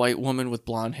only white woman with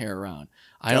blonde hair around.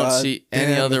 I don't see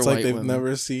any other it's white like they've women.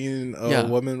 never seen a Yeah.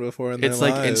 woman before in their It's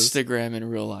lives. like Instagram in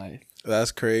real life.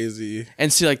 That's crazy.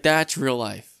 And see, like that's real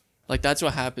life. Like that's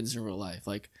what happens in real life.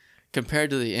 Like compared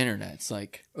to the internet, it's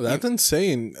like That's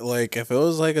insane. Like if it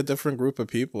was like a different group of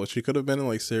people, she could have been in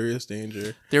like serious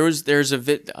danger. there's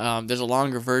a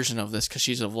longer version of this because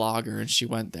she's a vlogger and she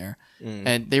went there,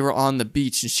 and they were on the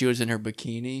beach and she was in her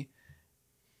bikini.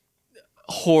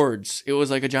 Hordes. It was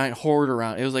like a giant horde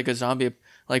around. It was like a zombie,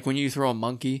 like when you throw a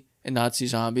monkey in Nazi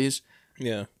zombies.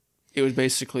 Yeah. It was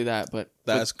basically that, but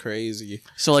That's crazy.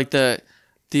 so like the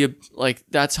like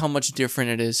that's how much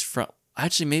different it is from.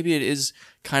 Actually, maybe it is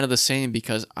kind of the same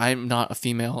because I'm not a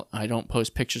female. I don't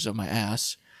post pictures of my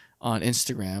ass on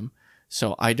Instagram,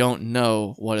 so I don't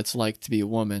know what it's like to be a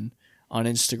woman on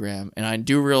Instagram. And I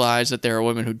do realize that there are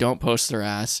women who don't post their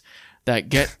ass that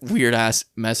get weird ass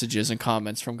messages and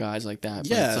comments from guys like that.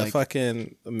 But Yeah, it's like,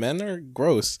 fucking men are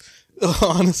gross.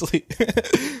 Honestly.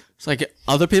 it's like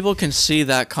other people can see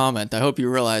that comment. I hope you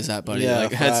realize that, buddy. Yeah,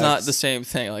 like it's not facts. the same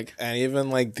thing. Like And even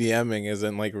like DMing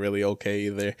isn't like really okay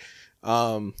either.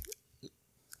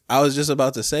 I was just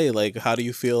about to say, like, how do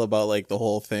you feel about like the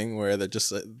whole thing where they're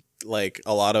just like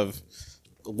a lot of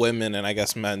women and I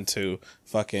guess men too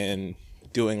fucking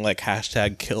doing like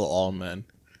hashtag kill all men?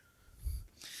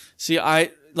 See,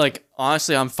 I like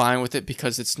honestly, I'm fine with it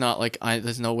because it's not like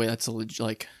there's no way that's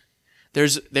like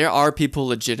there are people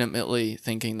legitimately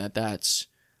thinking that that's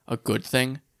a good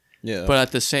thing, Yeah. but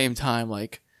at the same time,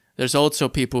 like there's also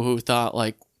people who thought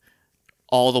like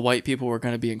all the white people were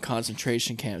going to be in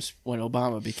concentration camps when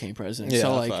Obama became president. yeah,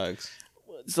 So like facts.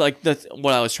 it's like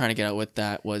what I was trying to get at with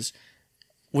that was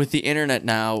with the internet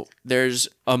now, there's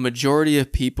a majority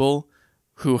of people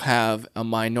who have a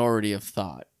minority of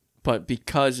thought. But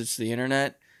because it's the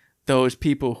internet, those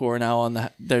people who are now on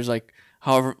there's like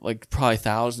however like probably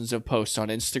thousands of posts on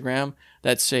Instagram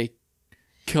that say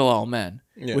kill all men.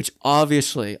 Yeah. Which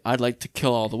obviously I'd like to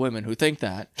kill all the women who think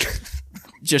that.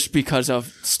 Just because of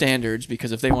standards,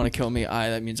 because if they want to kill me,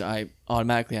 that means I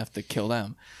automatically have to kill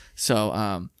them.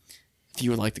 So if you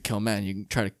would like to kill men, you can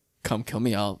try to come kill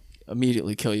me. I'll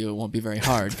immediately kill you. It won't be very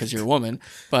hard because you're a woman.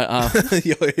 But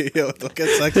yo, don't get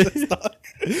sexist,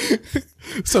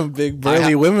 dog. Some big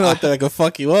burly women out there that can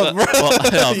fuck you up, bro.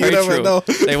 well, no, You very never true. know.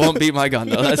 They won't beat my gun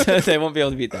though. They won't be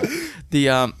able to beat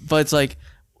that. But it's like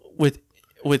with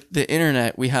the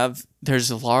internet,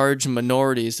 there's large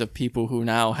minorities of people who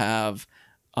now have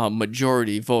a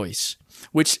majority voice,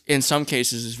 which in some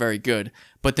cases is very good.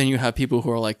 But then you have people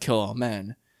who are like kill all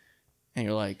men, and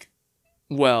you're like,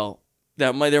 well,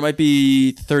 there might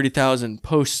be 30,000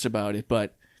 posts about it,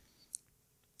 but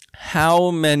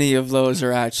how many of those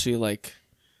are actually like?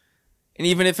 And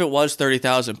even if it was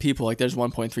 30,000 people, like there's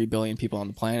 1.3 billion people on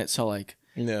the planet, so like,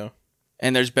 Yeah.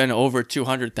 and there's been over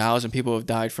 200,000 people who have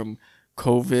died from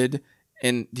COVID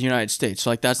in the United States. So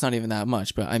like that's not even that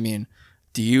much. But I mean,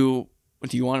 do you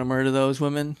want to murder those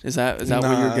women? Is that what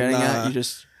you're getting at? You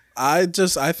just I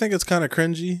think it's kind of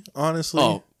cringy, honestly.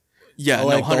 oh yeah,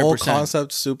 Like no, 100%. the whole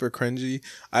concept's super cringy.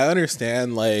 I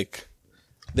understand like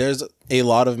there's a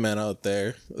lot of men out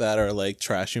there that are like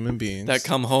trash human beings. that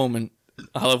come home, and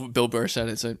I love what Bill Burr said.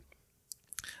 It's like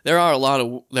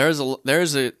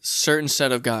there's a certain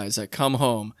set of guys that come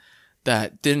home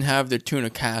that didn't have their tuna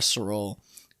casserole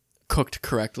cooked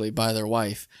correctly by their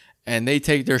wife, and they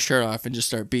take their shirt off and just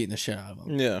start beating the shit out of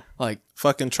them. Yeah. Like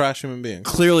Fucking trash human beings.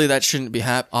 clearly that shouldn't be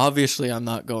happening. Obviously, I'm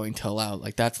not going to allow.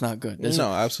 Like that's not good.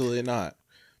 No, absolutely not.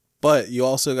 But you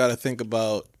also got to think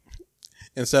about,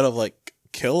 instead of like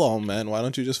kill all men? Why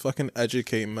don't you just fucking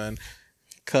educate men?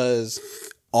 Because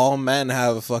all men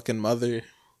have a fucking mother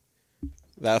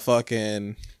that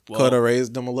fucking could have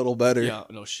raised them a little better. Yeah,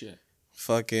 no shit.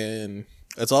 Fucking,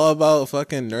 it's all about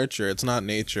fucking nurture. It's not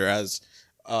nature. As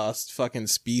a fucking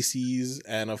species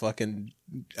and a fucking,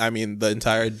 I mean, the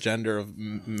entire gender of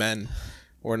men,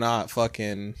 we're not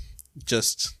fucking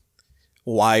just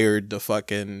wired to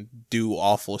fucking do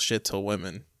awful shit to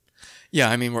women. Yeah,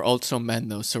 I mean, we're also men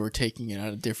though, so we're taking it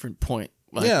at a different point.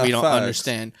 Like, Yeah, we don't facts.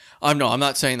 understand. I'm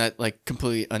not saying that like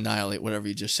completely annihilate whatever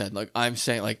you just said. Like, I'm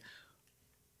saying like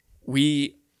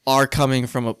we are coming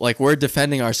from a, like, we're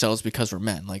defending ourselves because we're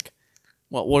men. Like,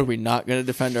 what are we not going to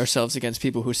defend ourselves against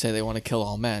people who say they want to kill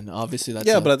all men? Obviously,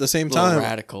 that's but at the same little time,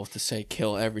 radical to say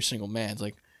kill every single man. It's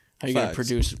like, how are you going to Facts.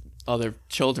 produce other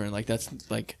children? Like, that's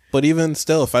like, but even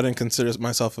still, if I didn't consider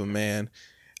myself a man,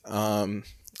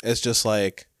 it's just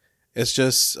like, it's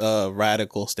just a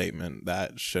radical statement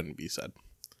that shouldn't be said.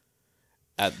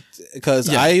 Because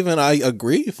I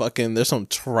agree, fucking, there's some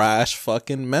trash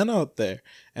fucking men out there,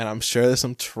 and I'm sure there's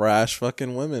some trash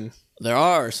fucking women. there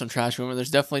are some trash women. There's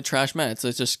definitely trash men. It's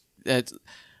just at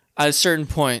a certain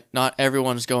point, not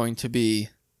everyone's going to be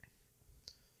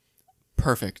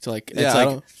perfect. Like, it's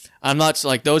like, I'm not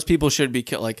like, those people should be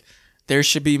killed. Like, there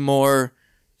should be more,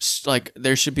 like,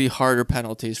 there should be harder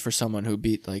penalties for someone who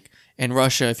beat, like, in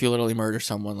Russia, if you literally murder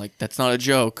someone, like, that's not a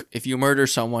joke. If you murder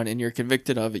someone and you're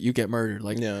convicted of it, you get murdered.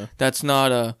 Like, that's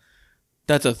a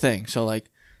thing. So, like,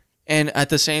 and at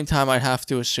the same time, I'd have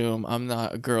to assume, I'm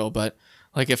not a girl, but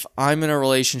like, if I'm in a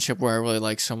relationship where I really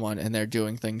like someone and they're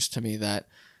doing things to me that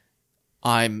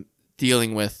I'm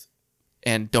dealing with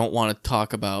and don't want to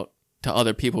talk about to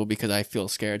other people because I feel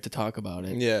scared to talk about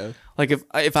it. Yeah. Like,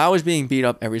 if I was being beat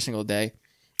up every single day.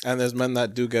 And there's men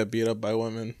that do get beat up by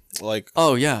women. Like,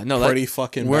 oh yeah, no, pretty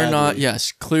fucking we're badly. not,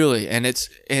 yes, clearly. And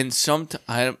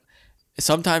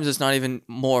sometimes it's not even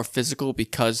more physical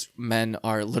because men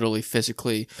are literally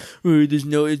physically,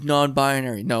 it's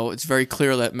non-binary. No, it's very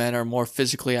clear that men are more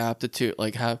physically aptitude,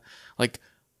 like, have, like,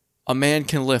 a man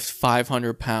can lift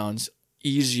 500 pounds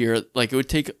easier. Like, it would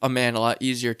take a man a lot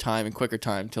easier time and quicker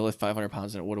time to lift 500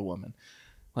 pounds than it would a woman.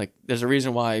 Like, there's a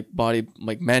reason why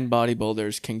men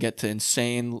bodybuilders can get to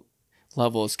insane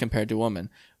levels compared to women.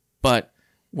 But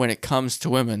when it comes to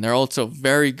women, they're also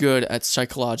very good at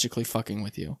psychologically fucking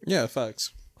with you. Yeah,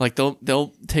 facts. Like,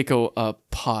 they'll take a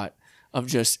pot of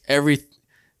just everything.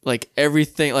 Like,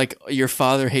 your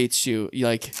father hates you.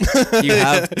 Like, you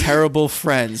have terrible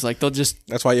friends. Like, they'll just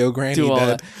That's why your granny do all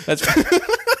dead. that.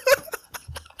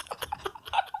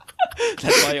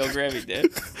 That's why your granny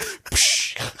did.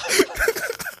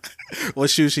 What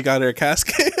shoe she got in her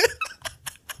casket?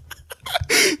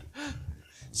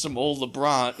 Some old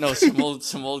LeBron. No,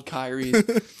 some old Kyrie.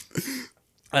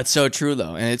 That's so true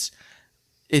though. And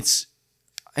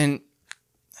and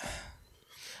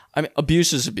I mean,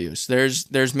 abuse is abuse.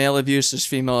 There's male abuse, there's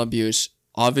female abuse.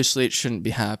 Obviously it shouldn't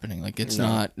be happening. Like, it's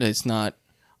not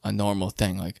a normal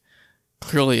thing. Like,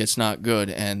 clearly it's not good,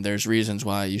 and there's reasons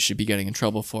why you should be getting in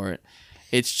trouble for it.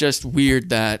 It's just weird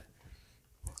that,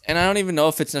 and I don't even know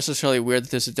if it's necessarily weird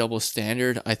that there's a double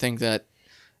standard. I think that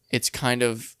it's kind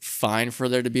of fine for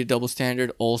there to be a double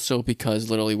standard, also because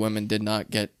literally women did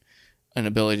not get an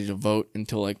ability to vote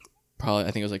until, like, probably,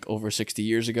 I think it was like over 60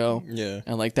 years ago. Yeah.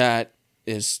 And like, that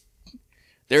is,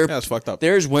 That's fucked up.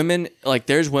 there's women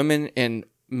in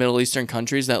Middle Eastern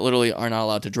countries that literally are not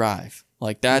allowed to drive.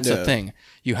 Like, that's a thing.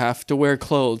 You have to wear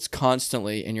clothes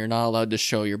constantly, and you're not allowed to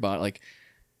show your body. Like,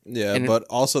 yeah, but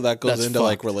also that goes into fucked.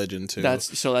 like religion too.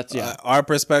 That's Our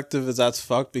perspective is that's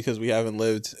fucked because we haven't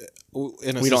lived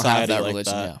in a we society don't have that like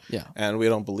religion. that, Yeah. and we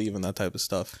don't believe in that type of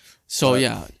stuff. So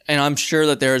yeah, and I'm sure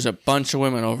that there's a bunch of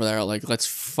women over there like, let's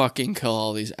fucking kill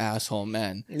all these asshole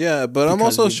men. Yeah, but I'm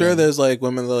also sure there's like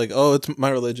women that are like, oh, it's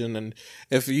my religion, and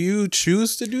if you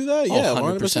choose to do that, yeah,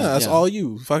 100%, that's all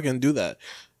you fucking do that.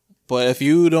 But if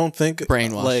you don't think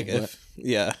brainwashing,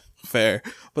 like fair.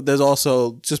 But there's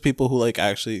also just people who like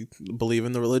actually believe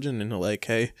in the religion and are like,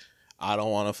 hey, I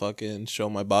don't want to fucking show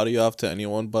my body off to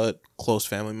anyone but close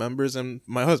family members and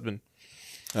my husband.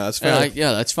 That's fair.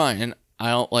 That's fine. And I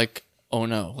don't like, oh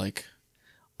no, like,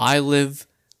 I live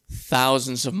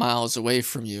thousands of miles away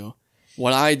from you.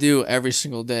 What I do every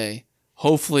single day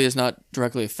hopefully is not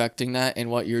directly affecting that, and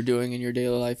what you're doing in your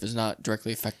daily life is not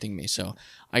directly affecting me. So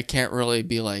I can't really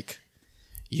be like,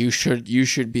 you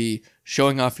should be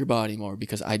showing off your body more,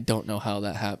 because I don't know how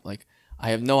that happened. Like, I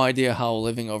have no idea how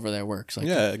living over there works. Like,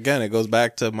 yeah, again, it goes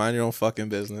back to mind your own fucking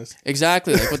business.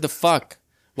 Exactly. Like, what the fuck?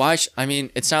 Why? I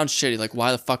mean, it sounds shitty. Like,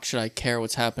 why the fuck should I care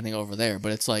what's happening over there?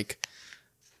 But it's like,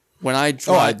 when I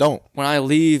Oh, I don't. when I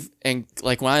leave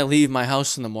my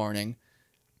house in the morning,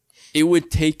 it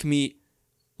would take me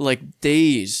like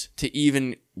days to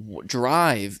even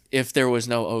drive if there was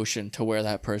no ocean to where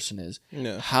that person is.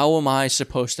 Yeah. How am I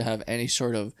supposed to have any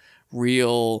sort of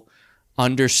real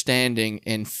understanding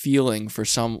and feeling for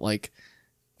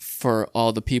for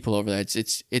all the people over there?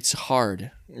 It's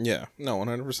hard. Yeah. No,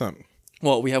 100%.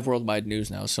 Well, we have worldwide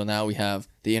news now, so now we have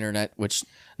the internet, which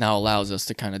now allows us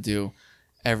to kind of do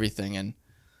everything. And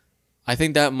I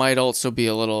think that might also be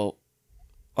a little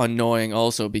annoying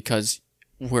also because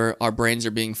our brains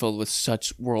are being filled with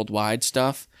such worldwide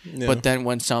stuff. Yeah. But then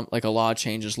when a law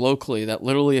changes locally that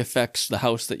literally affects the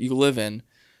house that you live in,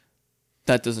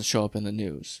 that doesn't show up in the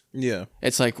news. Yeah.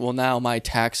 It's like, well, now my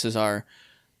taxes are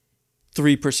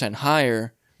 3%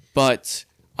 higher, but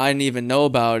I didn't even know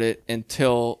about it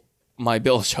until my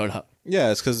bill showed up.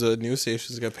 Yeah, it's because the news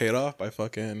stations get paid off by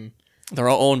fucking... They're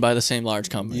all owned by the same large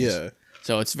companies. Yeah.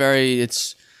 So it's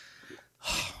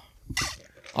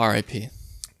R.I.P.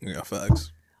 Yeah,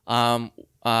 facts. I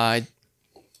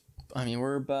mean,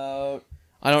 we're about...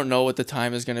 I don't know what the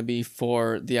time is going to be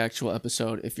for the actual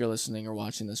episode if you're listening or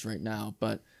watching this right now,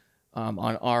 but on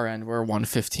our end, we're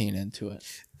 1:15 into it.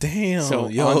 Damn. So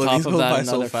yo, on top these of go that, by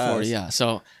another so fast. 40. Yeah.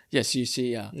 So yes, you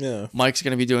see, Yeah. Mike's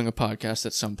going to be doing a podcast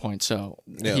at some point. So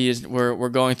Yeah. we're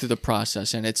going through the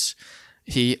process, and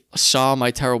he saw my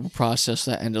terrible process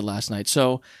that ended last night.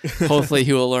 So hopefully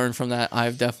he will learn from that.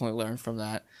 I've definitely learned from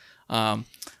that. I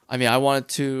mean, I wanted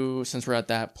to, since we're at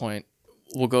that point,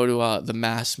 we'll go to the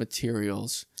mass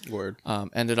materials. Word.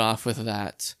 Ended off with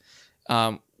that.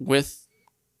 With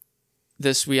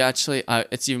this, we actually,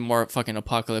 it's even more fucking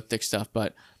apocalyptic stuff,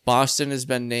 but Boston has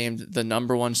been named the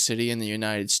 #1 city in the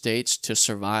United States to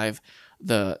survive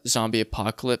the zombie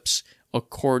apocalypse,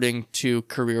 according to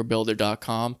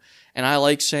careerbuilder.com. And I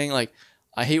like saying, like,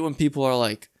 I hate when people are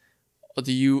like,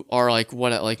 you are like,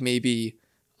 what, like maybe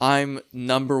I'm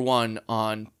 #1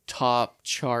 on top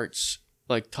charts,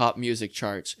 like top music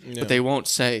charts, Yeah. but they won't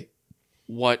say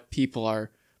what people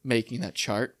are making that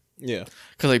chart. Yeah.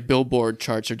 Because like Billboard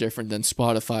charts are different than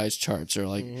Spotify's charts or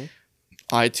like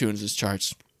iTunes'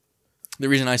 charts. The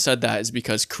reason I said that is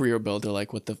because Career Builder,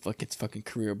 like, what the fuck? It's fucking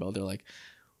Career Builder. Like,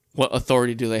 what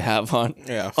authority do they have on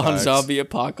facts. zombie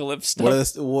apocalypse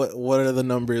stuff? What are the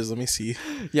numbers? Let me see.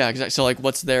 Yeah, exactly. So like,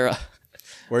 what's their?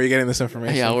 Where are you getting this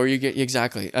information? Yeah, where you get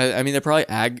exactly. I mean, they're probably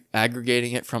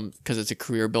aggregating it from because it's a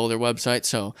Career Builder website,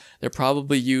 so they're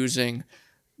probably using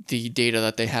the data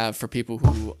that they have for people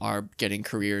who are getting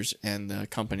careers and the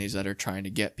companies that are trying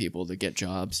to get people to get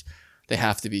jobs. They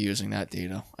have to be using that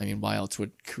data. I mean, why else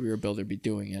would Career Builder be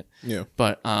doing it? Yeah.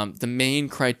 But the main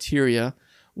criteria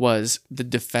was the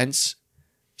defense,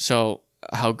 so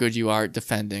how good you are at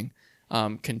defending,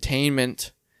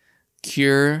 containment,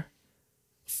 cure,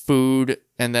 food,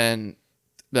 and then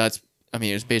it's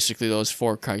basically those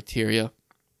 4 criteria.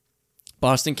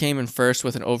 Boston came in first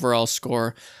with an overall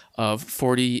score of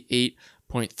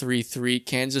 48.33.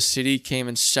 Kansas City came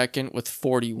in second with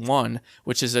 41,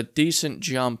 which is a decent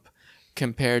jump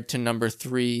compared to number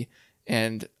 3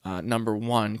 and number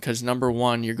 1, because number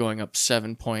 1 you're going up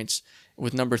 7 points.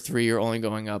 With number 3 you're only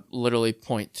going up literally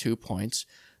 0.2 points.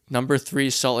 Number 3,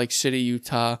 Salt Lake City,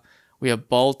 Utah. We have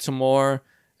Baltimore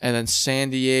and then San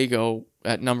Diego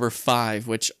at number 5,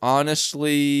 which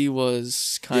honestly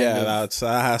was kind of... Yeah, that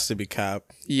has to be cap.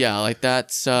 Yeah, like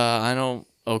that's,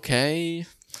 okay.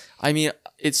 I mean,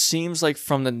 it seems like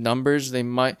from the numbers they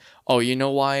might... Oh, you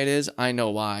know why it is? I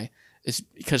know why. It's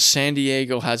because San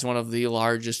Diego has one of the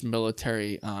largest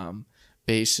military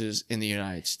bases in the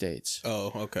United States.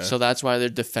 Oh, okay. So that's why their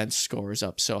defense score is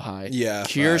up so high. Yeah,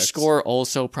 Cure facts. score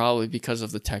also probably because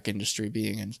of the tech industry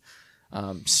being in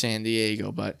San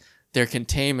Diego, but their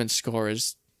containment score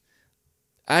is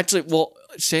actually, well,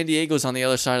 San Diego's on the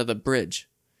other side of the bridge,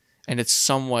 and it's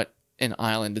somewhat an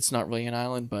island. It's not really an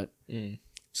island, but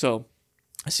so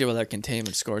I see why their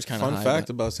containment score is kind of high. Fun fact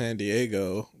about San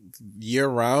Diego: year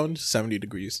round, 70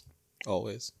 degrees,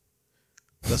 always.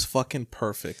 That's fucking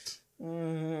perfect.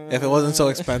 If it wasn't so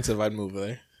expensive, I'd move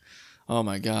there. Oh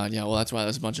my god, yeah. Well, that's why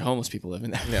there's a bunch of homeless people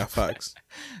living there. Yeah, facts.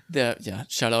 Yeah.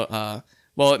 Shout out.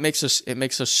 Well, it makes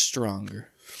us stronger.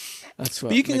 That's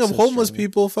what. Speaking makes of us homeless stronger.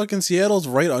 people, fucking Seattle's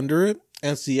right under it,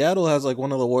 and Seattle has like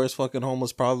one of the worst fucking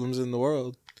homeless problems in the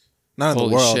world. Not in Holy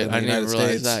the world, shit! in the I didn't United even realize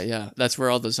States. that. Yeah, that's where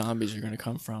all the zombies are gonna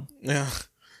come from. Yeah,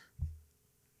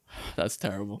 That's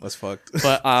terrible. that's fucked.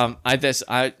 But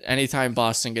anytime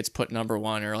Boston gets put number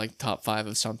 1 or like top 5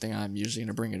 of something, I'm usually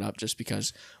gonna bring it up just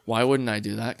because. Why wouldn't I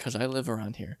do that? Because I live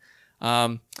around here.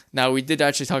 Now we did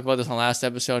actually talk about this on the last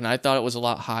episode, and I thought it was a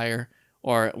lot higher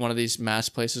or one of these mass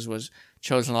places was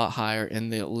chosen a lot higher in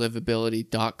the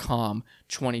livability.com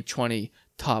 2020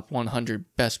 top 100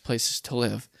 best places to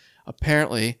live.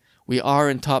 Apparently, we are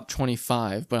in top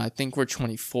 25, but I think we're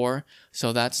 24,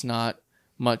 so that's not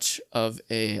much of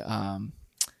a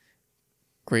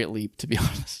great leap, to be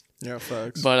honest. Yeah,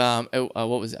 facts. But what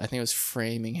was it? I think it was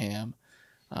Framingham.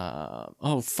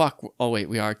 Oh fuck! Oh wait,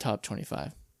 we are top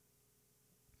 25.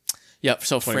 Yep.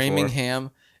 So 24.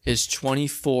 Framingham is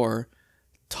 24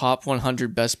 top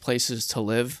 100 best places to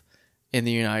live in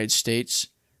the United States.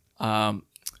 Have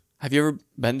you ever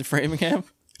been to Framingham?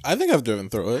 I think I've driven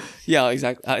through it. Yeah,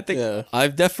 exactly. I think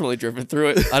I've definitely driven through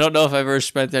it. I don't know if I've ever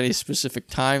spent any specific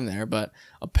time there, but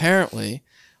apparently,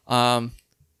 oh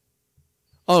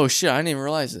shit, I didn't even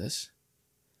realize this.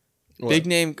 What? Big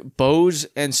name Bose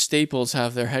and Staples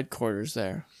have their headquarters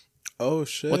there. Oh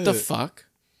shit. What the fuck?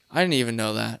 I didn't even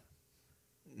know that.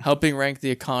 Helping rank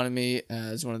the economy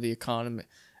as one of the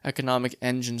economic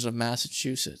engines of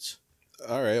Massachusetts.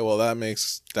 All right, well that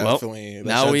makes definitely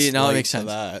now it makes sense.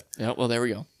 That. Yeah, well there we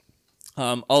go.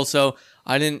 Also,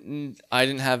 I didn't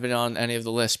have it on any of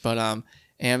the lists, but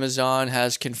Amazon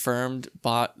has confirmed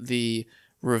bought the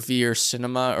Revere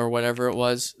Cinema or whatever it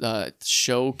was,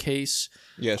 showcase.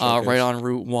 Yeah, showcase. Right on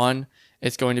Route 1.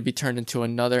 It's going to be turned into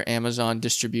another Amazon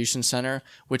distribution center,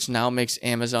 which now makes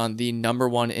Amazon the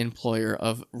 #1 employer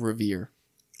of Revere.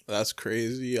 That's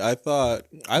crazy. I thought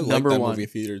I liked Number that one. movie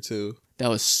theater too. That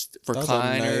was That was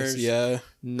recliners,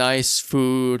 nice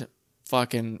food,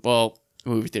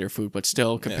 movie theater food, but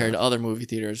still compared to other movie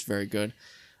theaters, very good.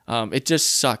 It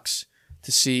just sucks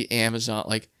to see Amazon.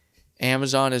 Like,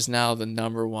 Amazon is now the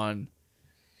 #1.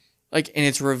 Like, and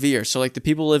it's Revere. So, like, the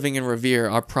people living in Revere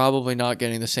are probably not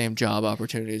getting the same job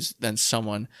opportunities than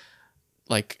someone,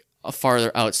 like, farther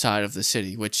outside of the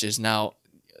city, which is now,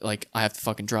 like, I have to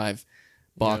fucking drive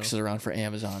boxes around for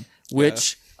Amazon.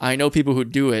 Which, I know people who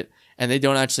do it, and they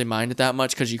don't actually mind it that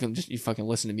much because you fucking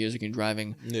listen to music and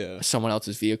driving someone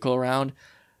else's vehicle around.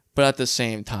 But at the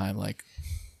same time, like...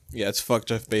 Yeah, it's fuck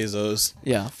Jeff Bezos.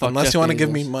 Yeah, fuck unless Jeff you want to Bezos.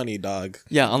 give me money, dog.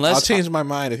 Yeah, unless... I'll change my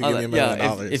mind if you give me $1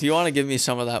 million. If you want to give me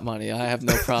some of that money, I have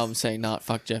no problem saying not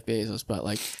fuck Jeff Bezos. But,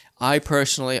 like, I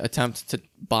personally attempt to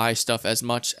buy stuff as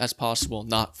much as possible,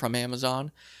 not from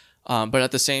Amazon. But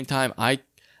at the same time, I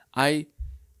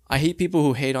hate people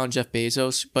who hate on Jeff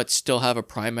Bezos but still have a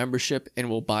Prime membership and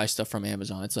will buy stuff from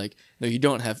Amazon. It's like, no, you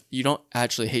don't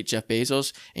actually hate Jeff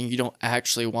Bezos, and you don't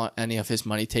actually want any of his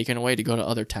money taken away to go to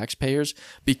other taxpayers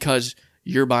because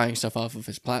you're buying stuff off of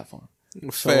his platform.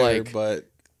 Fair, but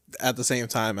at the same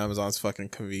time, Amazon's fucking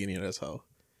convenient as hell.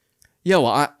 Yeah,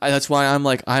 well, that's why I'm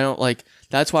like,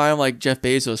 that's why I'm like, Jeff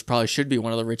Bezos probably should be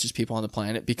one of the richest people on the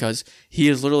planet because he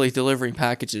is literally delivering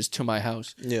packages to my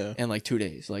house in like 2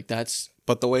 days. Like, that's...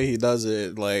 But the way he does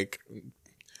it, like,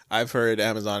 I've heard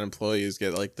Amazon employees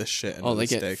get like the shit in the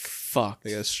stick. Fucked. They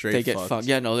get straight fucked.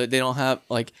 Yeah, no, they don't have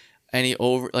like any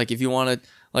like, if you want to,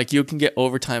 like, you can get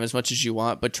overtime as much as you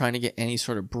want, but trying to get any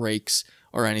sort of breaks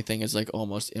or anything is like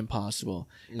almost impossible.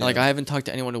 Yeah. And, like, I haven't talked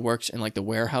to anyone who works in like the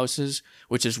warehouses,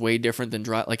 which is way different than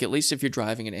like, at least if you're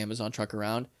driving an Amazon truck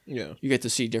around, you get to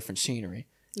see different scenery.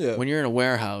 Yeah. When you're in a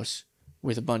warehouse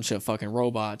with a bunch of fucking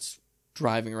robots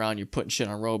driving around, you're putting shit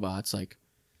on robots, like,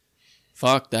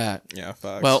 fuck that. Yeah,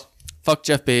 facts. Well, fuck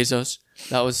Jeff Bezos.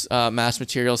 That was Mass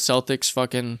Material. Celtics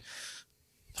fucking...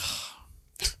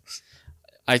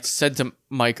 I said to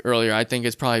Mike earlier, I think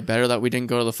it's probably better that we didn't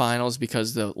go to the finals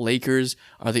because the Lakers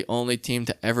are the only team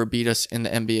to ever beat us in the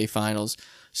NBA finals.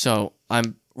 So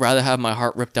I'm rather have my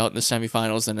heart ripped out in the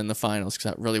semifinals than in the finals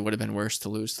because that really would have been worse to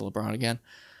lose to LeBron again.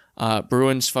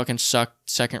 Bruins fucking sucked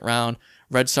second round.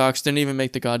 Red Sox didn't even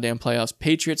make the goddamn playoffs.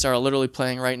 Patriots are literally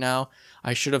playing right now.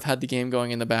 I should have had the game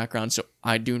going in the background, so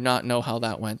I do not know how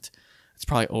that went. It's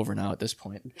probably over now at this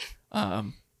point.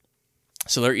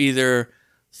 So they're either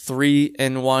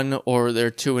 3-1 or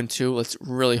they're 2-2. Let's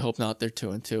really hope not they're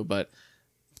 2-2. But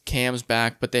Cam's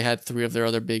back, but they had 3 of their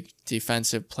other big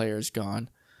defensive players gone.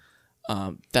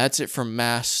 That's it for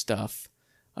mass stuff.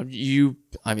 You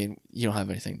don't have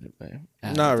anything to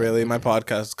add. Not really. My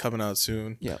podcast is coming out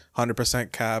soon. Yeah.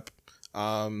 100% cap.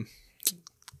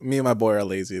 Me and my boy are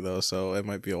lazy though, so it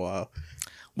might be a while.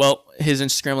 Well, his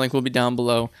Instagram link will be down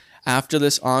below. After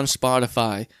this on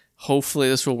Spotify, hopefully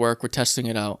this will work. We're testing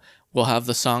it out. We'll have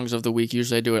the songs of the week.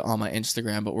 Usually I do it on my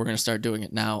Instagram, but we're going to start doing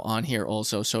it now on here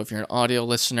also. So if you're an audio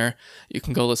listener, you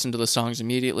can go listen to the songs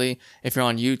immediately. If you're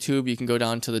on YouTube, you can go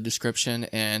down to the description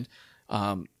and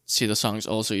see the songs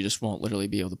also. You just won't literally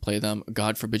be able to play them.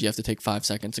 God forbid you have to take 5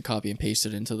 seconds to copy and paste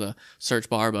it into the search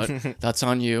bar, but that's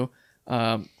on you.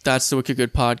 That's the Wicked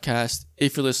Good podcast.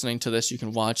 If you're listening to this, you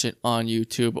can watch it on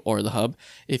YouTube or the Hub.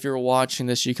 If you're watching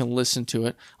this, you can listen to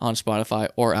it on Spotify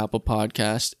or Apple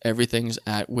Podcast. Everything's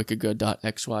at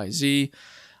wickedgood.xyz.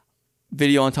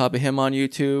 Video on top of him on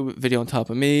YouTube, video on top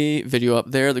of me, video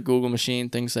up there, the Google machine,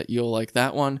 things that you'll like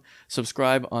that one.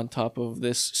 Subscribe on top of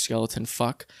this skeleton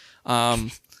fuck.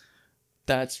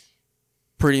 That's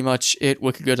pretty much it.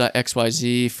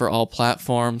 Wickedgood.xyz for all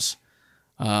platforms.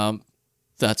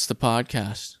 That's the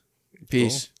podcast.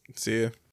 Peace. Cool. See ya.